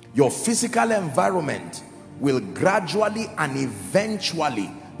 Your physical environment will gradually and eventually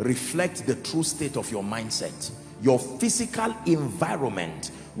reflect the true state of your mindset. Your physical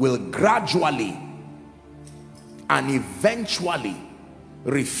environment will gradually and eventually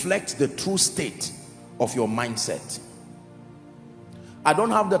reflect the true state of your mindset. I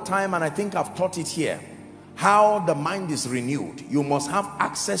don't have the time, and I think I've taught it here, how the mind is renewed. You must have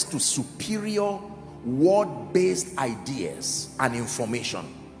access to superior word-based ideas and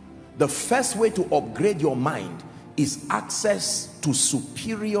information. The first way to upgrade your mind is access to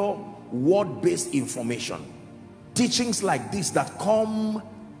superior word-based information. Teachings like this that come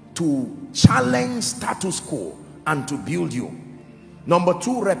to challenge status quo and to build you. Number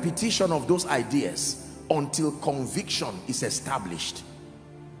two, repetition of those ideas until conviction is established.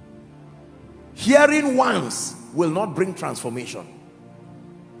 Hearing once will not bring transformation.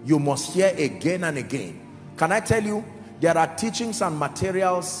 You must hear again and again. Can I tell you, there are teachings and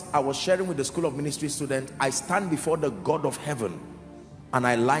materials I was sharing with the School of Ministry student. I stand before the God of heaven and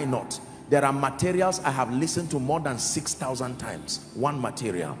I lie not. There are materials I have listened to more than 6,000 times. One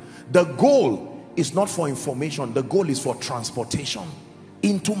material. The goal is not for information. The goal is for transportation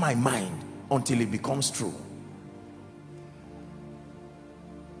into my mind until it becomes true.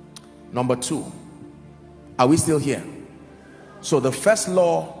 Number two, are we still here? So the first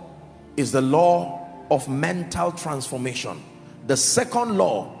law is the law of mental transformation. The second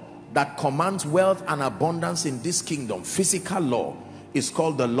law that commands wealth and abundance in this kingdom, physical law, is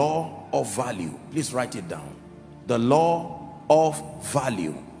called the law of value. Please write it down. The law of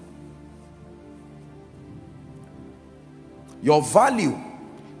value. Your value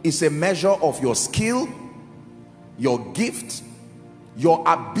is a measure of your skill, your gift, your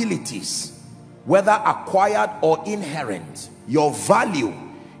abilities, whether acquired or inherent. Your value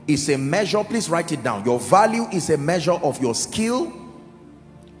is a measure, please write it down. Your value is a measure of your skill,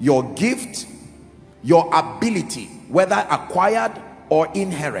 your gift, your ability, whether acquired or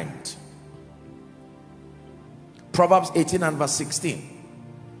inherent. Proverbs 18 and verse 16.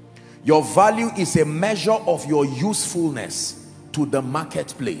 Your value is a measure of your usefulness to the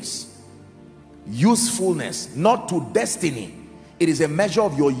marketplace. Usefulness, not to destiny. It is a measure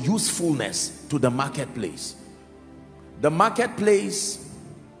of your usefulness to the marketplace. The marketplace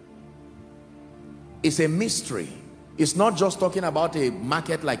is a mystery. It's not just talking about a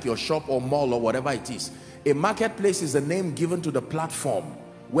market like your shop or mall or whatever it is. A marketplace is a name given to the platform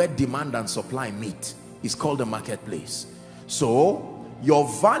where demand and supply meet. It's called a marketplace. So your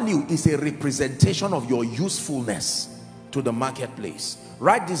value is a representation of your usefulness to the marketplace.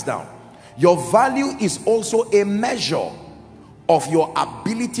 Write this down. Your value is also a measure of your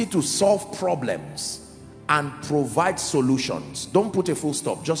ability to solve problems and provide solutions. Don't put a full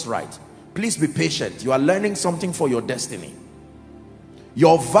stop, just write. Please be patient. You are learning something for your destiny.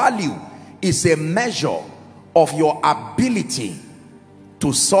 Your value is a measure of your ability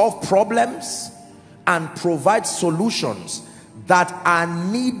to solve problems and provide solutions that are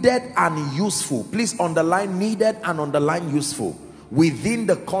needed and useful. Please underline needed and underline useful within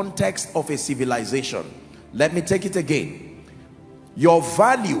the context of a civilization. Let me take it again. Your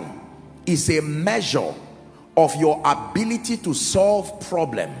value is a measure of your ability to solve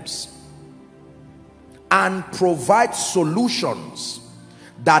problems and provide solutions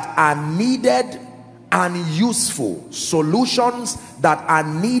that are needed and useful. Solutions that are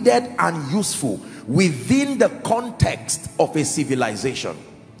needed and useful within the context of a civilization.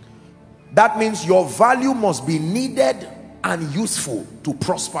 That means your value must be needed and useful to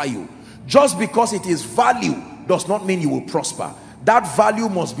prosper you. Just because it is value does not mean you will prosper. That value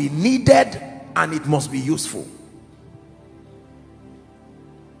must be needed and it must be useful.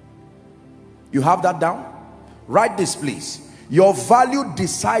 You have that down? Write this, please. Your value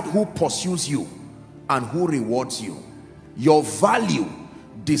decides who pursues you and who rewards you. Your value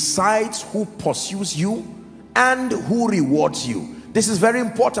decides who pursues you and who rewards you. This is very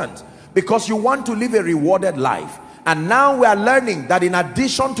important because you want to live a rewarded life. And now we are learning that in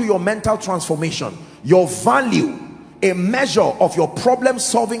addition to your mental transformation, your value, a measure of your problem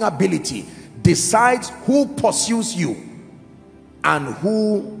solving ability, decides who pursues you and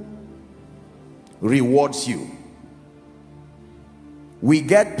who rewards you. We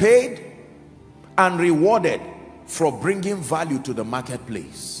get paid and rewarded for bringing value to the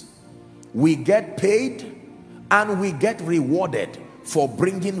marketplace. We get paid and we get rewarded for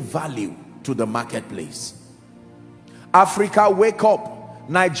bringing value to the marketplace. Africa, wake up.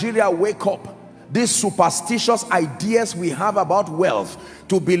 Nigeria, wake up. These superstitious ideas we have about wealth,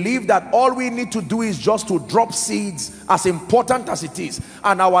 to believe that all we need to do is just to drop seeds, as important as it is,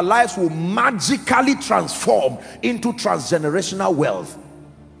 and our lives will magically transform into transgenerational wealth.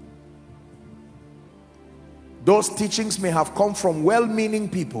 Those teachings may have come from well-meaning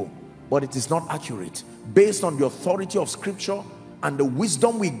people, but it is not accurate based on the authority of scripture and the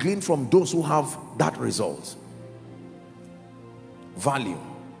wisdom we glean from those who have that result. Value.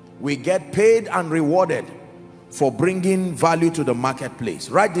 We get paid and rewarded for bringing value to the marketplace.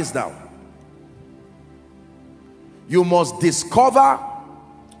 Write this down. You must discover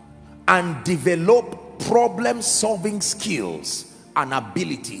and develop problem-solving skills and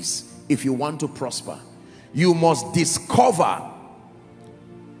abilities if you want to prosper. You must discover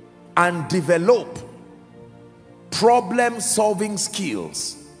and develop problem-solving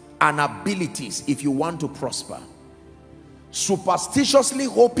skills and abilities if you want to prosper. Superstitiously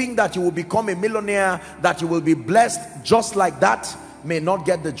hoping that you will become a millionaire, that you will be blessed just like that, may not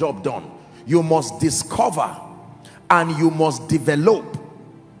get the job done. You must discover and you must develop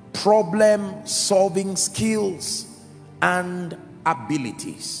problem-solving skills and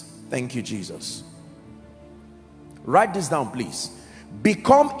abilities. Thank you, Jesus. Write this down, please.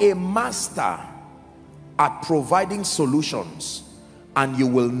 Become a master at providing solutions and you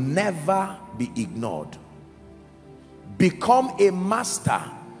will never be ignored. Become a master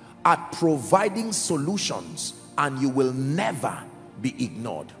at providing solutions and you will never be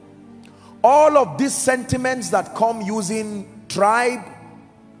ignored. All of these sentiments that come using tribe,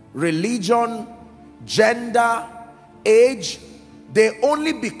 religion, gender, age, they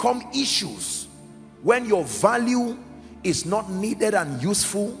only become issues when your value is not needed and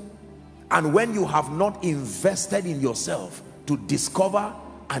useful, and when you have not invested in yourself to discover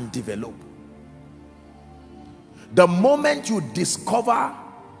and develop. The moment you discover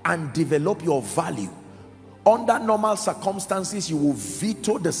and develop your value, under normal circumstances, you will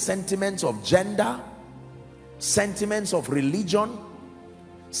veto the sentiments of gender, sentiments of religion,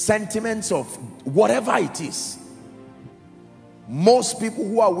 sentiments of whatever it is. Most people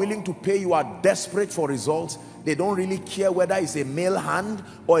who are willing to pay you are desperate for results. They don't really care whether it's a male hand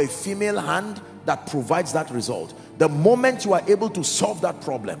or a female hand that provides that result. The moment you are able to solve that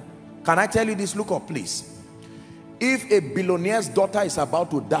problem. Can I tell you this? Look up, please. If a billionaire's daughter is about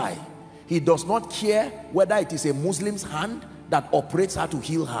to die, he does not care whether it is a Muslim's hand that operates her to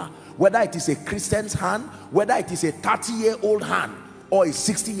heal her, whether it is a Christian's hand, whether it is a 30-year-old hand or a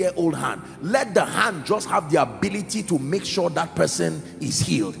 60-year-old hand. Let the hand just have the ability to make sure that person is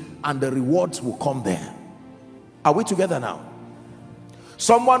healed, and the rewards will come there. Are we together now?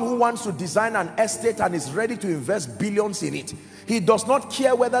 Someone who wants to design an estate and is ready to invest billions in it, he does not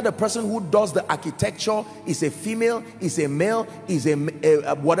care whether the person who does the architecture is a female, is a male, is a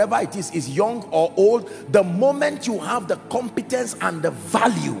whatever it is young or old. The moment you have the competence and the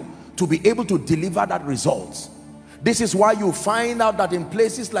value to be able to deliver that result. This is why you find out that in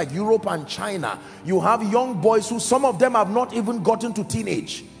places like Europe and China, you have young boys who, some of them have not even gotten to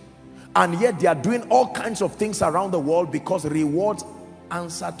teenage, and yet they are doing all kinds of things around the world, because rewards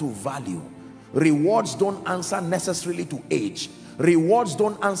answer to value. Rewards don't answer necessarily to age. Rewards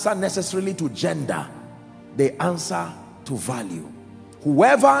don't answer necessarily to gender. They answer to value.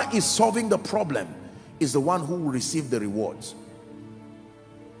 Whoever is solving the problem is the one who will receive the rewards.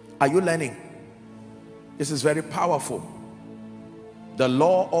 Are you learning? This is very powerful. The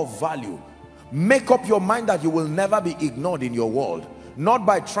law of value. Make up your mind that you will never be ignored in your world. Not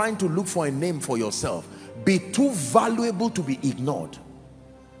by trying to look for a name for yourself. Be too valuable to be ignored.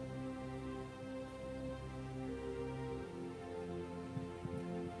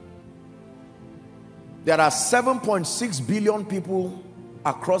 There are 7.6 billion people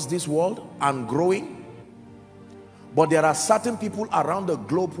across this world and growing. But there are certain people around the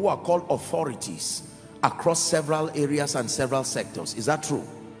globe who are called authorities across several areas and several sectors. Is that true?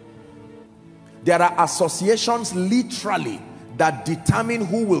 There are associations literally that determine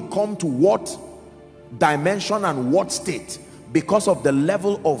who will come to what dimension and what state, because of the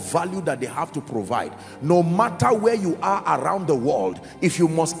level of value that they have to provide. No matter where you are around the world, if you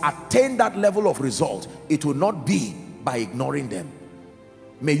must attain that level of result, it will not be by ignoring them.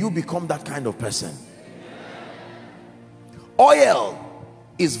 May you become that kind of person. Oil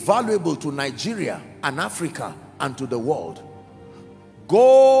is valuable to Nigeria and Africa and to the world.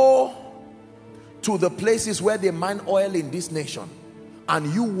 Go to the places where they mine oil in this nation,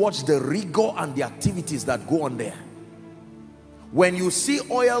 and you watch the rigor and the activities that go on there. When you see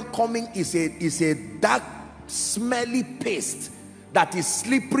oil coming, is a dark, smelly paste that is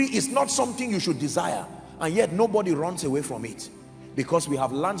slippery. It's not something you should desire, and yet nobody runs away from it, because we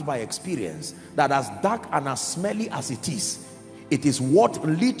have learned by experience that as dark and as smelly as it is what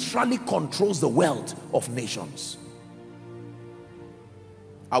literally controls the wealth of nations.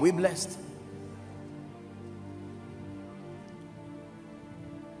 Are we blessed?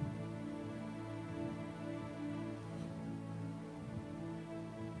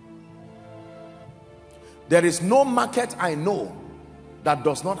 There is no market I know that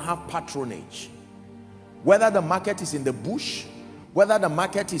does not have patronage. Whether the market is in the bush, whether the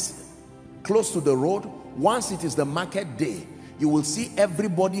market is close to the road, once it is the market day, you will see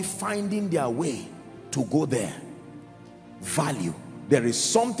everybody finding their way to go there. Value. There is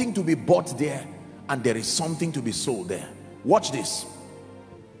something to be bought there, and there is something to be sold there. Watch this.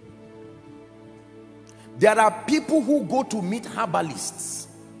 There are people who go to meet herbalists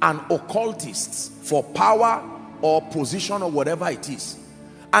and occultists for power or position or whatever it is.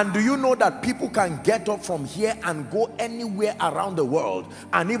 And do you know that people can get up from here and go anywhere around the world,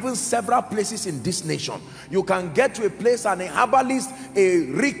 and even several places in this nation? You can get to a place and a herbalist, a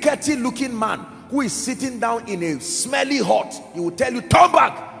rickety looking man who is sitting down in a smelly hut, he will tell you, turn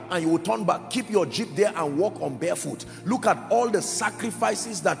back, and you will turn back. Keep your jeep there and walk on barefoot. Look at all the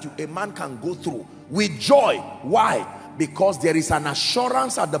sacrifices that a man can go through with joy. Why? Because there is an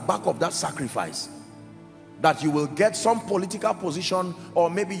assurance at the back of that sacrifice that you will get some political position, or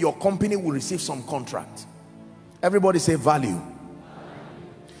maybe your company will receive some contract. Everybody say value.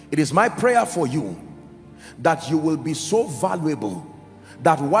 It is my prayer for you that you will be so valuable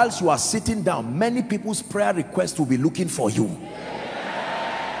that whilst you are sitting down, many people's prayer requests will be looking for you.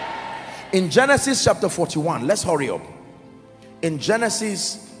 In Genesis chapter 41, let's hurry up. In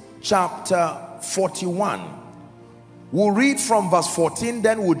Genesis chapter 41, we'll read from verse 14,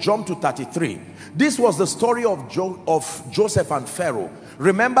 then we'll jump to 33. This was the story of Joseph and Pharaoh.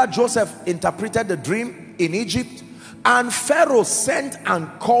 Remember, Joseph interpreted the dream in Egypt, and Pharaoh sent and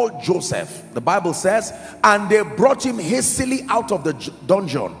called Joseph. The Bible says, and they brought him hastily out of the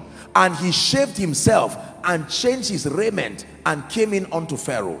dungeon, and he shaved himself and changed his raiment and came in unto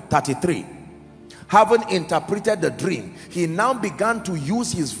Pharaoh. 33. Having interpreted the dream, he now began to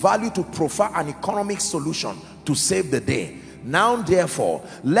use his value to proffer an economic solution to save the day. Now therefore,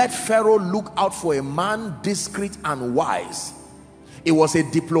 let Pharaoh look out for a man discreet and wise. It was a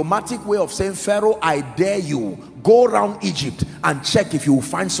diplomatic way of saying, Pharaoh, I dare you, go around Egypt and check if you will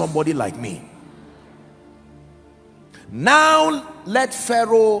find somebody like me. Now let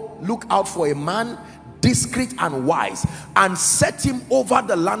Pharaoh look out for a man discreet and wise, and set him over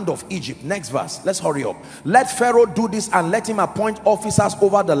the land of Egypt. Next verse, let's hurry up. Let Pharaoh do this, and let him appoint officers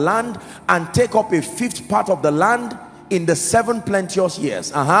over the land, and take up a fifth part of the land in the 7 plenteous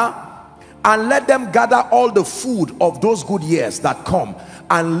years. And let them gather all the food of those good years that come,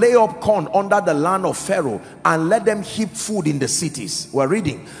 and lay up corn under the land of Pharaoh, and let them heap food in the cities. We're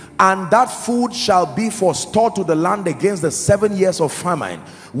reading. And that food shall be for store to the land against the 7 years of famine,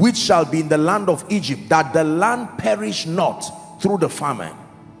 which shall be in the land of Egypt, that the land perish not through the famine.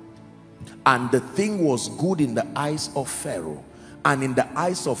 And the thing was good in the eyes of Pharaoh, and in the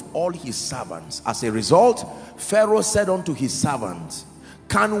eyes of all his servants. As a result, Pharaoh said unto his servants,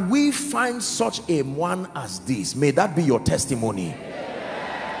 can we find such a one as this? May that be your testimony.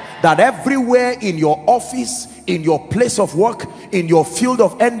 That everywhere in your office, in your place of work, in your field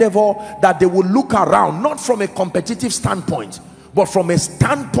of endeavor, that they will look around, not from a competitive standpoint, but from a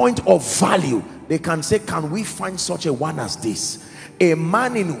standpoint of value. They can say, can we find such a one as this? A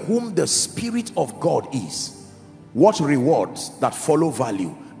man in whom the Spirit of God is. What rewards that follow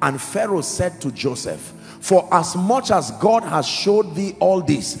value? And Pharaoh said to Joseph, for as much as God has showed thee all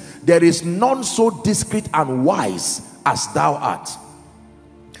this, there is none so discreet and wise as thou art.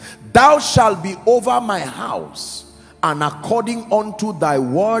 Thou shalt be over my house, and according unto thy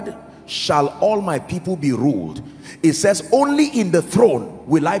word shall all my people be ruled. It says, only in the throne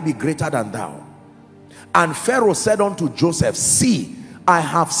will I be greater than thou. And Pharaoh said unto Joseph, see, I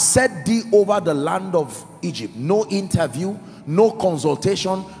have set thee over the land of Egypt. No interview, no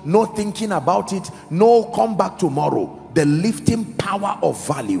consultation, no thinking about it, no come back tomorrow. The lifting power of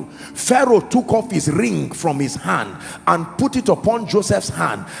value. Pharaoh took off his ring from his hand and put it upon Joseph's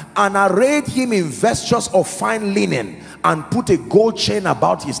hand, and arrayed him in vestures of fine linen, and put a gold chain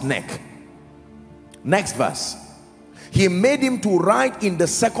about his neck. Next verse. He made him to ride in the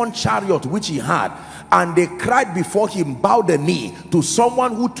second chariot which he had, and they cried before him, bow the knee to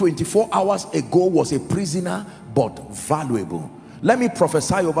someone who 24 hours ago was a prisoner but valuable. Let me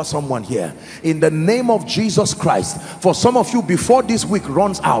prophesy over someone here in the name of Jesus Christ. For some of you, before this week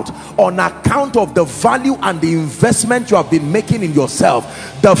runs out, on account of the value and the investment you have been making in yourself,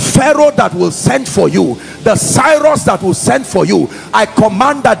 the Pharaoh that will send for you, the Cyrus that will send for you, I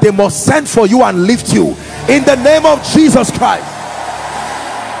command that they must send for you and lift you in the name of Jesus Christ.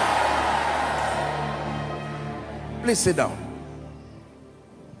 Please sit down.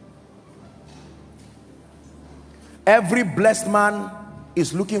 Every blessed man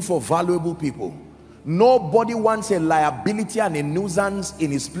is looking for valuable people. Nobody wants a liability and a nuisance in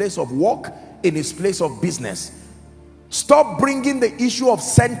his place of work, in his place of business. Stop bringing the issue of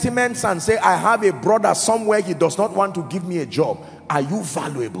sentiments and say, I have a brother somewhere, he does not want to give me a job. Are you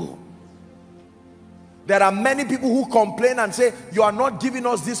valuable? There are many people who complain and say, you are not giving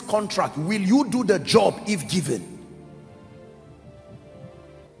us this contract. Will you do the job if given?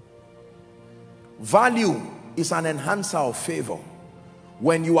 Value is an enhancer of favor.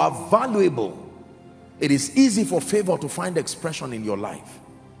 When you are valuable, it is easy for favor to find expression in your life.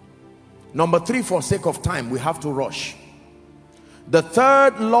 Number 3, for sake of time, we have to rush. The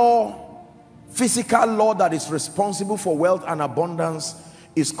third law, physical law that is responsible for wealth and abundance,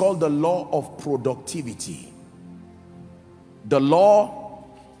 is called the law of productivity. The law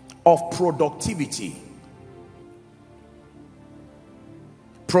of productivity.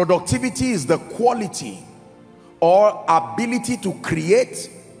 Productivity is the quality or ability to create,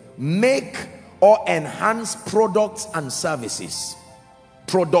 make, or enhance products and services.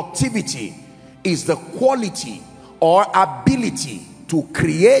 Productivity is the quality or ability to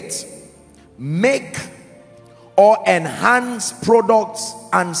create, make, or enhance products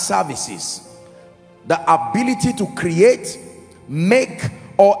and services. The ability to create, make,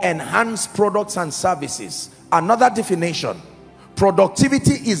 or enhance products and services. Another definition: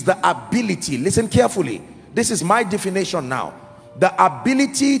 productivity is the ability, listen carefully, this is my definition now, the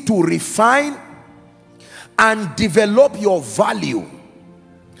ability to refine and develop your value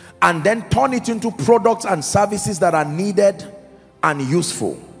and then turn it into products and services that are needed and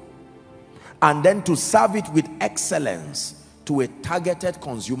useful, and then to serve it with excellence to a targeted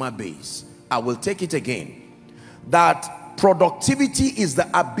consumer base. I will take it again, that productivity is the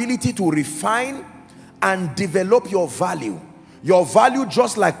ability to refine and develop your value. Your value,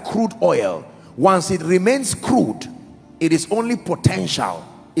 just like crude oil, once it remains crude, it is only potential.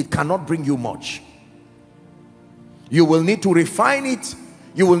 It cannot bring you much. You will need to refine it.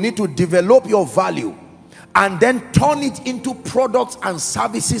 You will need to develop your value and then turn it into products and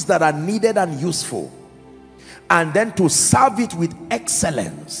services that are needed and useful, and then to serve it with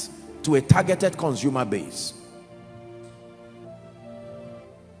excellence to a targeted consumer base.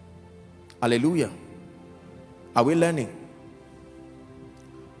 Hallelujah. Are we learning?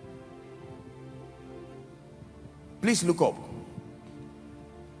 Please look up.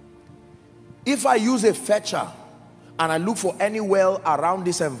 If I use a fetcher and I look for any well around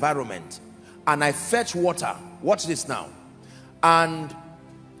this environment and I fetch water, watch this now, and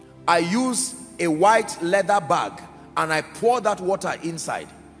I use a white leather bag and I pour that water inside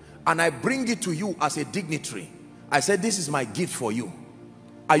and I bring it to you as a dignitary, I say, this is my gift for you.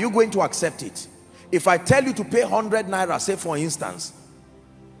 Are you going to accept it? If I tell you to pay 100 naira, say for instance,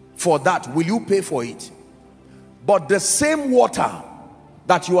 for that, will you pay for it? But the same water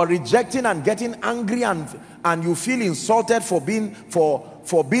that you are rejecting and getting angry and you feel insulted for being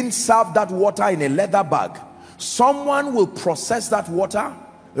served that water in a leather bag, someone will process that water,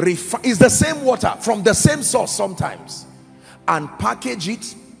 it's the same water from the same source sometimes, and package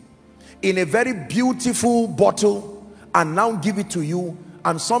it in a very beautiful bottle and now give it to you.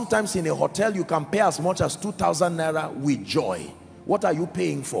 And sometimes in a hotel you can pay as much as 2,000 naira with joy. What are you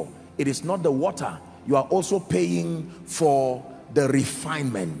paying for? It is not the water. You are also paying for the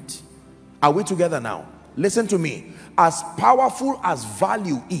refinement. Are we together now? Listen to me. As powerful as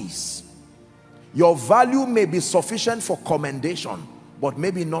value is, your value may be sufficient for commendation, but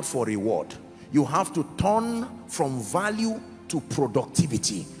maybe not for reward. You have to turn from value to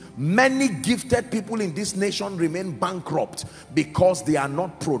productivity. Many gifted people in this nation remain bankrupt because they are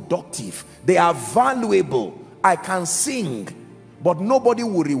not productive. They are valuable. I can sing, but nobody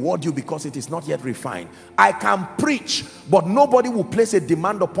will reward you because it is not yet refined. I can preach, but nobody will place a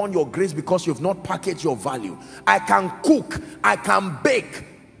demand upon your grace because you've not packaged your value. I can cook, I can bake,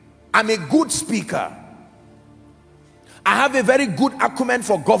 I'm a good speaker, I have a very good acumen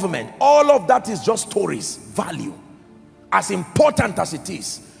for government. All of that is just stories. Value, as important as it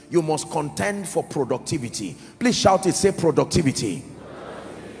is, you must contend for productivity. Please shout it, say productivity.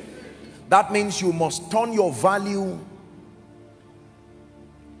 That means you must turn your value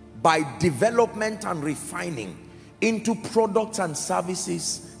by development and refining into products and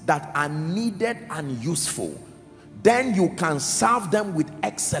services that are needed and useful. Then you can serve them with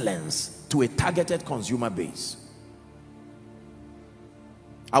excellence to a targeted consumer base.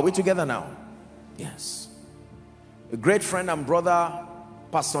 Are we together now? Yes. A great friend and brother,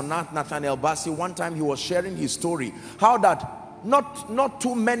 Pastor Nathaniel Bassi, one time he was sharing his story, how that not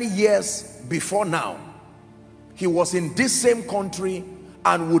too many years before now, he was in this same country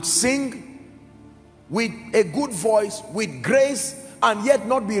and would sing with a good voice, with grace, and yet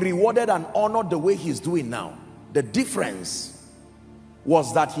not be rewarded and honored the way he's doing now. The difference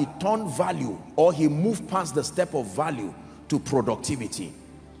was that he turned value, or he moved past the step of value to productivity.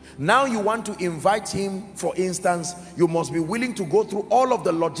 Now you want to invite him, for instance, you must be willing to go through all of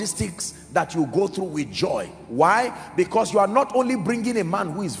the logistics that you go through with joy. Why? Because you are not only bringing a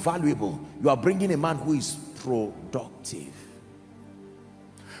man who is valuable, you are bringing a man who is productive.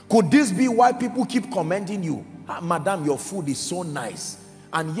 Could this be why people keep commending you? Madam, your food is so nice,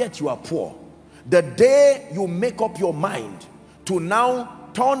 and yet you are poor. The day you make up your mind to now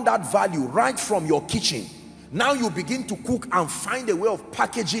turn that value right from your kitchen, now you begin to cook and find a way of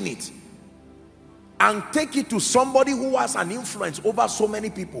packaging it and take it to somebody who has an influence over so many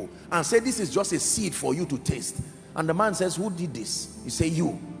people and say, this is just a seed for you to taste. And the man says, who did this? You say,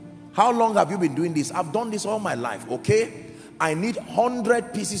 you. How long have you been doing this? I've done this all my life. Okay, I need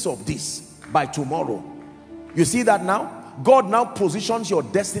 100 pieces of this by tomorrow. You see that now? God now positions your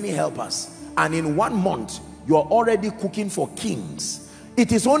destiny helpers, and in 1 month you are already cooking for kings.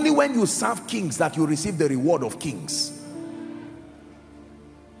 It is only when you serve kings that you receive the reward of kings.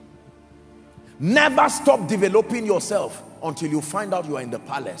 Never stop developing yourself until you find out you are in the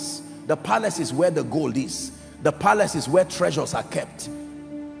palace. The palace is where the gold is. The palace is where treasures are kept.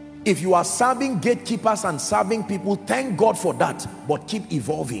 If you are serving gatekeepers and serving people, thank God for that, but keep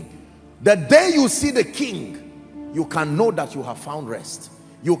evolving. The day you see the king, you can know that you have found rest.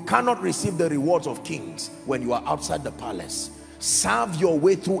 You cannot receive the rewards of kings when you are outside the palace. Serve your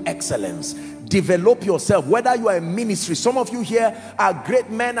way through excellence. Develop yourself. Whether you are in ministry, some of you here are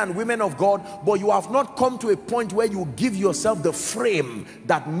great men and women of God, but you have not come to a point where you give yourself the frame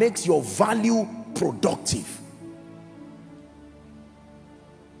that makes your value productive.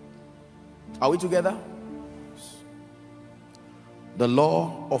 Are we together? The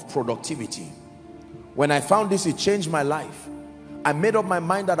law of productivity. When I found this, it changed my life. I made up my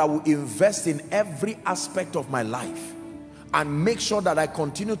mind that I will invest in every aspect of my life and make sure that I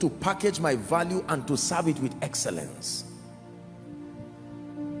continue to package my value and to serve it with excellence.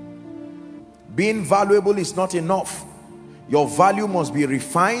 Being valuable is not enough. Your value must be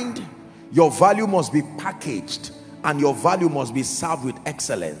refined, your value must be packaged, and your value must be served with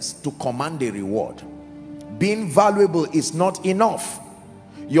excellence to command a reward. Being valuable is not enough.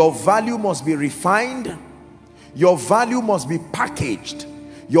 Your value must be refined, your value must be packaged,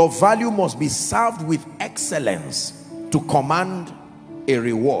 your value must be served with excellence to command a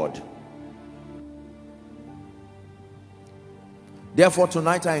reward. Therefore,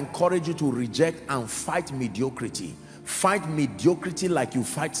 tonight I encourage you to reject and fight mediocrity. Fight mediocrity like you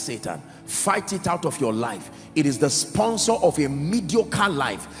fight Satan. Fight it out of your life. It is the sponsor of a mediocre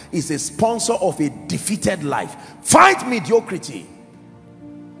life. It's a sponsor of a defeated life. Fight mediocrity.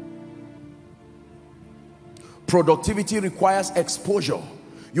 Productivity requires exposure.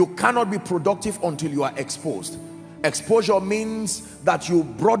 You cannot be productive until you are exposed. Exposure means that you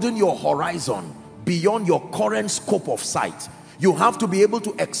broaden your horizon beyond your current scope of sight. You have to be able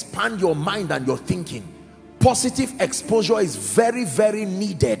to expand your mind and your thinking. Positive exposure is very, very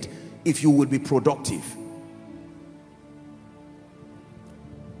needed if you will be productive.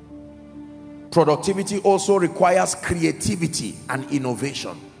 Productivity also requires creativity and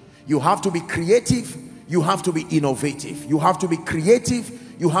innovation. You have to be creative, you have to be innovative. You have to be creative,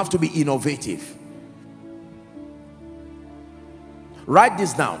 you have to be innovative. Write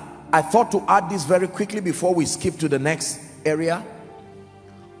this down. I thought to add this very quickly before we skip to the next area.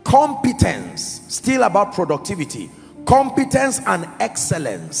 Competence, still about productivity. Competence and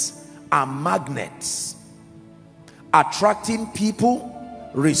excellence are magnets, attracting people,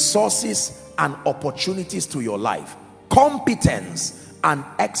 resources, and opportunities to your life. Competence and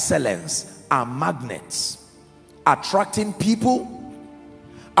excellence are magnets, attracting people,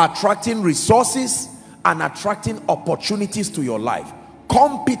 attracting resources, and attracting opportunities to your life.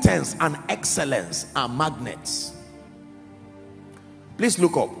 Competence and excellence are magnets. Please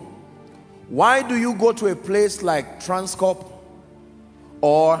look up. Why do you go to a place like Transcorp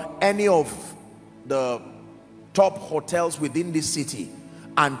or any of the top hotels within this city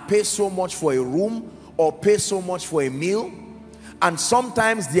and pay so much for a room or pay so much for a meal, and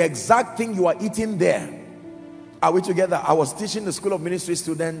sometimes the exact thing you are eating there? Are we together? I was teaching the School of Ministry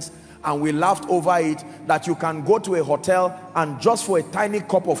students and we laughed over it, that you can go to a hotel and just for a tiny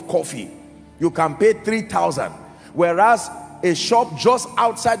cup of coffee you can pay 3,000, whereas a shop just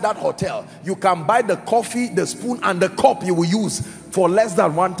outside that hotel, you can buy the coffee, the spoon, and the cup you will use for less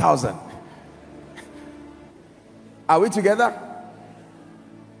than 1,000. Are we together?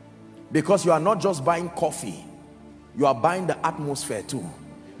 Because you are not just buying coffee, you are buying the atmosphere too.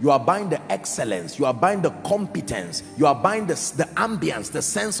 You are buying the excellence, you are buying the competence, you are buying the ambience, the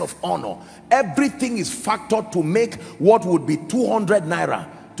sense of honor. Everything is factored to make what would be 200 naira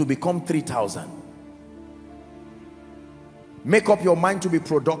to become 3,000. Make up your mind to be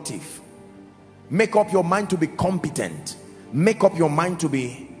productive. Make up your mind to be competent. Make up your mind to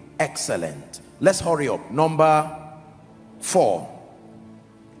be excellent. Let's hurry up. Number 4.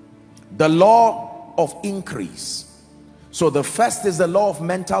 The law of increase. So the first is the law of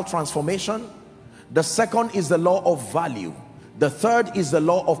mental transformation. The second is the law of value. The third is the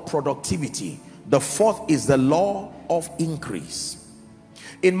law of productivity. The fourth is the law of increase.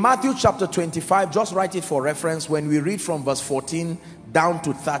 In Matthew chapter 25, just write it for reference when we read from verse 14 down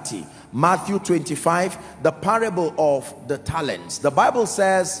to 30. Matthew 25, the parable of the talents. The Bible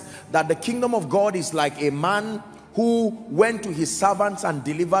says that the kingdom of God is like a man who went to his servants and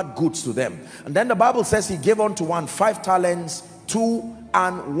delivered goods to them. And then the Bible says he gave unto one 5 talents, 2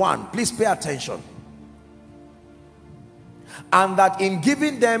 and 1. Please pay attention. And that in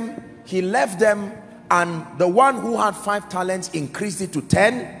giving them, he left them, and the one who had 5 talents increased it to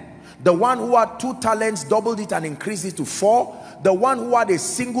 10. The one who had 2 talents doubled it and increased it to 4. The one who had a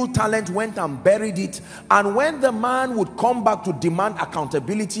single talent went and buried it. And when the man would come back to demand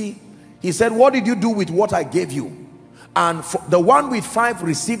accountability, he said, what did you do with what I gave you? And the one with 5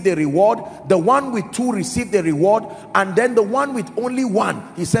 received the reward, the one with 2 received the reward, and then the one with only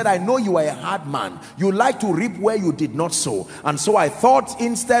 1, he said, I know you are a hard man. You like to reap where you did not sow. And so I thought,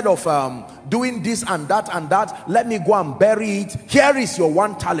 instead of doing this and that, let me go and bury it. Here is your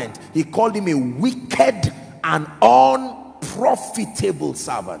 1 talent. He called him a wicked and unprofitable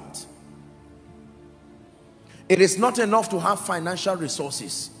servant. It is not enough to have financial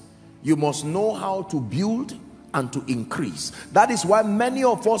resources. You must know how to build and to increase. That is why many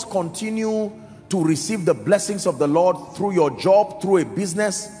of us continue to receive the blessings of the Lord through your job, through a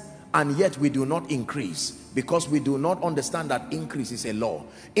business, and yet we do not increase because we do not understand that increase is a law.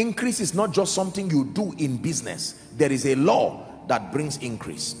 Increase is not just something you do in business. There is a law that brings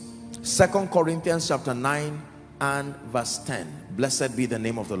increase. 2 Corinthians chapter 9 and verse 10. Blessed be the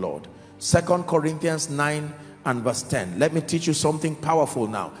name of the Lord. 2 Corinthians 9 and verse 10. Let me teach you something powerful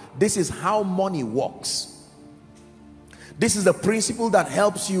now. This is how money works. This is the principle that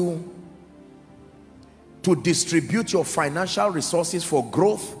helps you to distribute your financial resources for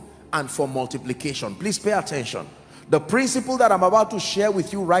growth and for multiplication. Please pay attention. The principle that I'm about to share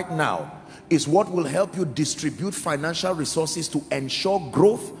with you right now is what will help you distribute financial resources to ensure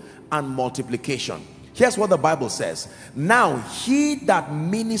growth and multiplication. Here's what the Bible says. Now he that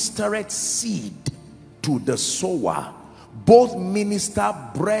ministereth seed to the sower, both minister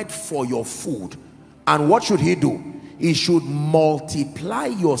bread for your food. And what should he do? He should multiply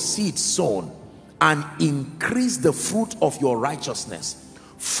your seed sown and increase the fruit of your righteousness.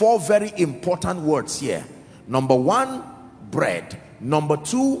 4 very important words here. Number 1, bread. Number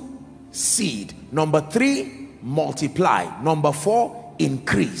 2, seed. Number 3, multiply. Number 4,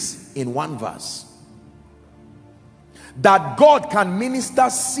 increase, in one verse. That God can minister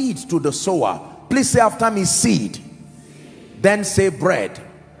seed to the sower. Please say after me, seed. Then say bread.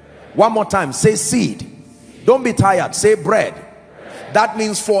 One more time, say seed. Don't be tired, say bread. That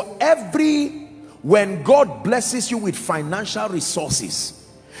means for when God blesses you with financial resources,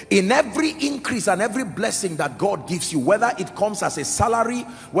 in every increase and every blessing that God gives you, whether it comes as a salary,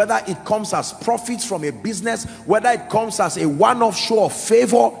 whether it comes as profits from a business, whether it comes as a one-off show of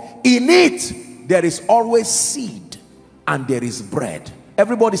favor, in it there is always seed and there is bread.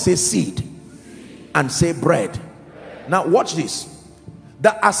 Everybody say seed and say bread. Now watch this.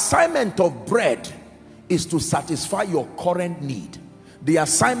 The assignment of bread is to satisfy your current need. The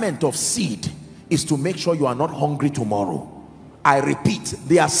assignment of seed is to make sure you are not hungry tomorrow. I repeat,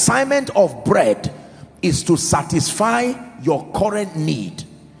 the assignment of bread is to satisfy your current need.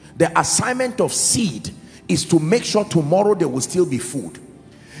 The assignment of seed is to make sure tomorrow there will still be food.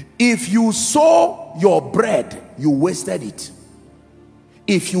 If you sow your bread, you wasted it.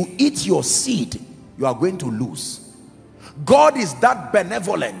 If you eat your seed, you are going to lose. God is that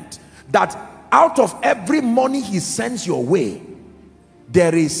benevolent that out of every money he sends your way,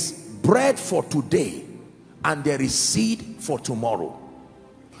 there is bread for today and there is seed for tomorrow.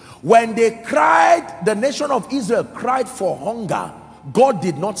 When they cried, the nation of Israel cried for hunger, God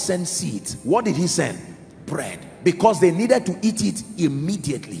did not send seeds. What did he send? Bread. Because they needed to eat it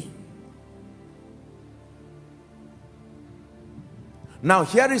immediately. Now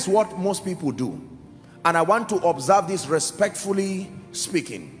here is what most people do, and I want to observe this respectfully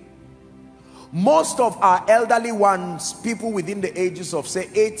speaking. Most of our elderly ones, people within the ages of say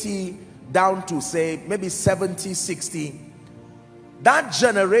 80 down to say maybe 70, 60, that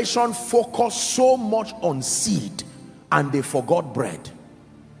generation focused so much on seed and they forgot bread.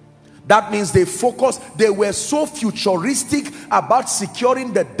 That means they were so futuristic about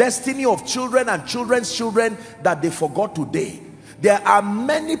securing the destiny of children and children's children that they forgot today. There are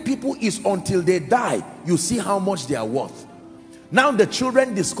many people, it's until they die you see how much they are worth. Now the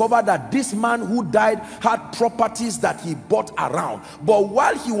children discover that this man who died had properties that he bought around, but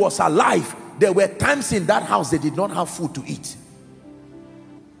while he was alive there were times in that house they did not have food to eat.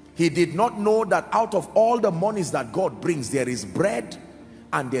 He did not know that out of all the monies that God brings, there is bread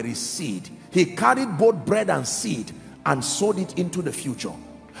and there is seed. He carried both bread and seed and sowed it into the future.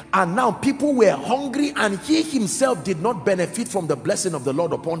 And now people were hungry and he himself did not benefit from the blessing of the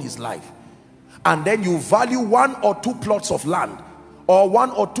Lord upon his life. And then you value 1 or 2 plots of land or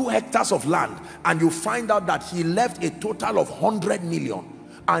 1 or 2 hectares of land, and you find out that he left a total of 100 million.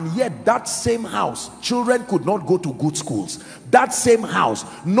 And yet that same house, children could not go to good schools. That same house,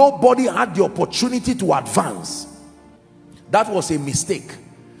 nobody had the opportunity to advance. That was a mistake.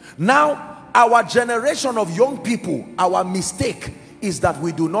 Now our generation of young people, our mistake is that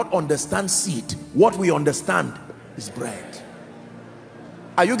we do not understand seed. What we understand is bread.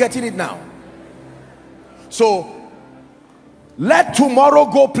 Are you getting it now? So let tomorrow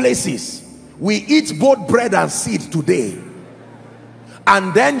go places. We eat both bread and seed today,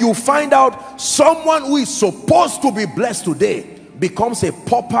 and then you find out someone who is supposed to be blessed today becomes a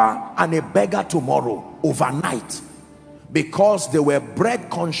pauper and a beggar tomorrow overnight, because they were bread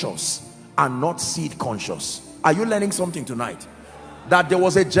conscious and not seed conscious. Are you learning something tonight? That there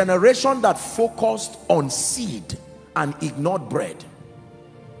was a generation that focused on seed and ignored bread.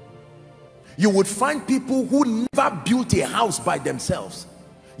 You would find people who never built a house by themselves,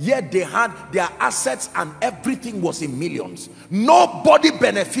 yet they had their assets and everything was in millions. Nobody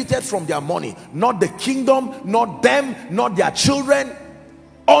benefited from their money, not the kingdom, not them, not their children.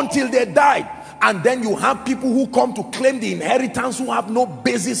 until they died. And then you have people who come to claim the inheritance who have no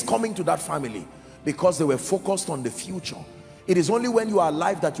basis coming to that family because they were focused on the future. It is only when you are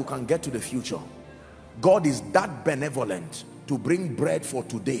alive that you can get to the future. God is that benevolent to bring bread for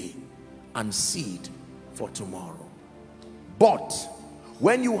today and seed for tomorrow. But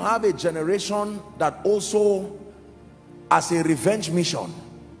when you have a generation that also, as a revenge mission,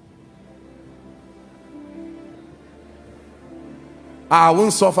 I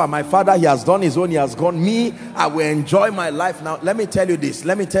won't suffer. My father, he has done his own, he has gone. Me, I will enjoy my life now. Let me tell you this.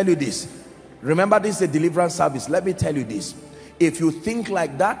 Let me tell you this. Remember, this is a deliverance service. Let me tell you this. If you think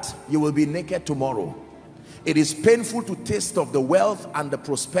like that, you will be naked tomorrow. It is painful to taste of the wealth and the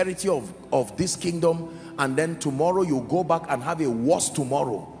prosperity of this kingdom, and then tomorrow you go back and have a worse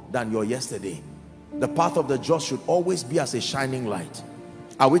tomorrow than your yesterday. The path of the just should always be as a shining light.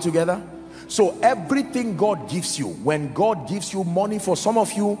 Are we together? So everything God gives you, when God gives you money, for some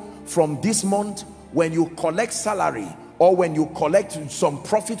of you from this month, when you collect salary or when you collect some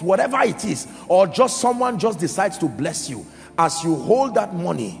profit, whatever it is, or just someone just decides to bless you, as you hold that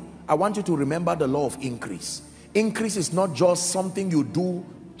money, I want you to remember the law of increase. Increase is not just something you do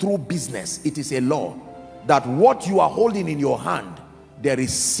through business. It is a law that what you are holding in your hand, there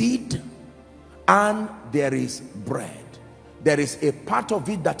is seed and there is bread. There is a part of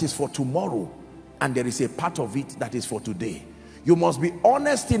it that is for tomorrow, and there is a part of it that is for today. You must be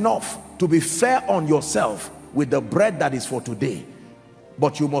honest enough to be fair on yourself with the bread that is for today,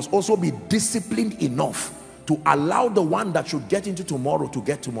 but you must also be disciplined enough to allow the one that should get into tomorrow to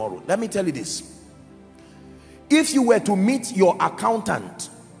get tomorrow. Let me tell you this. If you were to meet your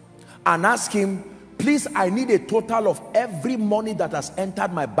accountant and ask him, please, I need a total of every money that has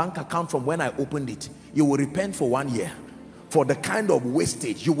entered my bank account from when I opened it, you will repent for 1 year. For the kind of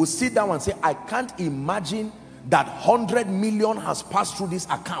wastage. You will sit down and say, I can't imagine that 100 million has passed through this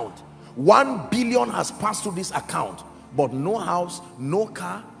account. 1 billion has passed through this account. But no house, no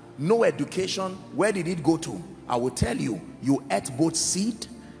car, no education. Where did it go to? I will tell you, you ate both seed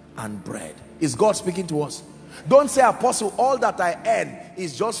and bread. Is God speaking to us? Don't say, Apostle, all that I earn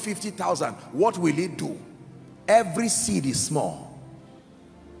is just 50,000. What will it do? Every seed is small.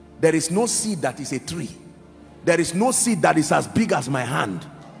 There is no seed that is a tree. There is no seed that is as big as my hand.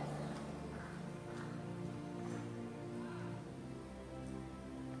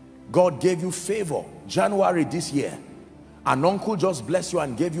 God gave you favor. January this year, an uncle just blessed you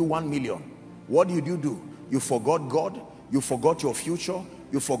and gave you 1 million. What did you do? You forgot God, you forgot your future,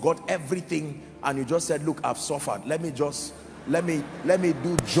 you forgot everything, and you just said, look, I've suffered. Let me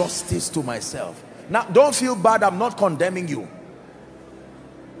do justice to myself. Now, don't feel bad. I'm not condemning you.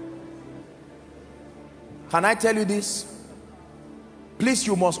 Can I tell you this? Please,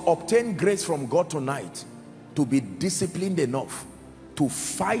 you must obtain grace from God tonight to be disciplined enough to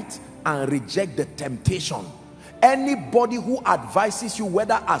fight and reject the temptation. Anybody who advises you,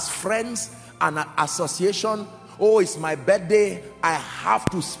 whether as friends and an association, oh, it's my birthday, I have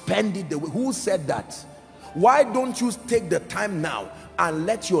to spend it the way. Who said that? Why don't you take the time now and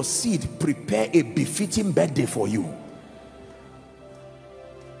let your seed prepare a befitting birthday for you?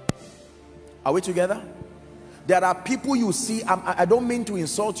 Are we together? There are people you see, I don't mean to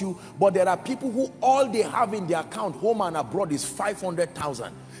insult you, but there are people who all they have in their account, home and abroad, is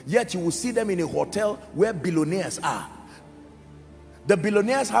 500,000. Yet you will see them in a hotel where billionaires are. The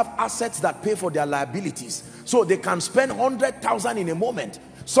billionaires have assets that pay for their liabilities. So they can spend 100,000 in a moment.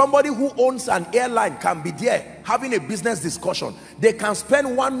 Somebody who owns an airline can be there having a business discussion. They can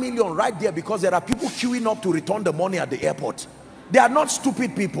spend 1 million right there because there are people queuing up to return the money at the airport. They are not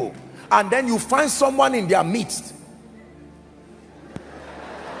stupid people. And then you find someone in their midst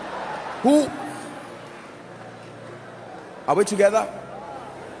who, are we together?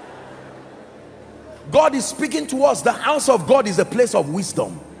 God is speaking to us. The house of God is a place of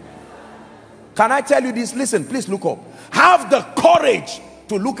wisdom. Can I tell you this? Listen, please look up. Have the courage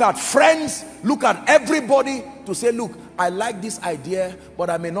to look at friends, look at everybody, to say, look, I like this idea, but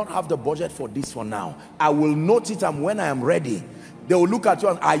I may not have the budget for this for now. I will note it, and when I am ready, they will look at you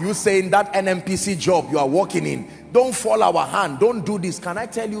and, are you saying that NMPC job you are working in, don't fall our hand, don't do this? Can I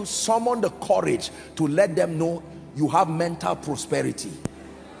tell you, summon the courage to let them know you have mental prosperity.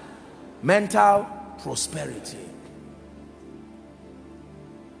 Mental prosperity.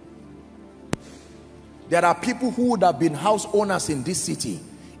 There are people who would have been house owners in this city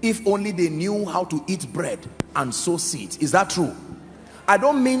if only they knew how to eat bread and sow seeds. Is that true? I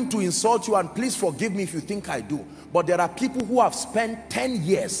don't mean to insult you, and please forgive me if you think I do, but there are people who have spent 10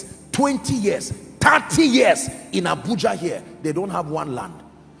 years, 20 years, 30 years in Abuja here. They don't have one land.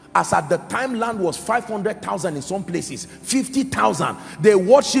 As at the time, land was 500,000 in some places, 50,000. They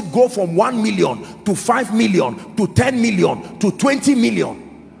watched it go from 1 million to 5 million to 10 million to 20 million.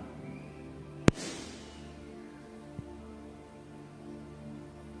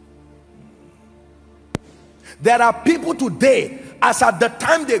 There are people today, as at the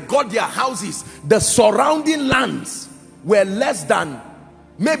time they got their houses, the surrounding lands were less than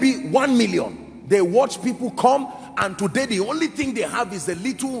maybe 1 million. They watch people come, and today the only thing they have is a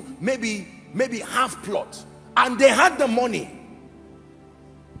little, maybe half plot, and they had the money.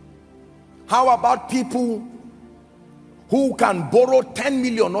 How about people who can borrow 10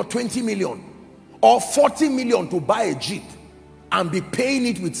 million or 20 million or 40 million to buy a Jeep and be paying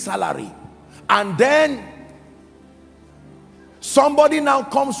it with salary, and then somebody now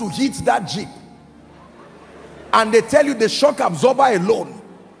comes to hit that Jeep and they tell you the shock absorber alone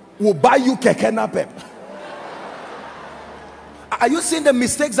will buy you keke napep? Are you seeing the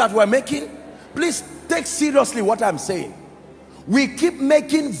mistakes that we're making? Please take seriously what I'm saying. We keep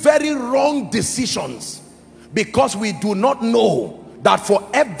making very wrong decisions because we do not know that for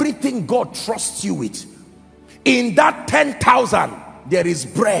everything God trusts you with, in that 10,000 there is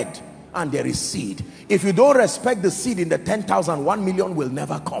bread and there is seed. If you don't respect the seed in the 10,000, 1 million will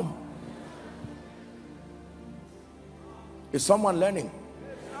never come. Is someone learning?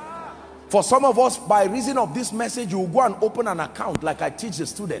 For some of us, by reason of this message, you will go and open an account like I teach the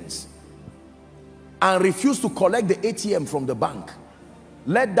students and refuse to collect the ATM from the bank.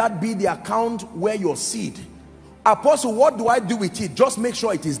 Let that be the account where your seed. Apostle, what do I do with it? Just make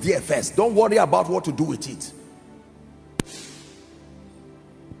sure it is there first. Don't worry about what to do with it.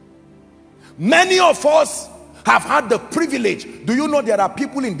 Many of us have had the privilege. Do you know there are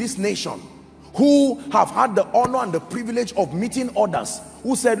people in this nation who have had the honor and the privilege of meeting others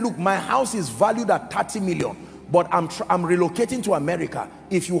who said, look, my house is valued at 30 million, but I'm relocating to America.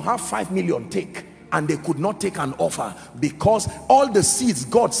 If you have 5 million, take. And they could not take an offer because all the seeds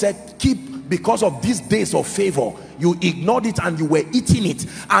God said keep because of these days of favor, you ignored it and you were eating it.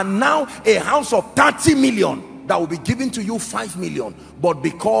 And now a house of 30 million that will be given to you 5 million, but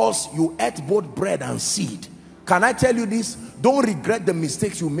because you ate both bread and seed. Can I tell you this? Don't regret the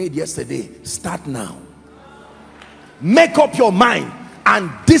mistakes you made yesterday. Start now. Make up your mind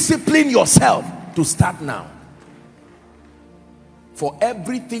and discipline yourself to start now. For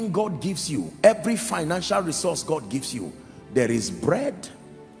everything God gives you, every financial resource God gives you, there is bread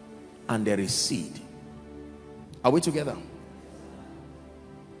and there is seed. Are we together?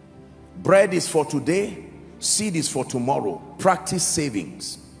 Bread is for today, seed is for tomorrow. Practice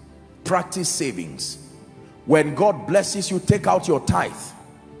savings. Practice savings. When God blesses you, take out your tithe.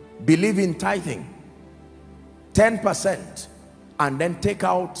 Believe in tithing. 10%, and then take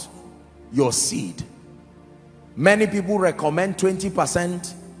out your seed. Many people recommend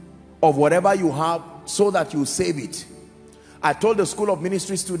 20% of whatever you have so that you save it. I told the School of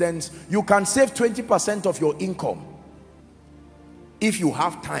Ministry students, you can save 20% of your income if you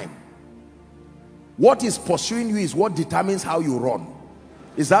have time. What is pursuing you is what determines how you run.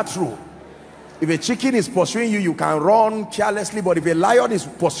 Is that true? If a chicken is pursuing you, you can run carelessly, but if a lion is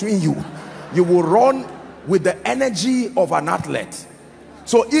pursuing you, you will run with the energy of an athlete.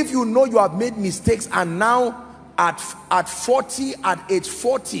 So if you know you have made mistakes and now at age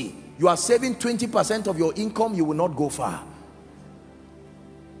 40, you are saving 20% of your income, you will not go far.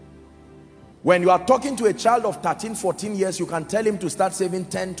 When you are talking to a child of 13, 14 years, you can tell him to start saving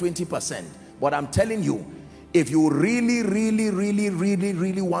 10, 20%. But I'm telling you, if you really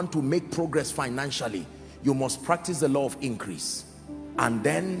want to make progress financially, you must practice the law of increase and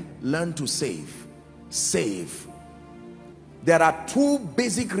then learn to save. Save. There are two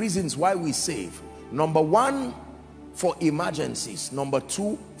basic reasons why we save. Number one, for emergencies. Number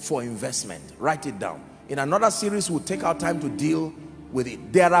two, for investment. Write it down. In another series, we'll take our time to deal with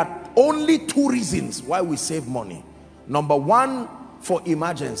it. There are only two reasons why we save money. Number one, for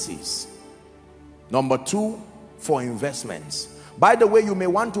emergencies. Number two, for investments. By the way, you may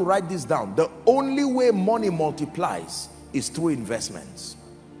want to write this down. The only way money multiplies is through investments.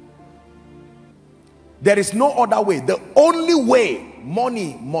 There is no other way. The only way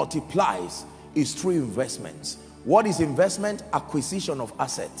money multiplies is through investments. What is investment? Acquisition of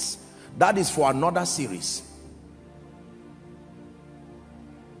assets. That is for another series.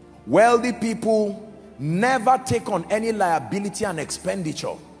 Wealthy people never take on any liability and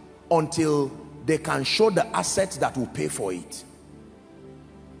expenditure until they can show the assets that will pay for it.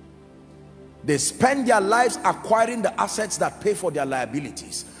 They spend their lives acquiring the assets that pay for their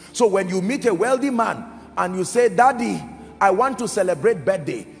liabilities. So when you meet a wealthy man and you say, Daddy, I want to celebrate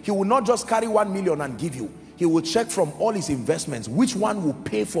birthday, he will not just carry 1 million and give you. he will check from all his investments which one will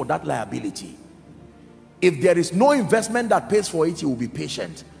pay for that liability. If there is no investment that pays for it, he will be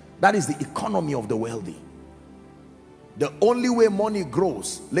patient. That is the economy of the wealthy. The only way money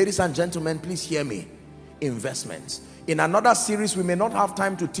grows, ladies and gentlemen, please hear me, investments. In another series, we may not have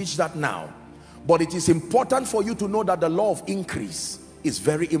time to teach that now, but it is important for you to know that the law of increase is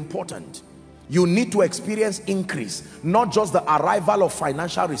very important. You need to experience increase, not just the arrival of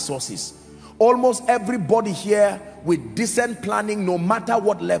financial resources. Almost everybody here with decent planning, no matter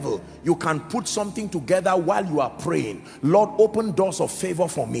what level, you can put something together while you are praying. Lord, open doors of favor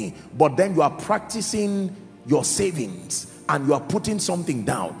for me. But then you are practicing your savings and you are putting something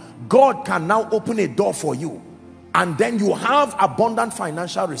down. God can now open a door for you, and then you have abundant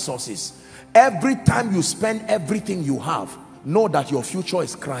financial resources. Every time you spend everything you have, know that your future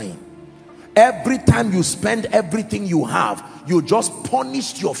is crying. Every time you spend everything you have, you just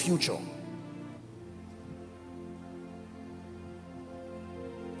punished your future.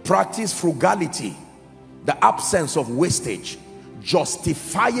 Practice frugality, the absence of wastage,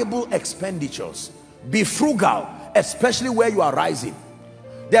 justifiable expenditures. Be frugal, especially where you are rising.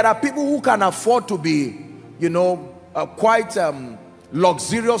 There are people who can afford to be, quite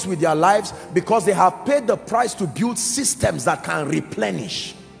luxurious with their lives because they have paid the price to build systems that can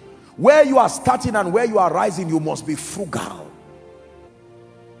replenish. Where you are starting and where you are rising, you must be frugal.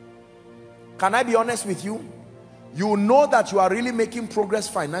 Can I be honest with you? You know that you are really making progress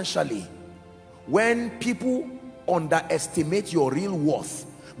financially when people underestimate your real worth,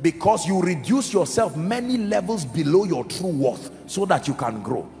 because you reduce yourself many levels below your true worth so that you can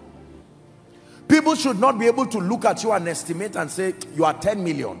grow. People should not be able to look at you and estimate and say, you are 10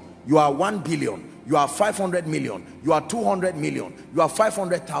 million, you are 1 billion, you are 500 million, you are 200 million, you are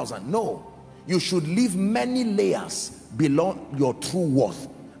 500,000. No, you should leave many layers below your true worth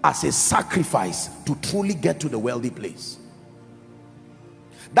as a sacrifice to truly get to the wealthy place.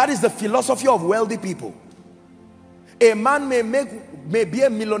 That is the philosophy of wealthy people. A man may be a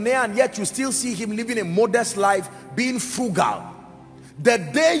millionaire, and yet you still see him living a modest life, being frugal. The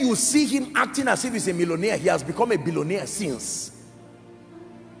day you see him acting as if he's a millionaire, he has become a billionaire since.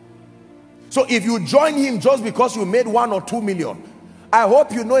 So if you join him just because you made 1 or 2 million, I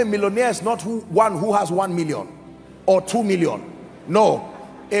hope you know a millionaire is not one who has 1 million or 2 million. No,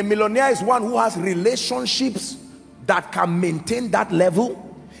 a millionaire is one who has relationships that can maintain that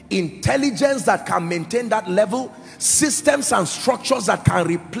level, intelligence that can maintain that level, systems and structures that can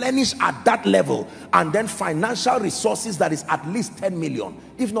replenish at that level, and then financial resources that is at least 10 million.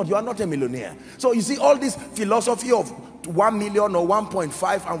 If not, you are not a millionaire. So you see all this philosophy of 1 million or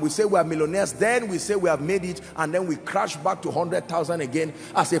 1.5, and we say we are millionaires, then we say we have made it, and then we crash back to 100,000 again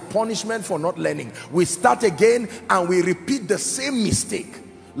as a punishment for not learning. We start again and we repeat the same mistake.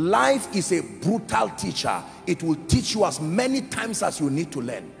 Life is a brutal teacher. It will teach you as many times as you need to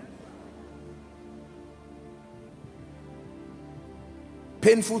learn.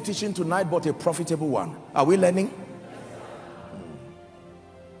 Painful teaching tonight, but a profitable one. Are we learning?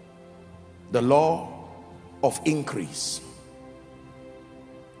 The law of increase.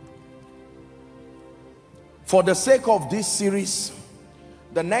 For the sake of this series,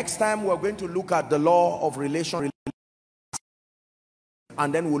 the next time we're going to look at the law of relation,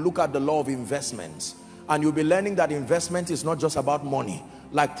 and then we'll look at the law of investments. And you'll be learning that investment is not just about money.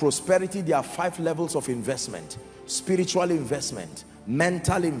 Like prosperity, there are 5 levels of investment: spiritual investment,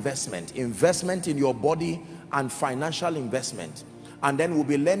 mental investment, investment in your body, and financial investment. And then we'll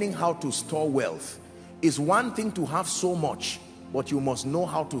be learning how to store wealth. It's one thing to have so much, but you must know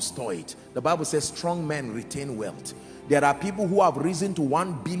how to store it. The Bible says strong men retain wealth. There are people who have risen to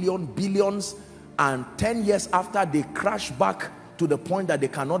 1 billion, billions, and 10 years after they crash back to the point that they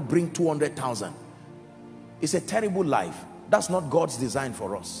cannot bring 200,000. It's a terrible life. That's not God's design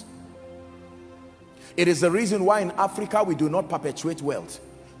for us. It is the reason why in Africa we do not perpetuate wealth,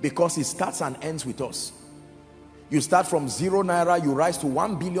 because it starts and ends with us. You start from 0 naira, you rise to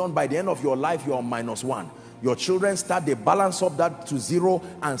 1 billion. By the end of your life, you are -1. Your children start, they balance up that to 0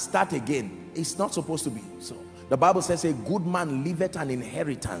 and start again. It's not supposed to be so. The Bible says a good man leaveth an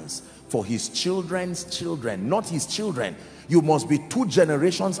inheritance for his children's children, not his children. You must be 2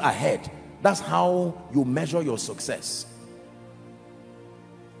 generations ahead. That's how you measure your success.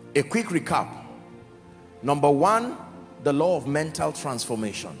 A quick recap. Number 1, the law of mental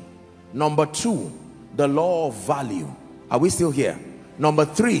transformation. Number 2, the law of value. Are we still here? Number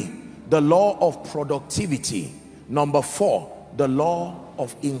 3, the law of productivity. Number 4, the law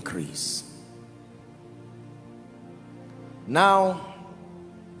of increase. Now,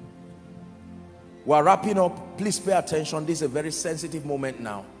 we're wrapping up. Please pay attention. This is a very sensitive moment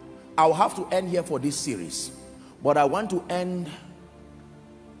now. I'll have to end here for this series, but I want to end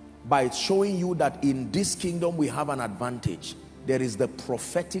by showing you that in this kingdom we have an advantage. There is the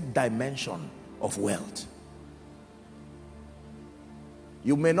prophetic dimension of wealth.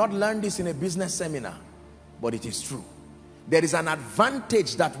 You may not learn this in a business seminar, but it is true. There is an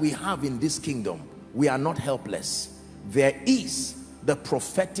advantage that we have in this kingdom. We are not helpless. There is the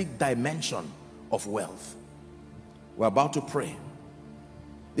prophetic dimension of wealth. We're about to pray.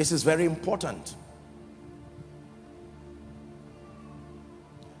 This is very important.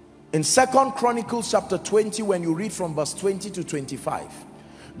 In 2 Chronicles chapter 20, when you read from verse 20 to 25,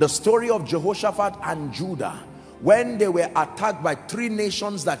 the story of Jehoshaphat and Judah, when they were attacked by 3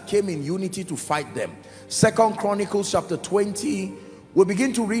 nations that came in unity to fight them. 2 Chronicles chapter 20, we'll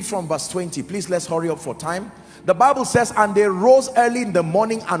begin to read from verse 20. Please, let's hurry up for time. The Bible says, and they rose early in the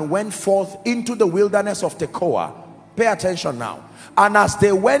morning and went forth into the wilderness of Tekoa. Pay attention now. And as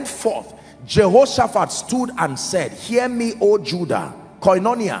they went forth, Jehoshaphat stood and said, hear me, O Judah.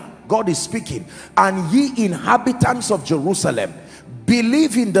 Koinonia, God is speaking. And ye inhabitants of Jerusalem,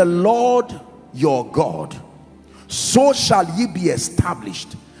 believe in the Lord your God, so shall ye be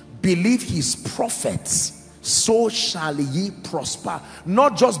established. Believe his prophets, so shall ye prosper.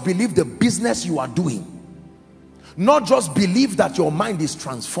 Not just believe the business you are doing, not just believe that your mind is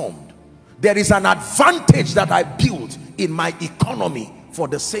transformed. There is an advantage that I built in my economy for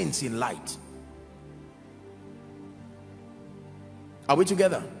the saints in light. Are we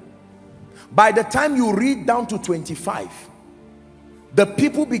together? By the time you read down to 25, the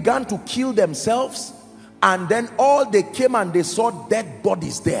people began to kill themselves, and then all they came and they saw dead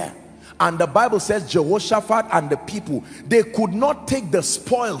bodies there. And the Bible says Jehoshaphat and the people, they could not take the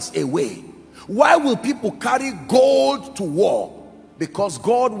spoils away. Why will people carry gold to war? Because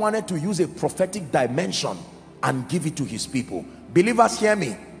God wanted to use a prophetic dimension and give it to his people. Believers, hear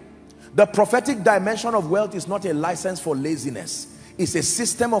me. The prophetic dimension of wealth is not a license for laziness. It's a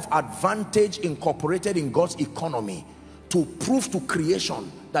system of advantage incorporated in God's economy to prove to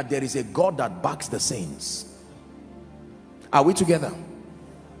creation that there is a God that backs the saints. Are we together?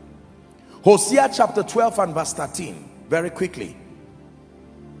 Hosea chapter 12 and verse 13, very quickly.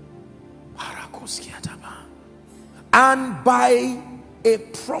 And by a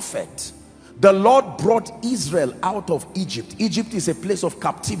prophet the Lord brought Israel out of Egypt. Egypt is a place of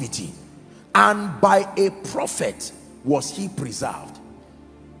captivity, and by a prophet was he preserved.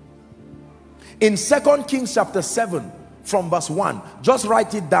 In 2 Kings chapter 7 from verse 1, just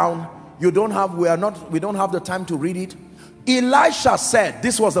write it down. You don't have, we don't have the time to read it. Elisha said,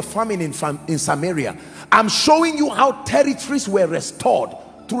 this was a famine in Samaria. I'm showing you how territories were restored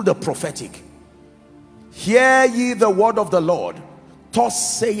through the prophetic. Hear ye the word of the Lord.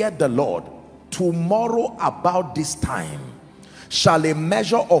 Thus saith the Lord, tomorrow about this time shall a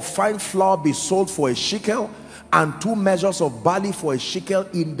measure of fine flour be sold for a shekel, and 2 measures of barley for a shekel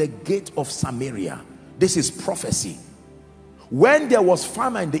in the gate of Samaria. This is prophecy. When there was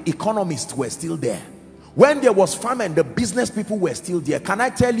famine, the economists were still there. When there was famine, the business people were still there. Can I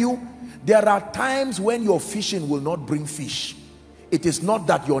tell you, there are times when your fishing will not bring fish. It is not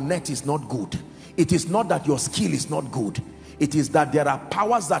that your net is not good. It is not that your skill is not good. It is that there are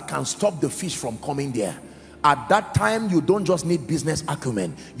powers that can stop the fish from coming there. At that time, you don't just need business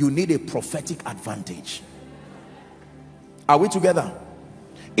acumen. You need a prophetic advantage. Are we together?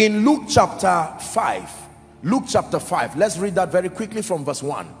 In Luke chapter 5, let's read that very quickly from verse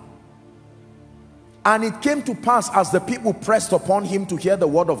 1. And it came to pass, as the people pressed upon him to hear the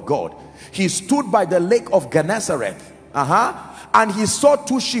word of God, he stood by the lake of Gennesareth. And he saw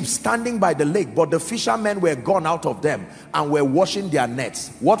 2 ships standing by the lake, but the fishermen were gone out of them and were washing their nets.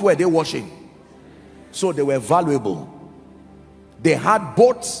 What were they washing? So they were valuable. They had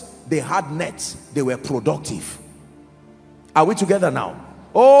boats, they had nets, they were productive. Are we together now?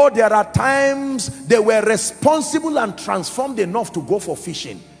 Oh, there are times they were responsible and transformed enough to go for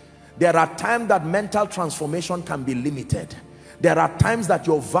fishing. There are times that mental transformation can be limited. There are times that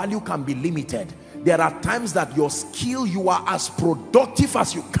your value can be limited. There are times that your skill, you are as productive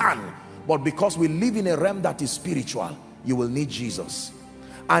as you can, but because we live in a realm that is spiritual, you will need Jesus.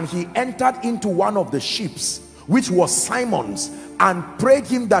 And he entered into one of the ships, which was Simon's, and prayed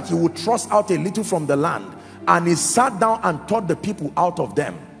him that he would thrust out a little from the land. And he sat down and taught the people out of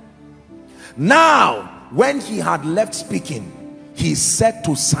them. Now, when he had left speaking, he said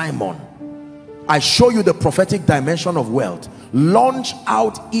to Simon, I show you the prophetic dimension of wealth. Launch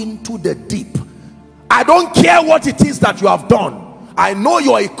out into the deep. I don't care what it is that you have done. I know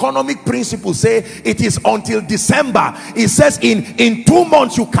your economic principles say it is until December. It says in 2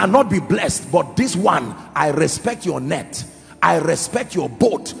 months you cannot be blessed. But this one, I respect your net. I respect your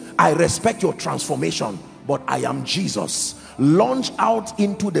boat. I respect your transformation, but I am Jesus. Launch out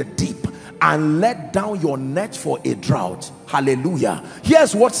into the deep and let down your net for a drought. Hallelujah.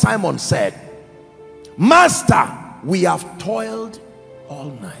 Here's what Simon said. Master, we have toiled all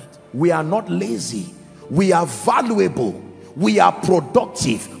night. We are not lazy. We are valuable. We are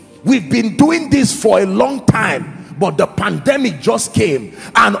productive. We've been doing this for a long time, but the pandemic just came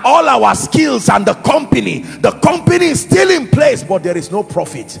and all our skills and the company is still in place, but there is no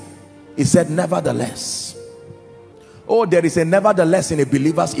profit. He said, nevertheless. Oh, there is a nevertheless in a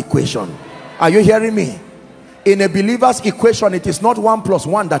believer's equation. Are you hearing me? In a believer's equation, it is not 1 plus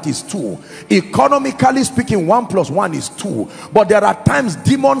 1 that is 2. Economically speaking, 1 plus 1 is 2. But there are times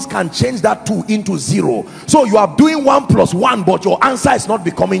demons can change that 2 into 0. So you are doing 1 plus 1, but your answer is not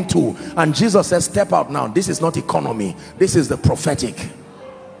becoming 2. And Jesus says, step out now. This is not economy. This is the prophetic.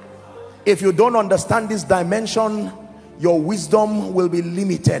 If you don't understand this dimension, your wisdom will be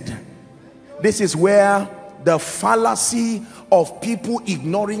limited. This is where the fallacy of people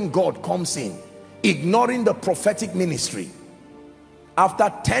ignoring God comes in. Ignoring the prophetic ministry.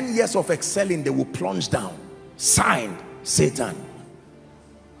 After 10 years of excelling, they will plunge down. Signed, Satan.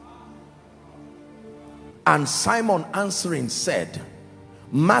 And Simon answering said,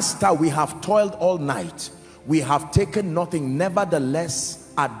 Master, we have toiled all night. We have taken nothing.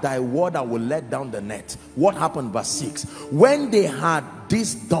 Nevertheless, at thy word I will let down the net. What happened? Verse 6. When they had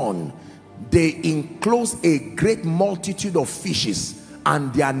this done, they enclosed a great multitude of fishes,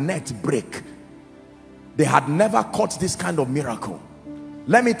 and their net brake. They had never caught this kind of miracle.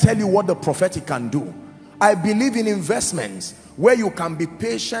 Let me tell you what the prophetic can do. I believe in investments where you can be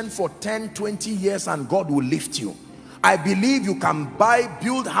patient for 10, 20 years and God will lift you. I believe you can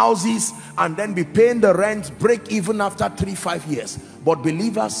build houses and then be paying the rent, break even after 3-5 years. But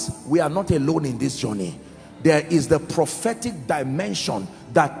believers, we are not alone in this journey. There is the prophetic dimension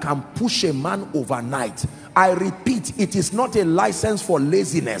that can push a man overnight. I repeat, it is not a license for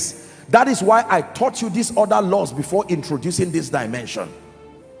laziness. That is why I taught you these other laws before introducing this dimension.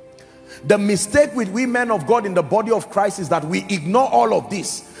 The mistake with we men of God in the body of Christ is that we ignore all of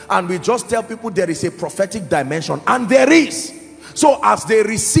this and we just tell people there is a prophetic dimension, and there is. So as they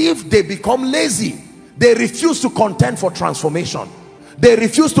receive, they become lazy. They refuse to contend for transformation. They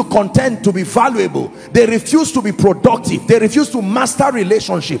refuse to contend to be valuable. They refuse to be productive. They refuse to master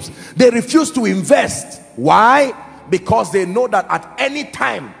relationships. They refuse to invest. Why? Because they know that at any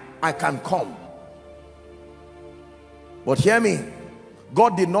time I can come. But hear me,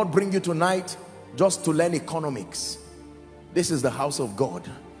 God did not bring you tonight just to learn economics. This is the house of God.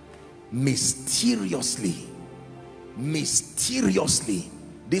 Mysteriously,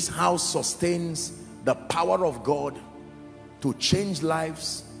 this house sustains the power of God to change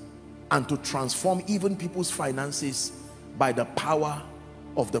lives and to transform even people's finances by the power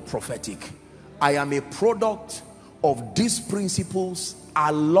of the prophetic. I am a product of these principles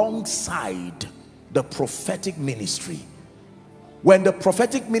alongside the prophetic ministry. When the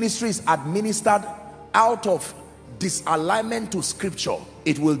prophetic ministry is administered out of disalignment to scripture,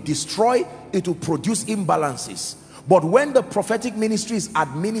 it will destroy, it will produce imbalances. But when the prophetic ministry is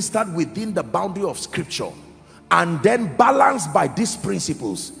administered within the boundary of scripture and then balanced by these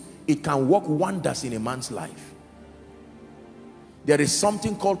principles, it can work wonders in a man's life. There is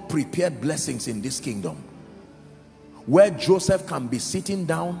something called prepared blessings in this kingdom, where Joseph can be sitting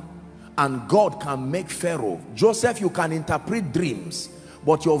down and God can make Pharaoh. Joseph, you can interpret dreams,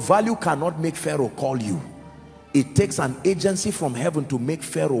 but your value cannot make Pharaoh call you. It takes an agency from heaven to make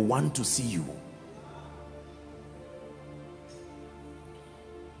Pharaoh want to see you.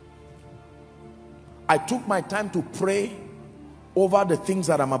 I took my time to pray over the things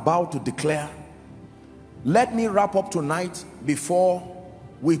that I'm about to declare. Let me wrap up tonight before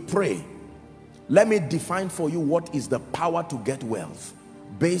we pray. Let me define for you what is the power to get wealth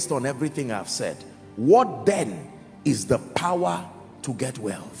based on everything I've said. What then is the power to get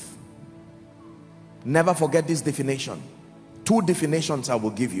wealth? Never forget this definition. 2 definitions I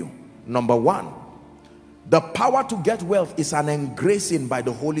will give you. Number 1, the power to get wealth is an engracing by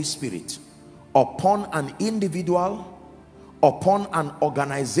the Holy Spirit upon an individual, upon an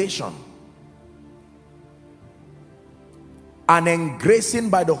organization. An engracing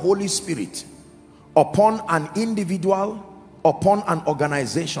by the Holy Spirit upon an individual, upon an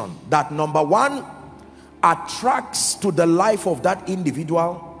organization that, number 1, attracts to the life of that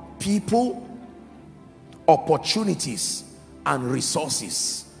individual people, opportunities and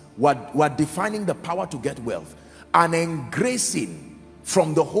resources. We're defining the power to get wealth. An engracing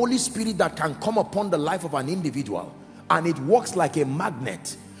from the Holy Spirit that can come upon the life of an individual, and it works like a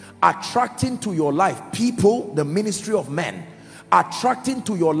magnet, attracting to your life people, the ministry of men, attracting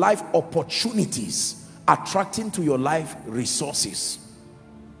to your life opportunities, attracting to your life resources.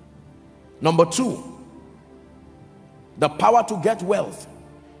 Number two, the power to get wealth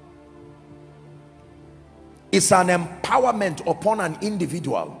is an empowerment upon an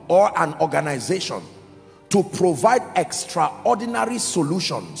individual or an organization to provide extraordinary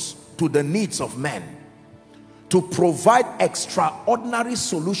solutions to the needs of men. To provide extraordinary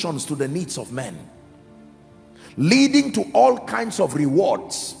solutions to the needs of men, leading to all kinds of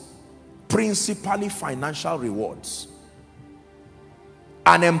rewards, principally financial rewards.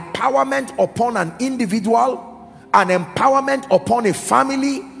 An empowerment upon an individual, an empowerment upon a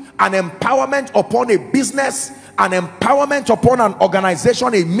family, an empowerment upon a business, an empowerment upon an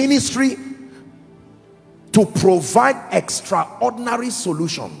organization, a ministry, to provide extraordinary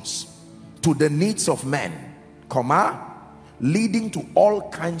solutions to the needs of men, leading to all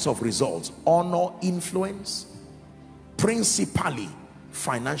kinds of results, honor, influence, principally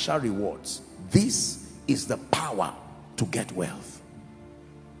financial rewards. This is the power to get wealth.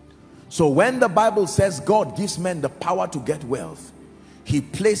 So when the Bible says God gives men the power to get wealth, he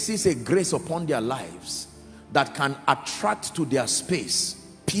places a grace upon their lives that can attract to their space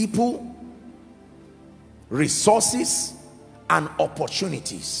people, resources, and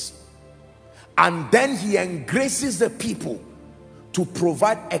opportunities. And then he engraces the people to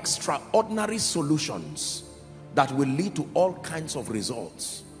provide extraordinary solutions that will lead to all kinds of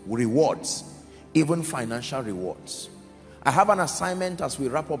results, rewards, even financial rewards. I have an assignment as we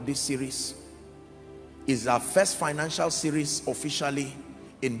wrap up this series. It's our first financial series officially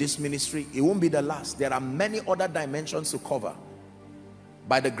in this ministry. It won't be the last. There are many other dimensions to cover.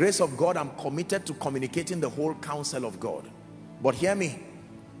 By the grace of God, I'm committed to communicating the whole counsel of God. But hear me.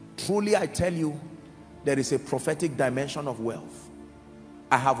 Truly, I tell you, there is a prophetic dimension of wealth.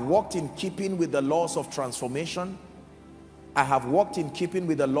 I have walked in keeping with the laws of transformation. I have walked in keeping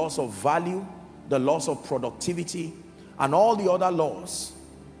with the laws of value, the laws of productivity, and all the other laws.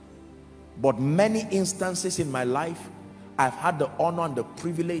 But many instances in my life, I've had the honor and the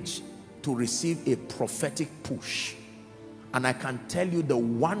privilege to receive a prophetic push. And I can tell you the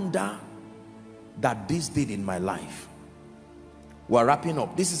wonder that this did in my life. We're wrapping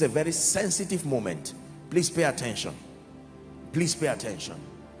up. This is a very sensitive moment. Please pay attention. Please pay attention.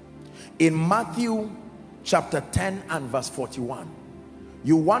 In Matthew chapter 10 and verse 41,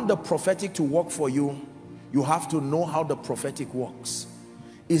 you want the prophetic to work for you, you have to know how the prophetic works.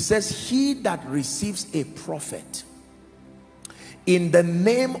 It says, he that receives a prophet in the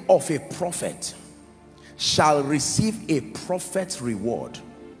name of a prophet shall receive a prophet's reward.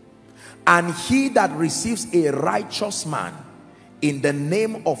 And he that receives a righteous man in the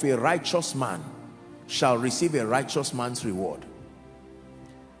name of a righteous man shall receive a righteous man's reward.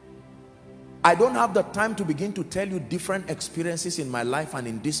 I don't have the time to begin to tell you different experiences in my life and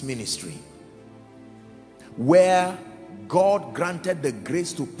in this ministry where God granted the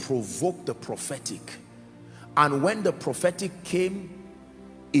grace to provoke the prophetic. And when the prophetic came,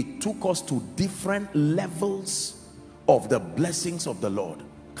 it took us to different levels of the blessings of the Lord.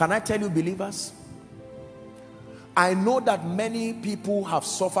 Can I tell you, believers? I know that many people have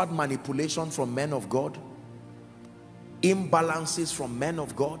suffered manipulation from men of God, imbalances from men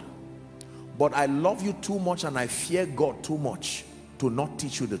of God, but I love you too much and I fear God too much to not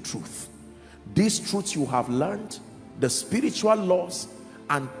teach you the truth. These truths you have learned, the spiritual laws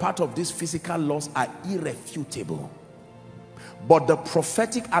and part of these physical laws, are irrefutable. But the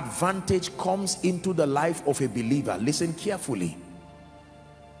prophetic advantage comes into the life of a believer. Listen carefully.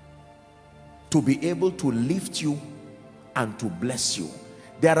 To be able to lift you and to bless you.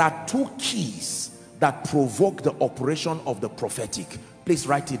 There are two keys that provoke the operation of the prophetic. Please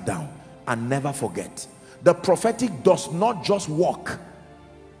write it down and never forget. The prophetic does not just work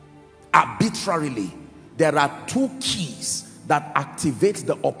arbitrarily. There are two keys that activate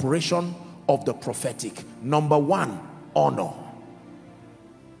the operation of the prophetic. Number one, honor.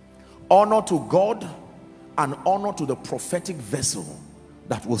 Honor to God and honor to the prophetic vessel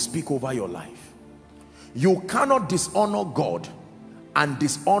that will speak over your life. You cannot dishonor God and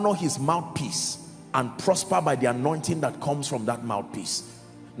dishonor his mouthpiece and prosper by the anointing that comes from that mouthpiece.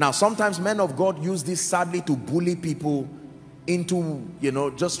 Now, sometimes men of God use this sadly to bully people into,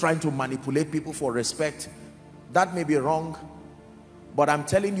 just trying to manipulate people for respect. That may be wrong, but I'm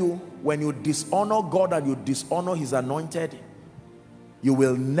telling you, when you dishonor God and you dishonor his anointed, you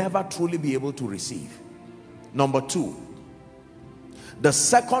will never truly be able to receive. Number two, the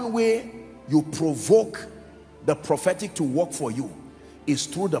second way you provoke the prophetic to work for you is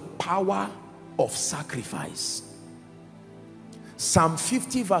through the power of sacrifice. Psalm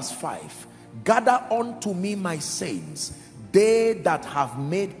 50 verse 5, gather unto me my saints, they that have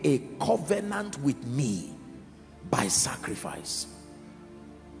made a covenant with me by sacrifice.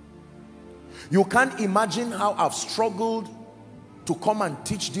 You can't imagine how I've struggled to come and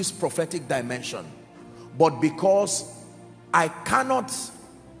teach this prophetic dimension, but because I cannot,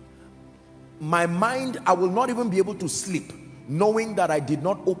 my mind, I will not even be able to sleep knowing that I did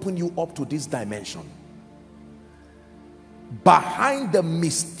not open you up to this dimension. Behind the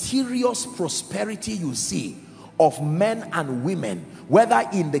mysterious prosperity you see of men and women, whether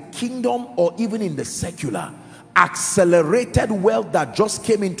in the kingdom or even in the secular, accelerated wealth that just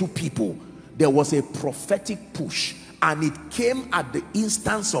came into people, there was a prophetic push, and it came at the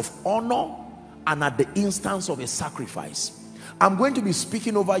instance of honor and at the instance of a sacrifice. I'm going to be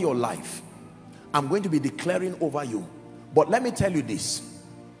speaking over your life. I'm going to be declaring over you. But let me tell you this.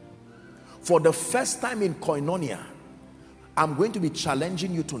 For the first time in Koinonia, I'm going to be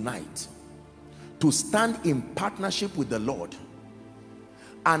challenging you tonight to stand in partnership with the Lord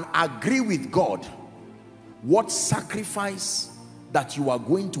and agree with God what sacrifice that you are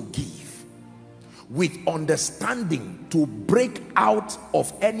going to give, with understanding to break out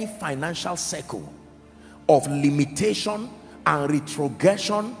of any financial circle of limitation and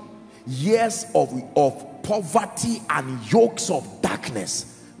retrogression, years of poverty and yokes of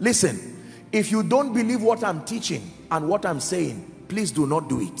darkness. Listen, if you don't believe what I'm teaching and what I'm saying, please do not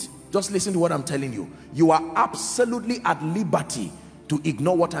do it. Just listen to what I'm telling you. You are absolutely at liberty to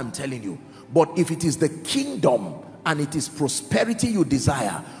ignore what I'm telling you. But if it is the kingdom and it is prosperity you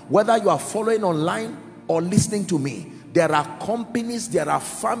desire, whether you are following online or listening to me, there are companies, there are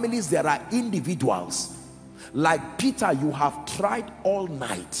families, there are individuals. Like Peter, you have tried all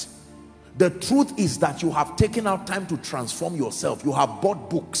night. The truth is that you have taken out time to transform yourself. You have bought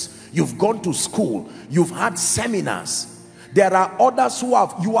books, you've gone to school, you've had seminars. There are others who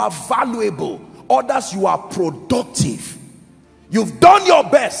you are valuable, others you are productive. You've done your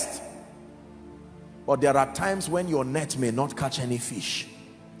best. But there are times when your net may not catch any fish.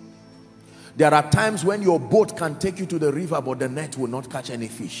 There are times when your boat can take you to the river, but the net will not catch any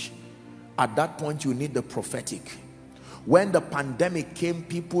fish. At that point, you need the prophetic. When the pandemic came,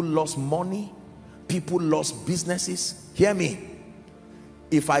 people lost money, people lost businesses. Hear me.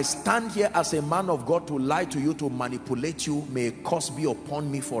 If I stand here as a man of God to lie to you, to manipulate you, may a curse be upon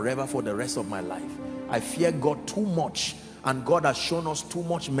me forever for the rest of my life. I fear God too much, and God has shown us too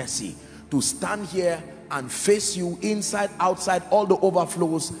much mercy to stand here and face you inside, outside, all the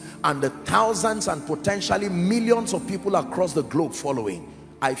overflows, and the thousands and potentially millions of people across the globe following.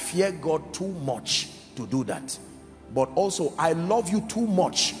 I fear God too much to do that. But also, I love you too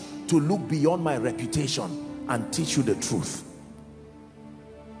much to look beyond my reputation and teach you the truth.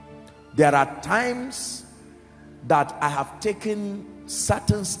 There are times that I have taken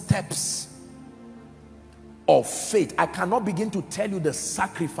certain steps of faith. I cannot begin to tell you the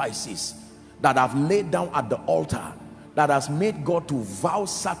sacrifices that I've laid down at the altar that has made God to vow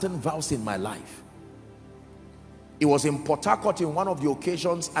certain vows in my life. It was in Port Harcourt in one of the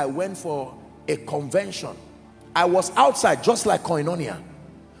occasions I went for a convention. I was outside just like Koinonia,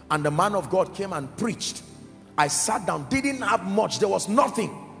 and the man of God came and preached. I sat down, didn't have much, there was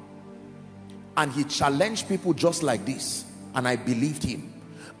nothing, and he challenged people just like this, and I believed him.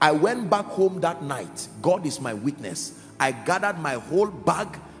 I went back home that night. God is my witness. I gathered my whole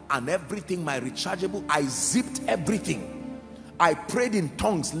bag and everything, my rechargeable. I zipped everything. I prayed in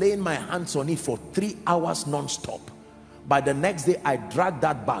tongues, laying my hands on it for 3 hours non-stop. By the next day, I dragged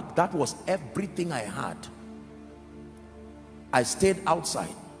that bag. That was everything I had. I stayed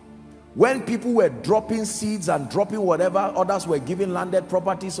outside. When people were dropping seeds and dropping whatever, others were giving landed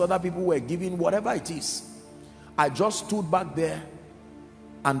properties, other people were giving whatever it is, I just stood back there,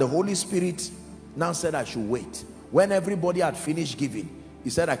 and the Holy Spirit now said I should wait. When everybody had finished giving, he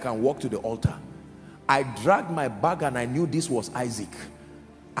said I can walk to the altar. I dragged my bag, and I knew this was Isaac.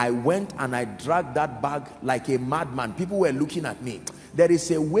 I went and I dragged that bag like a madman. People were looking at me. There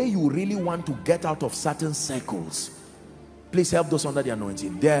is a way you really want to get out of certain circles. Please help those under the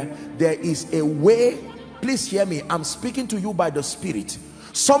anointing. There is a way. Please hear me. I'm speaking to you by the Spirit.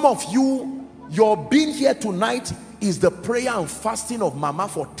 Some of you, your being here tonight is the prayer and fasting of Mama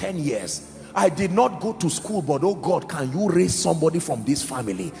for 10 years. I did not go to school, but oh God, can you raise somebody from this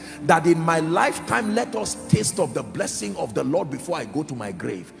family that in my lifetime, let us taste of the blessing of the Lord before I go to my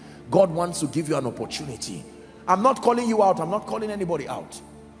grave. God wants to give you an opportunity. I'm not calling you out. I'm not calling anybody out.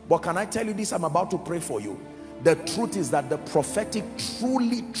 But can I tell you this? I'm about to pray for you. The truth is that the prophetic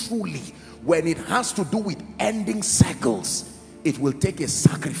truly, when it has to do with ending cycles, it will take a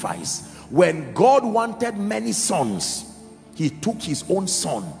sacrifice. When God wanted many sons, he took his own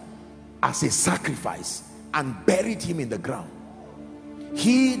son as a sacrifice. and buried him in the ground.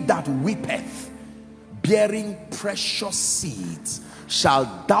 He that weepeth, bearing precious seeds,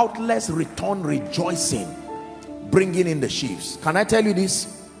 shall doubtless return rejoicing, bringing in the sheaves. Can I tell you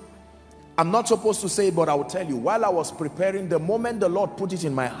this? I'm not supposed to say it, but I will tell you. While I was preparing, the moment the Lord put it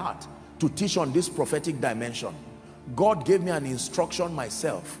in my heart to teach on this prophetic dimension, God gave me an instruction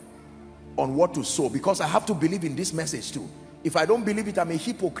myself on what to sow, because I have to believe in this message too. If I don't believe it, I'm a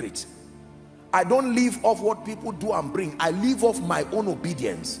hypocrite. I don't live off what people do and bring. I live off my own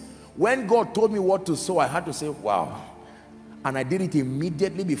obedience. When God told me what to sow, I had to say, wow. And I did it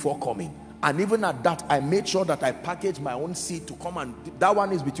immediately before coming. And even at that, I made sure that I packaged my own seed to come, and that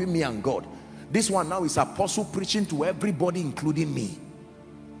one is between me and God. This one now is apostle preaching to everybody, including me.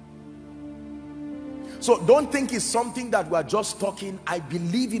 So don't think it's something that we're just talking. I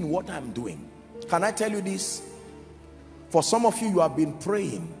believe in what I'm doing. Can I tell you this? For some of you, you have been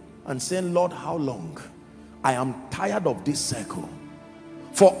praying and saying, Lord, how long? I am tired of this circle.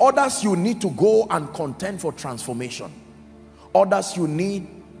 For others, you need to go and contend for transformation. Others, you need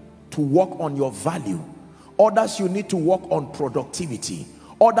to work on your value. Others, you need to work on productivity.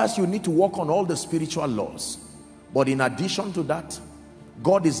 Others, you need to work on all the spiritual laws. But in addition to that,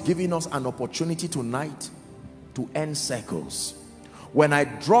 God is giving us an opportunity tonight to end circles. When I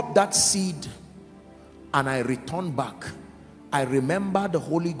dropped that seed and I returned back, I remember the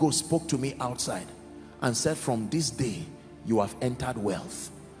Holy Ghost spoke to me outside and said, from this day, you have entered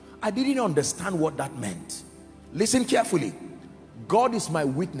wealth. I didn't understand what that meant. Listen carefully. God is my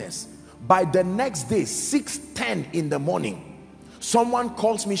witness. By the next day, 6:10 in the morning, someone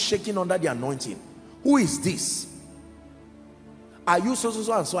calls me shaking under the anointing. Who is this? Are you so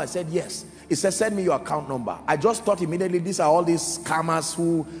and so? I said yes. He said, send me your account number. I just thought immediately these are all these scammers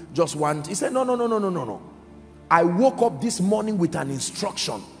who just want. He said, no. I woke up this morning with an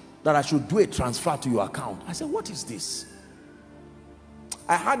instruction that I should do a transfer to your account. I said, what is this?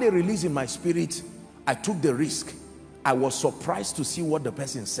 I had a release in my spirit. I took the risk. I was surprised to see what the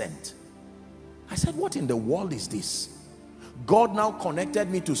person sent. I said, what in the world is this? God now connected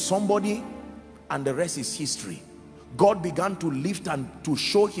me to somebody, and the rest is history. God began to lift and to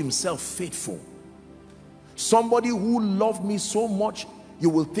show himself faithful. Somebody who loved me so much, you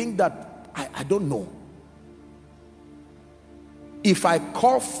will think that I don't know. If I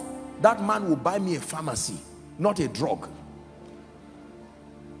cough, that man will buy me a pharmacy, not a drug.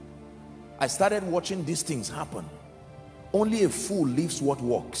 I started watching these things happen. Only a fool lives what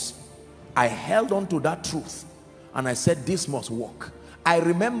works. I held on to that truth and I said, this must work. I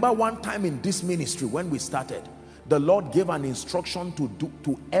remember one time in this ministry when we started, the Lord gave an instruction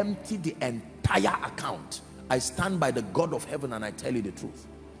to empty the entire account. I stand by the God of heaven and I tell you the truth.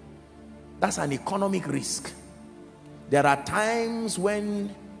 That's an economic risk. There are times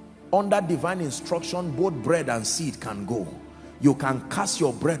when under divine instruction, both bread and seed can go. You can cast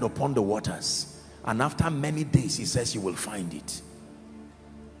your bread upon the waters, and after many days, he says, you will find it.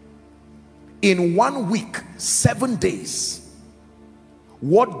 In 1 week, 7 days,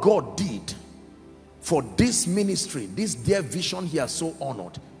 what God did for this ministry, this dear vision he has so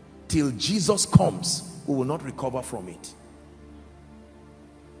honored, till Jesus comes, we will not recover from it.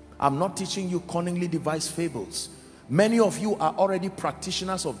 I'm not teaching you cunningly devised fables. Many of you are already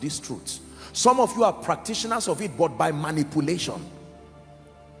practitioners of these truths. Some of you are practitioners of it, but by manipulation.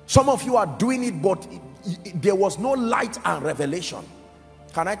 Some of you are doing it, but there was no light and revelation.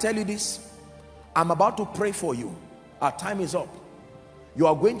 Can I tell you this? I'm about to pray for you. Our time is up. You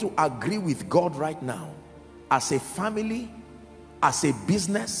are going to agree with God right now, as a family, as a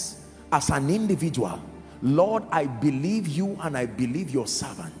business, as an individual. Lord, I believe you and I believe your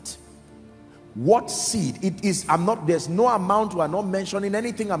servant. What seed it is, there's no amount, we are not mentioning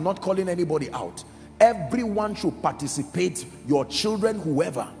anything, I'm not calling anybody out. Everyone should participate, your children,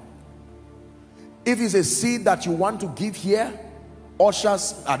 whoever. If it's a seed that you want to give here,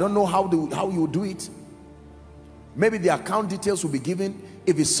 ushers, I don't know how you do it. Maybe the account details will be given.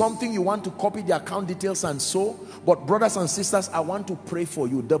 If it's something you want to copy the account details and so. But brothers and sisters, I want to pray for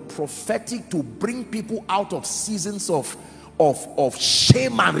you. The prophetic to bring people out of seasons of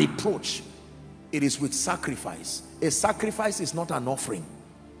shame and reproach. It is with sacrifice. A sacrifice is not an offering.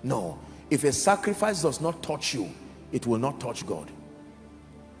 No. If a sacrifice does not touch you, it will not touch God.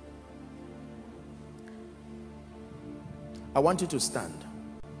 I want you to stand.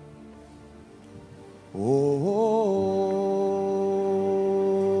 Oh,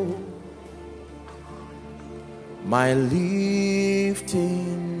 my lifting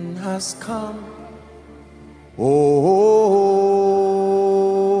has come. Oh,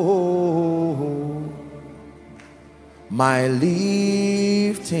 my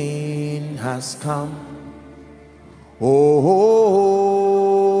lifting has come. Oh,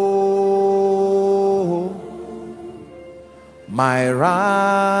 my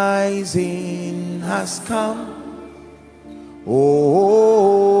rising has come. Oh,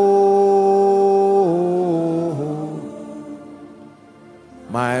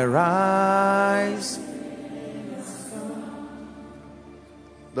 my rise.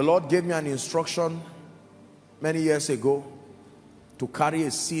 The Lord gave me an instruction many years ago to carry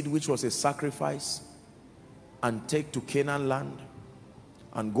a seed which was a sacrifice and take to Canaan land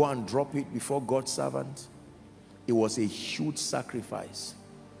and go and drop it before God's servant. It was a huge sacrifice.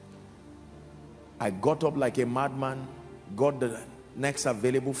 I got up like a madman, got the next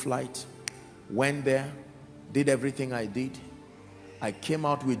available flight, went there, did everything I did. I came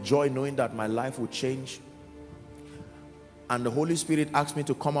out with joy knowing that my life would change. And the Holy Spirit asked me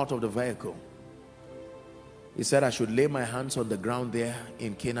to come out of the vehicle. He said I should lay my hands on the ground there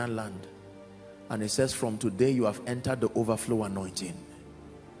in Canaan land. And he says, from today you have entered the overflow anointing.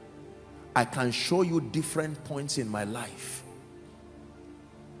 I can show you different points in my life.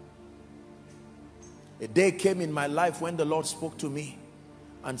 A day came in my life when the Lord spoke to me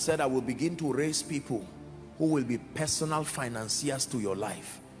and said, I will begin to raise people who will be personal financiers to your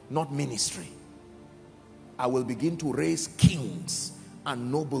life, not ministry. I will begin to raise kings and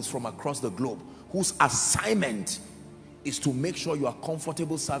nobles from across the globe whose assignment is to make sure you are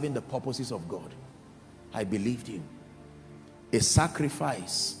comfortable serving the purposes of God. I believed him. A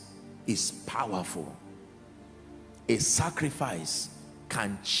sacrifice is powerful. A sacrifice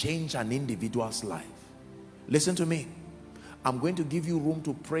can change an individual's life. Listen to me. I'm going to give you room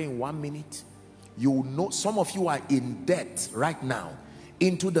to pray in 1 minute. You know, some of you are in debt right now,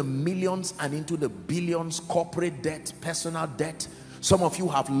 into the millions and into the billions, corporate debt, personal debt. Some of you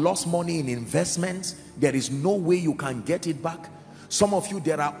have lost money in investments. There is no way you can get it back. Some of you,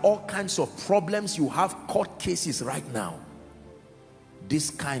 there are all kinds of problems. You have court cases right now. This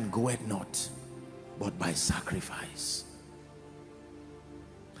kind goeth not, but by sacrifice.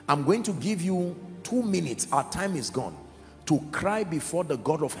 I'm going to give you 2 minutes, our time is gone, to cry before the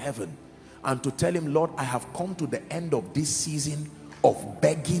God of heaven and to tell him, Lord, I have come to the end of this season of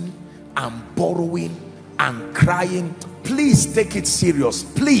begging and borrowing and crying. Please take it serious,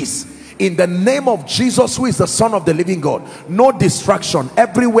 please, in the name of Jesus, who is the Son of the living God. No distraction,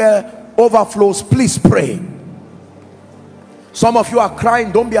 everywhere overflows. Please pray. Some of you are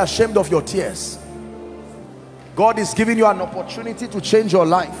crying. Don't be ashamed of your tears. God is giving you an opportunity to change your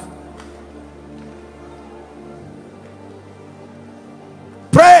life.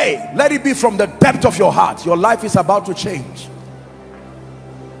 Pray. Let it be from the depth of your heart. Your life is about to change.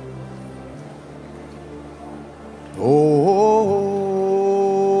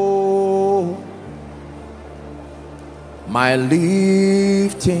 Oh, my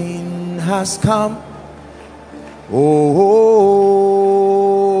lifting has come.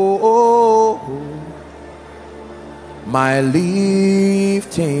 Oh, my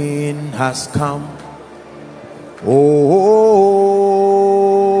lifting has come. Oh,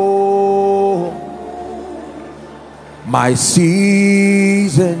 my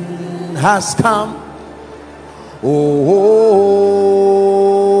season has come. Oh,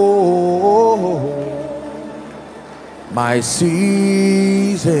 my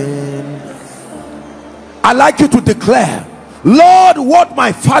season. I like you to declare, Lord, what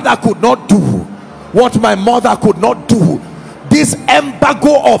my father could not do, what my mother could not do, this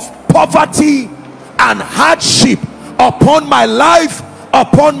embargo of poverty and hardship upon my life,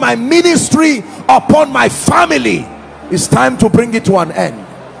 upon my ministry, upon my family, it's time to bring it to an end.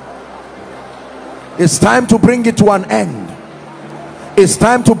 It's time to bring it to an end. It's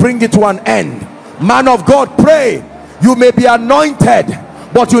time to bring it to an end. Man of God, pray. You may be anointed,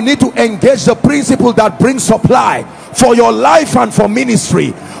 but you need to engage the principle that brings supply for your life and for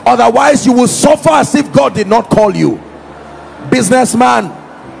ministry. Otherwise you will suffer as if God did not call you. Businessman,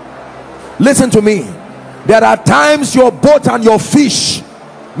 listen to me. There are times your boat and your fish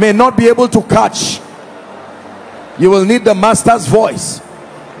may not be able to catch. You will need the master's voice.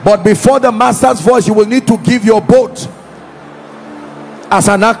 But before the master's voice, you will need to give your boat as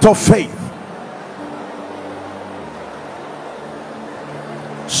an act of faith.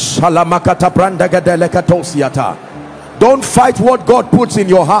 Don't fight what God puts in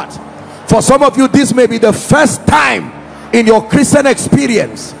your heart. For some of you, this may be the first time in your Christian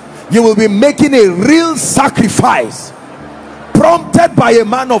experience you will be making a real sacrifice, prompted by a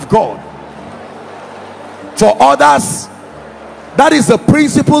man of God. For others, that is the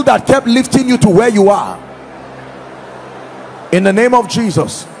principle that kept lifting you to where you are. In the name of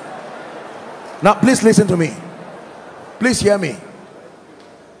Jesus. Now please listen to me. Please hear me.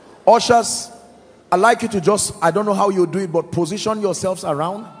 Ushers, I'd like you to just, I don't know how you do it, but position yourselves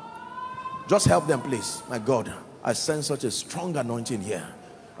around. Just help them, please. My God, I sense such a strong anointing here.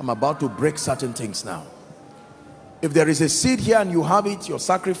 I'm about to break certain things now. If there is a seed here and you have it, your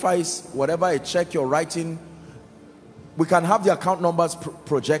sacrifice, whatever, a check you're writing, we can have the account numbers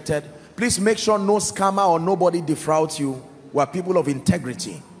projected. Please make sure no scammer or nobody defrauds you. We're people of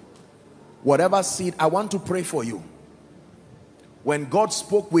integrity. Whatever seed, I want to pray for you. When God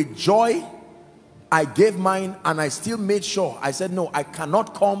spoke with joy, I gave mine, and I still made sure. I said, no, I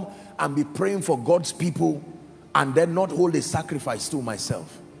cannot come and be praying for God's people and then not hold a sacrifice to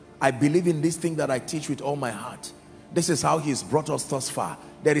myself. I believe in this thing that I teach with all my heart. This is how He's brought us thus far.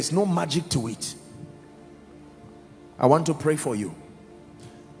 There is no magic to it. I want to pray for you.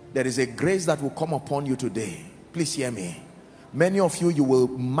 There is a grace that will come upon you today. Please hear me. Many of you, you will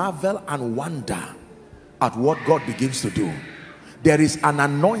marvel and wonder at what God begins to do. There is an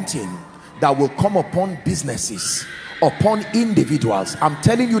anointing that will come upon businesses, upon individuals. I'm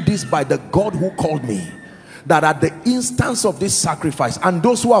telling you this by the God who called me, that at the instance of this sacrifice, and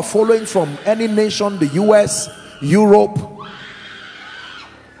those who are following from any nation, the US, Europe,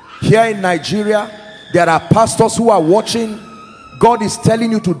 here in Nigeria, there are pastors who are watching. God is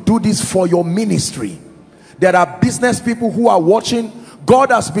telling you to do this for your ministry. There are business people who are watching.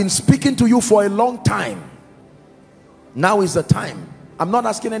 God has been speaking to you for a long time. Now is the time. I'm not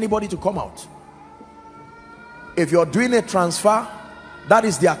asking anybody to come out. If you're doing a transfer, that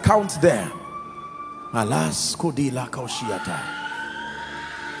is the account there. Alas, kodila kaushiata.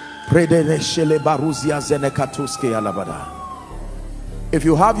 If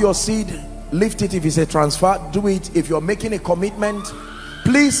you have your seed, lift it. If it's a transfer, do it. If you're making a commitment,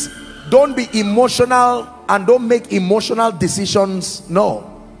 please don't be emotional and don't make emotional decisions.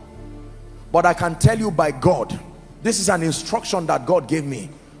 No. But I can tell you by God, this is an instruction that God gave me.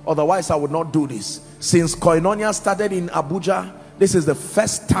 Otherwise, I would not do this. Since Koinonia started in Abuja, this is the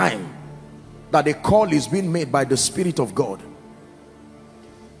first time that a call is being made by the Spirit of God.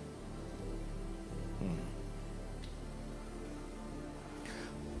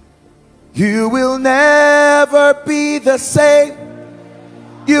 You will never be the same.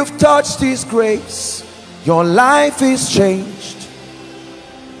 You've touched His grace. Your life is changed.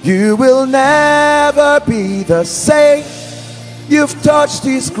 You will never be the same. You've touched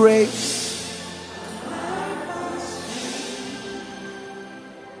His grace.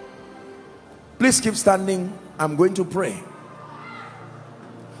 Please keep standing. I'm going to pray.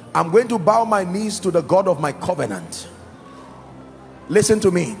 I'm going to bow my knees to the God of my covenant. Listen to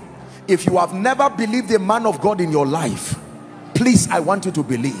me. If you have never believed a man of God in your life, please, I want you to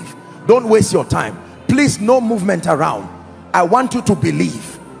believe. Don't waste your time. Please, no movement around. I want you to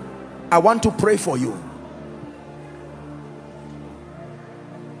believe. I want to pray for you.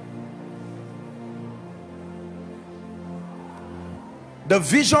 The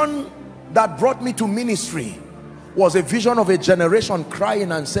vision that brought me to ministry was a vision of a generation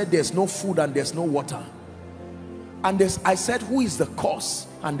crying and said there's no food and there's no water. And I said, who is the cause?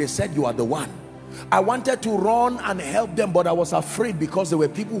 And they said, you are the one. I wanted to run and help them, but I was afraid because there were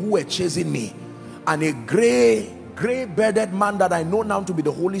people who were chasing me. And a gray-bearded man that I know now to be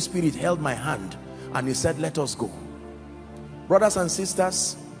the Holy Spirit held my hand and he said, let us go. Brothers and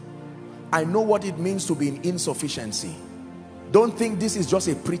sisters, I know what it means to be in insufficiency. Don't think this is just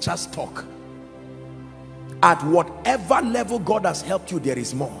a preacher's talk. At whatever level God has helped you, there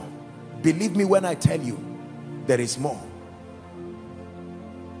is more. Believe me when I tell you, there is more.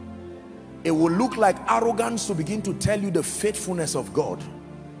 It will look like arrogance to begin to tell you the faithfulness of God.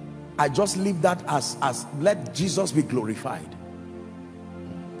 I just leave that as let Jesus be glorified.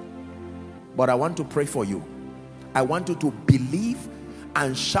 But I want to pray for you. I want you to believe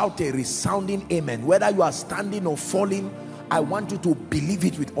and shout a resounding amen. Whether you are standing or falling, I want you to believe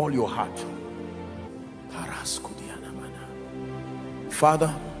it with all your heart.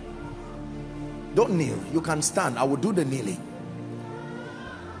 Father, don't kneel. You can stand. I will do the kneeling.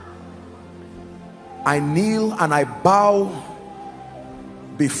 I kneel and I bow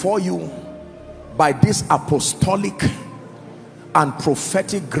before you by this apostolic and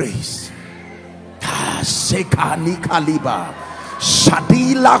prophetic grace.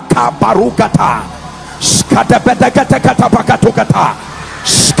 Shadila kabarugata skadebedekatekatapakatukata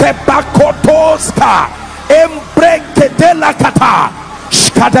skebakotoska embrekedelakata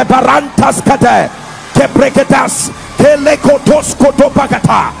skadebarantaskade kebrekedas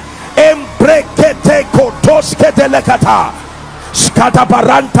kelekotoskotopakata embrekete kotoskedelekata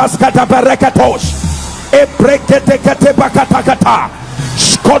skadabarantas kadaberekatosh ebrekete katebakatakata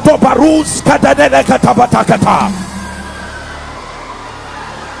skodobarus kadedelekatabatakata.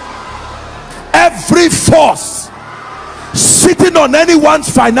 every force sitting on anyone's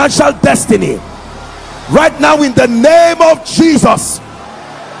financial destiny right now, in the name of Jesus,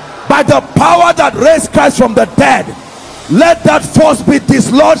 by the power that raised Christ from the dead, let that force be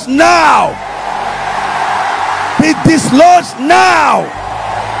dislodged now. Be dislodged now.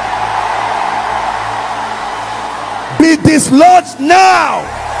 Be dislodged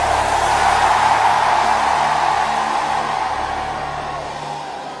now.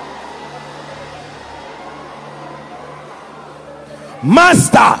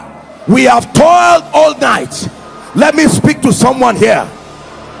 Master, we have toiled all night. Let me speak to someone here.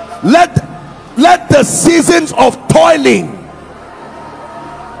 Let the seasons of toiling,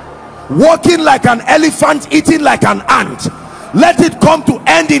 walking like an elephant, eating like an ant, let it come to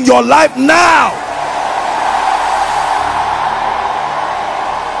end in your life now.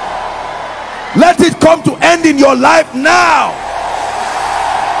 Let it come to end in your life now.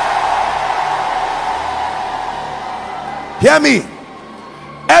 Hear me.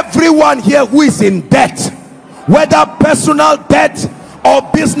 Everyone here who is in debt, whether personal debt or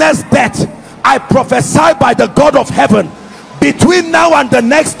business debt, I prophesy by the God of heaven, between now and the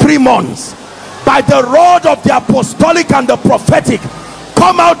next 3 months, by the rod of the apostolic and the prophetic,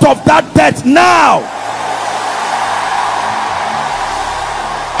 come out of that debt now.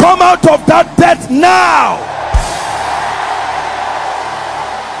 Come out of that debt now.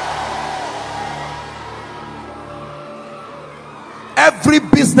 Every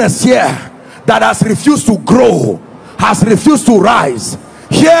business here that has refused to grow, has refused to rise,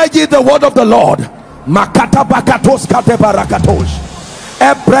 hear ye the word of the Lord.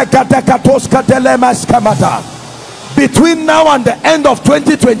 Between now and the end of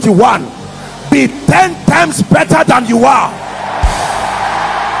 2021, be 10 times better than you are.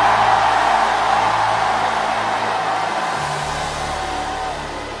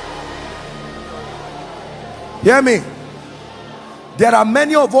 Hear me. There are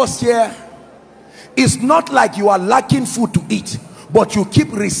many of us here, it's not like you are lacking food to eat, but you keep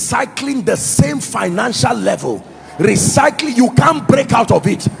recycling the same financial level. Recycling, you can't break out of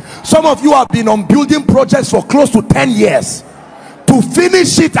it. Some of you have been on building projects for close to 10 years. To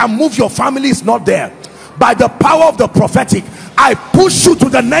finish it and move your family is not there. By the power of the prophetic, I push you to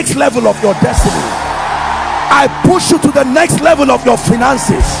the next level of your destiny. I push you to the next level of your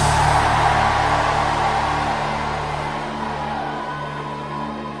finances.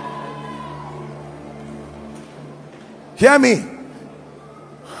 Hear me.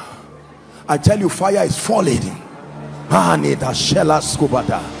 I tell you, fire is falling. There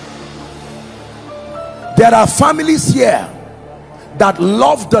are families here that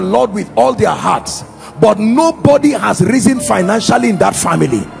love the Lord with all their hearts, but nobody has risen financially in that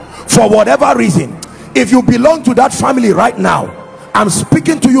family for whatever reason. If you belong to that family right now, I'm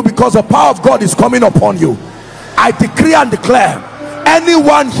speaking to you because the power of God is coming upon you. I decree and declare,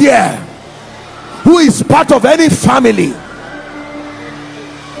 anyone here who is part of any family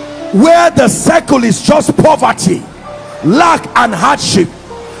where the circle is just poverty, lack and hardship,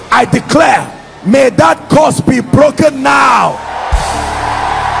 I declare, may that curse be broken now.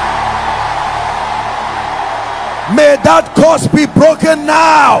 May that curse be broken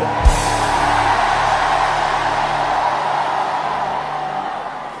now.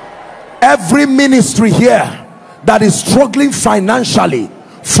 Every ministry here that is struggling financially,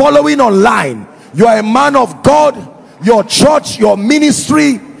 following online, you are a man of God, your church, your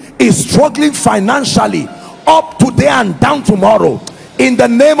ministry is struggling financially, up today and down tomorrow, in the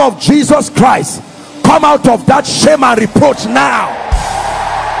name of Jesus Christ, come out of that shame and reproach now.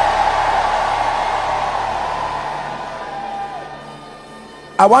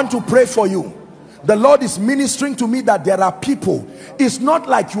 I want to pray for you. The Lord is ministering to me that there are people, it's not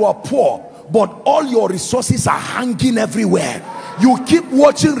like you are poor, but all your resources are hanging everywhere. You keep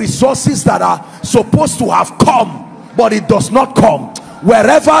watching resources that are supposed to have come, but it does not come.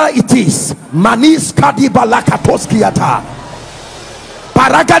 Wherever it is, manis kadiba lakatoskiata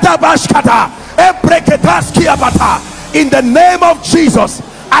paragada bashkata ebreketaskiabata, in the name of Jesus,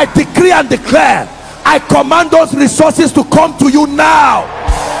 I decree and declare, I command those resources to come to you now.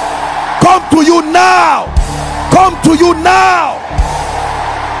 Come to you now. Come to you now.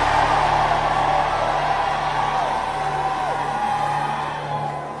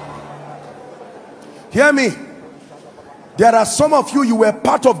 Hear me. There are some of you, you were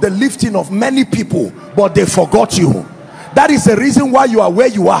part of the lifting of many people, but they forgot you. That is the reason why you are where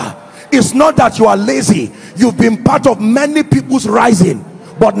you are. It's not that you are lazy. You've been part of many people's rising,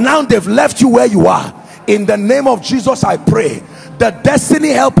 but now they've left you where you are. In the name of Jesus, I pray, the destiny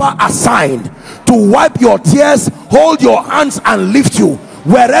helper assigned to wipe your tears, hold your hands and lift you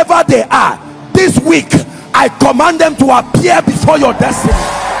wherever they are. this week, I command them to appear before your destiny.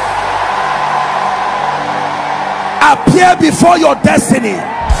 Appear before your destiny.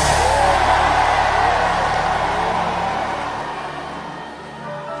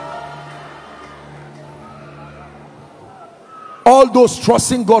 All those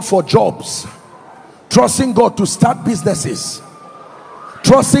trusting God for jobs, trusting God to start businesses,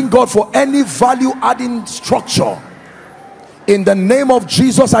 trusting God for any value adding structure, in the name of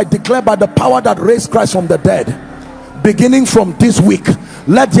Jesus, I declare by the power that raised Christ from the dead, beginning from this week,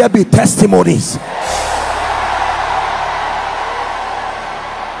 let there be testimonies.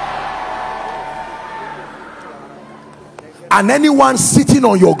 And anyone sitting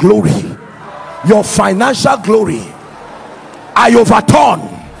on your glory, your financial glory, I overturn,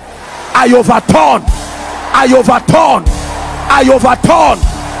 I overturn, I overturn, I overturn,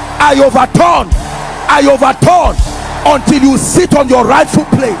 I overturn, I overturn, until you sit on your rightful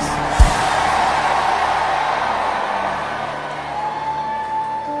place.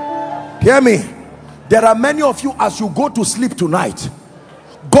 Hear me. There are many of you, as you go to sleep tonight,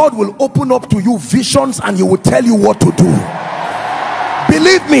 God will open up to you visions and he will tell you what to do.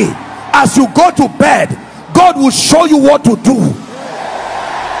 Believe me, as you go to bed, God will show you what to do.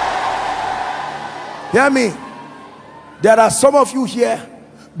 Hear me. There are some of you here,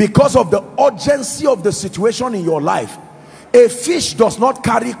 because of the urgency of the situation in your life, a fish does not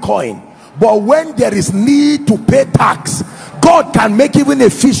carry coin, but when there is need to pay tax, God can make even a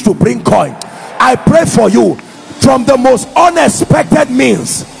fish to bring coin. I pray for you, from the most unexpected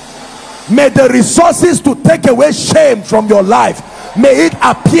means, may the resources to take away shame from your life, may it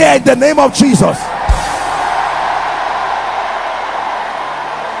appear in the name of Jesus.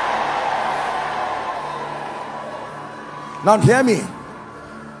 Now hear me.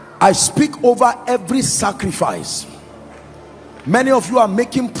 I speak over every sacrifice. Many of you are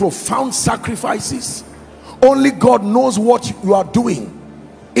making profound sacrifices. Only God knows what you are doing.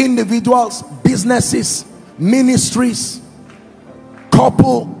 Individuals, businesses, ministries,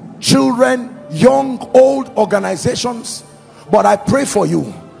 couple, children, young, old, organizations. But I pray for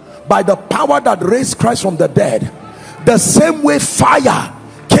you, by the power that raised Christ from the dead, the same way fire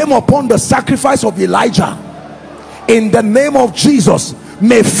came upon the sacrifice of Elijah, in the name of Jesus,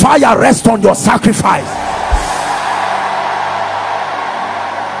 may fire rest on your sacrifice.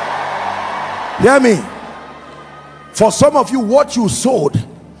 Hear me. For some of you, what you sowed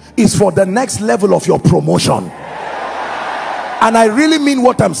is for the next level of your promotion. And I really mean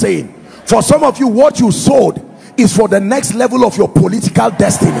what I'm saying. For some of you, what you sowed is for the next level of your political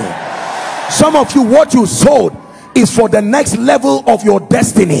destiny. Some of you, what you sowed is for the next level of your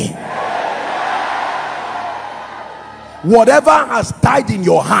destiny. Whatever has died in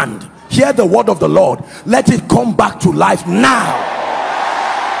your hand, hear the word of the Lord, let it come back to life now.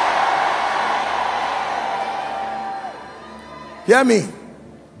 Hear me.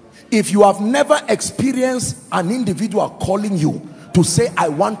 If you have never experienced an individual calling you to say, I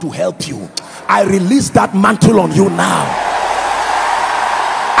want to help you, I release that mantle on you now.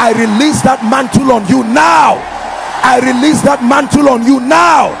 I release that mantle on you now. I release that mantle on you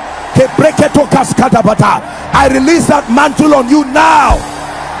now. I release that mantle on you now.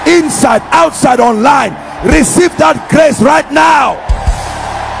 Inside, outside, online, receive that grace right now.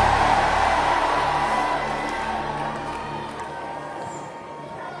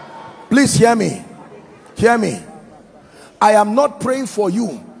 Please hear me. Hear me. I am not praying for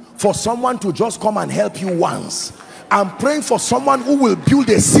you for someone to just come and help you once. I'm praying for someone who will build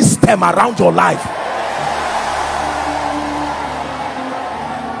a system around your life.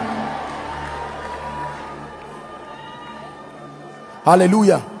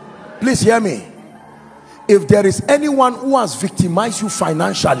 Hallelujah. Please hear me. If there is anyone who has victimized you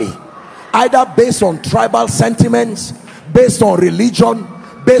financially, either based on tribal sentiments, based on religion,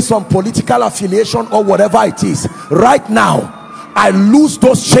 based on political affiliation, or whatever it is, right now I lose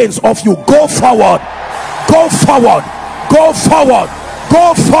those chains off you. Go forward, go forward, go forward,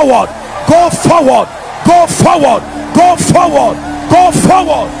 go forward, go forward, go forward, go forward, go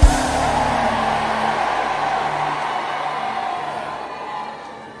forward.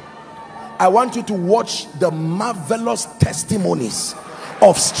 I want you to watch the marvelous testimonies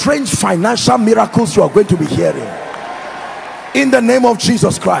of strange financial miracles you are going to be hearing in the name of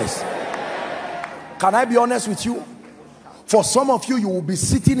Jesus Christ. Can I be honest with you? For some of you, you will be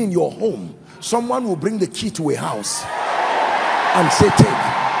sitting in your home, someone will bring the key to a house and say, take.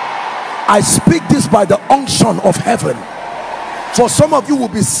 I speak this by the unction of heaven. For some of you, will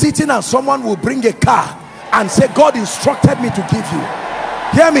be sitting and someone will bring a car and say, God instructed me to give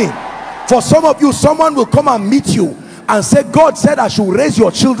you. Hear me. For some of you, someone will come and meet you and say, God said I should raise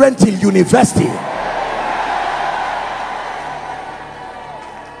your children till university.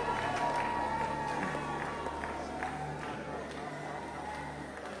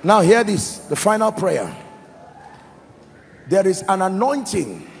 Now hear this, the final prayer. There is an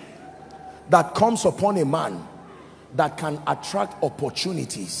anointing that comes upon a man that can attract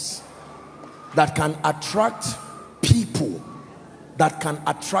opportunities, that can attract people, that can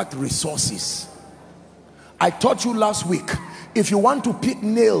attract resources. I taught you last week, if you want to pick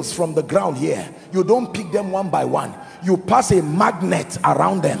nails from the ground here, you don't pick them one by one. You pass a magnet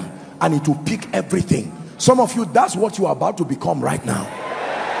around them and it will pick everything. Some of you, that's what you are about to become right now.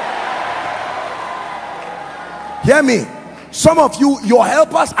 Hear me. Some of you, your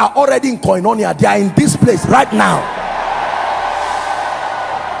helpers are already in Koinonia. They are in this place right now.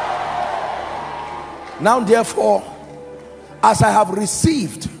 Now therefore, as I have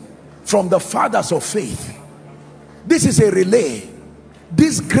received from the fathers of faith, this is a relay.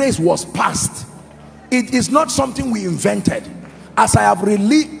 This grace was passed. It is not something we invented. As I have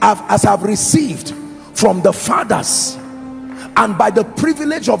received from the fathers, and by the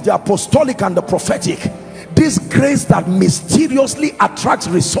privilege of the apostolic and the prophetic, this grace that mysteriously attracts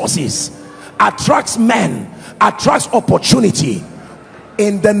resources, attracts men, attracts opportunity,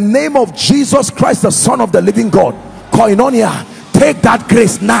 in the name of Jesus Christ, the Son of the living God, Koinonia, take that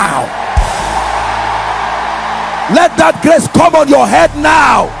grace now. Let that grace come on your head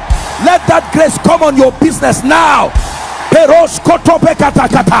now. Let that grace come on your business now. Take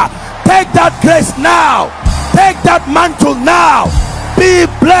that grace now. Take that mantle now. Be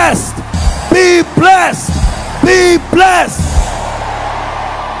blessed. Be blessed. Be blessed.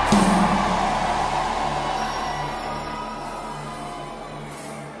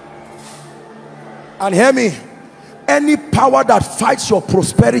 And hear me, any power that fights your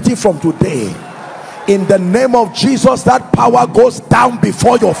prosperity from today, in the name of Jesus, that power goes down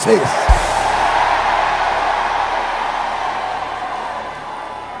before your face.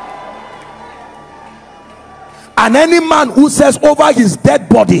 And any man who says over his dead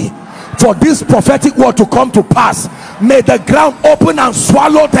body, for this prophetic word to come to pass, may the ground open and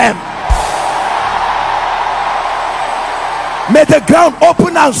swallow them. May the ground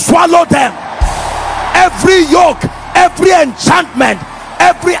open and swallow them. Every yoke, every enchantment,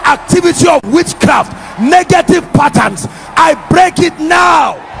 every activity of witchcraft, negative patterns, I break it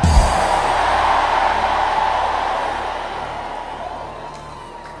now.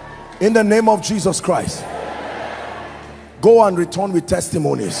 In the name of Jesus Christ. Go and return with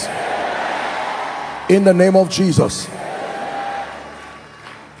testimonies. In the name of Jesus.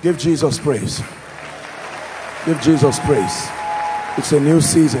 Give Jesus praise. Give Jesus praise. It's a new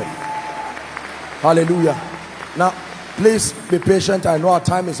season. Hallelujah. Now please be patient. I know our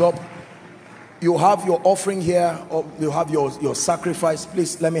time is up. You have your offering here, or you have your sacrifice.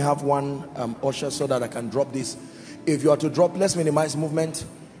 Please let me have one usher so that I can drop this. If you are to drop, let's minimize movement.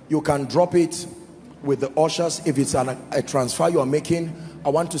 You can drop it with the ushers. If it's a transfer you are making, I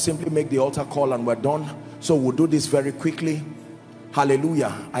want to simply make the altar call and we're done. So we'll do this very quickly.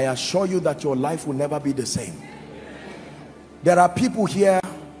 Hallelujah. I assure you that your life will never be the same. There are people here,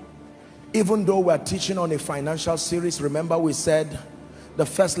 even though we're teaching on a financial series, remember we said the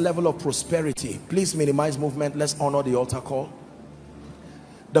first level of prosperity. Please minimize movement. Let's honor the altar call.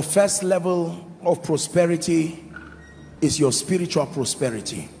 The first level of prosperity is your spiritual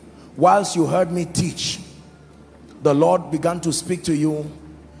prosperity. Whilst you heard me teach, the Lord began to speak to you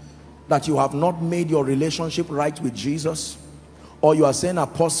that you have not made your relationship right with Jesus, or you are saying,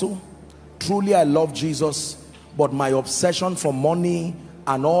 Apostle, truly I love Jesus, but my obsession for money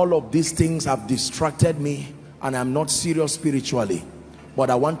and all of these things have distracted me and I'm not serious spiritually, but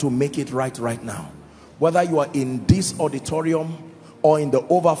I want to make it right now. Whether you are in this auditorium or in the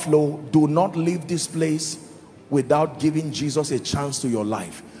overflow, do not leave this place without giving Jesus a chance to your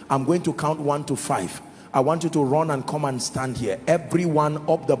life. I'm going to count 1 to 5. I want you to run and come and stand here. Everyone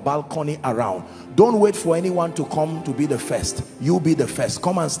up the balcony around. Don't wait for anyone to come to be the first. You be the first.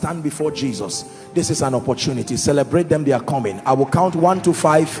 Come and stand before Jesus. This is an opportunity. Celebrate them. They are coming. I will count 1 to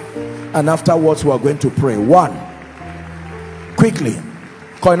 5 and afterwards we are going to pray. 1. Quickly.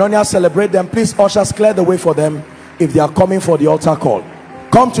 Koinonia, celebrate them. Please, ushers, clear the way for them if they are coming for the altar call.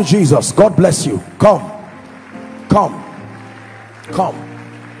 Come to Jesus. God bless you. Come. Come. Come.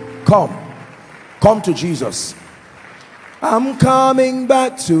 Come. Come to Jesus. I'm coming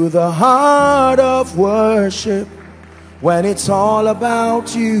back to the heart of worship when it's all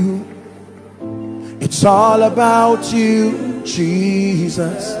about you. It's all about you,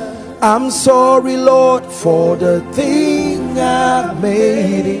 Jesus. I'm sorry, Lord, for the thing I've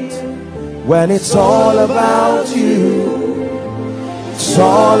made it. When it's all about you, it's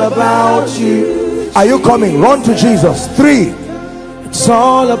all about you. Are you coming? Run to Jesus. 3. It's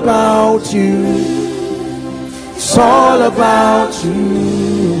all about you. It's all about you.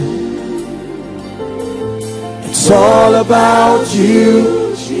 It's all about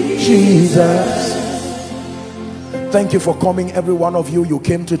you, Jesus. Thank you for coming, every one of you. You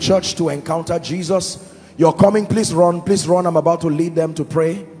came to church to encounter Jesus. You're coming, please run, please run. I'm about to lead them to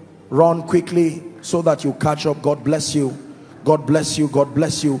pray. Run quickly so that you catch up. God bless you. God bless you. God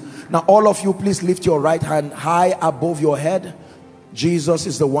bless you. Now all of you, please lift your right hand high above your head. Jesus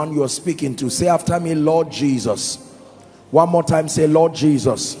is the one you are speaking to. Say after me, Lord Jesus. One more time, say, Lord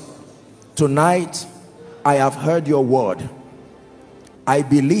Jesus, tonight I have heard your word. I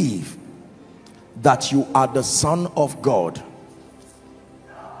believe that you are the Son of God.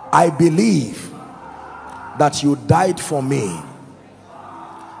 I believe that you died for me.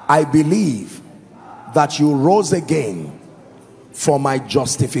 I believe that you rose again for my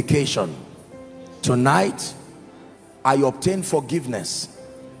justification. Tonight I obtain forgiveness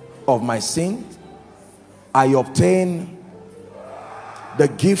of my sin. I obtain the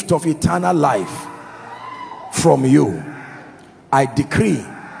gift of eternal life from you. I decree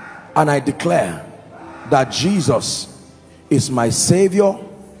and I declare that Jesus is my Savior,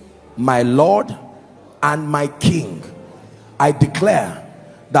 my Lord, and my King. I declare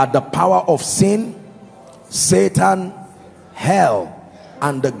that the power of sin, Satan, hell,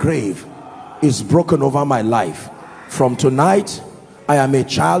 and the grave is broken over my life. From tonight, I am a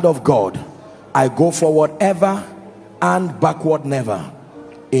child of God. I go forward ever and backward never.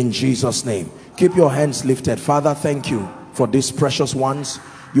 In Jesus' name. Keep your hands lifted. Father, thank you for these precious ones.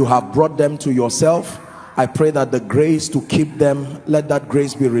 You have brought them to yourself. I pray that the grace to keep them, let that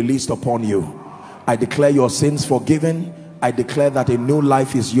grace be released upon you. I declare your sins forgiven. I declare that a new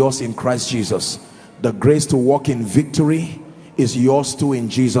life is yours in Christ Jesus. The grace to walk in victory is yours too in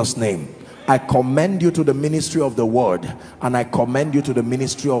Jesus' name. I commend you to the ministry of the word, and I commend you to the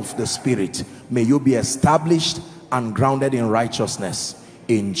ministry of the Spirit. May you be established and grounded in righteousness.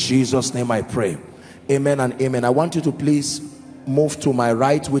 In Jesus' name I pray. Amen and amen. I want you to please move to my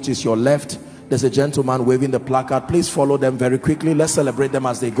right, which is your left. There's a gentleman waving the placard. Please follow them very quickly. Let's celebrate them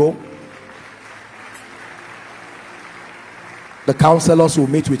as they go. The counselors will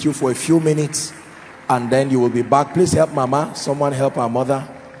meet with you for a few minutes and then you will be back. Please help Mama. Someone help our mother.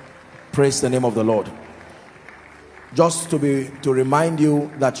 Praise the name of the Lord. Just to remind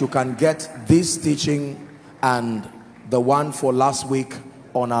you that you can get this teaching and the one for last week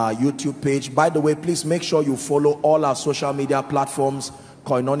on our YouTube page. By the way, please make sure you follow all our social media platforms.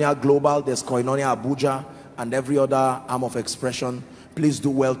 Koinonia Global, there's Koinonia Abuja, and every other arm of expression. Please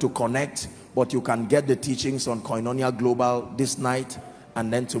do well to connect, but you can get the teachings on Koinonia Global this night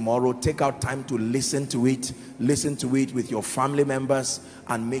and then tomorrow. Take out time to listen to it with your family members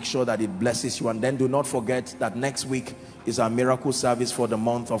and make sure that it blesses you. And then do not forget that next week is our miracle service for the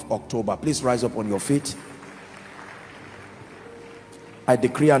month of October. Please rise up on your feet. I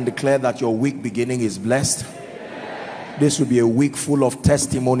decree and declare that your week beginning is blessed. This will be a week full of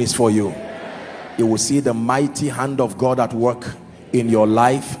testimonies for you. You will see the mighty hand of God at work in your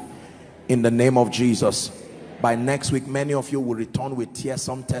life in the name of Jesus. By next week, many of you will return with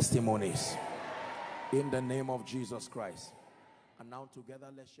tearsome testimonies in the name of Jesus Christ. And now together,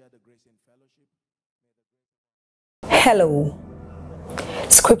 let's share the grace in fellowship. Hello.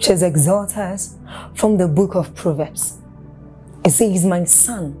 Scriptures exhort us from the book of Proverbs. It says, my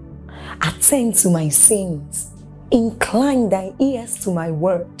son, attend to my sayings, incline thy ears to my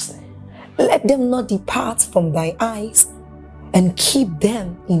words, let them not depart from thy eyes, and keep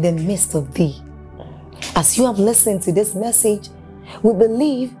them in the midst of thee. As you have listened to this message, we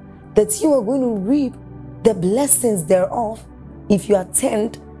believe that you are going to reap the blessings thereof if you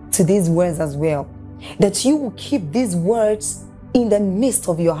attend to these words as well. That you will keep these words in the midst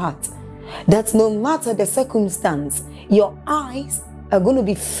of your heart. That no matter the circumstance, your eyes are going to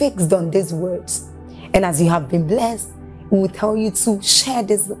be fixed on these words. And as you have been blessed, we will tell you to share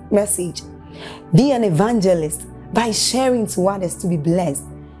this message. Be an evangelist by sharing to others to be blessed.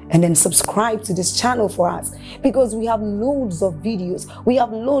 And then subscribe to this channel for us, because we have loads of videos, we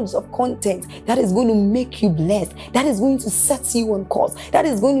have loads of content that is going to make you blessed, that is going to set you on course, that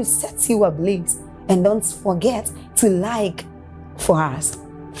is going to set you ablaze. And don't forget to like for us.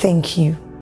 Thank you.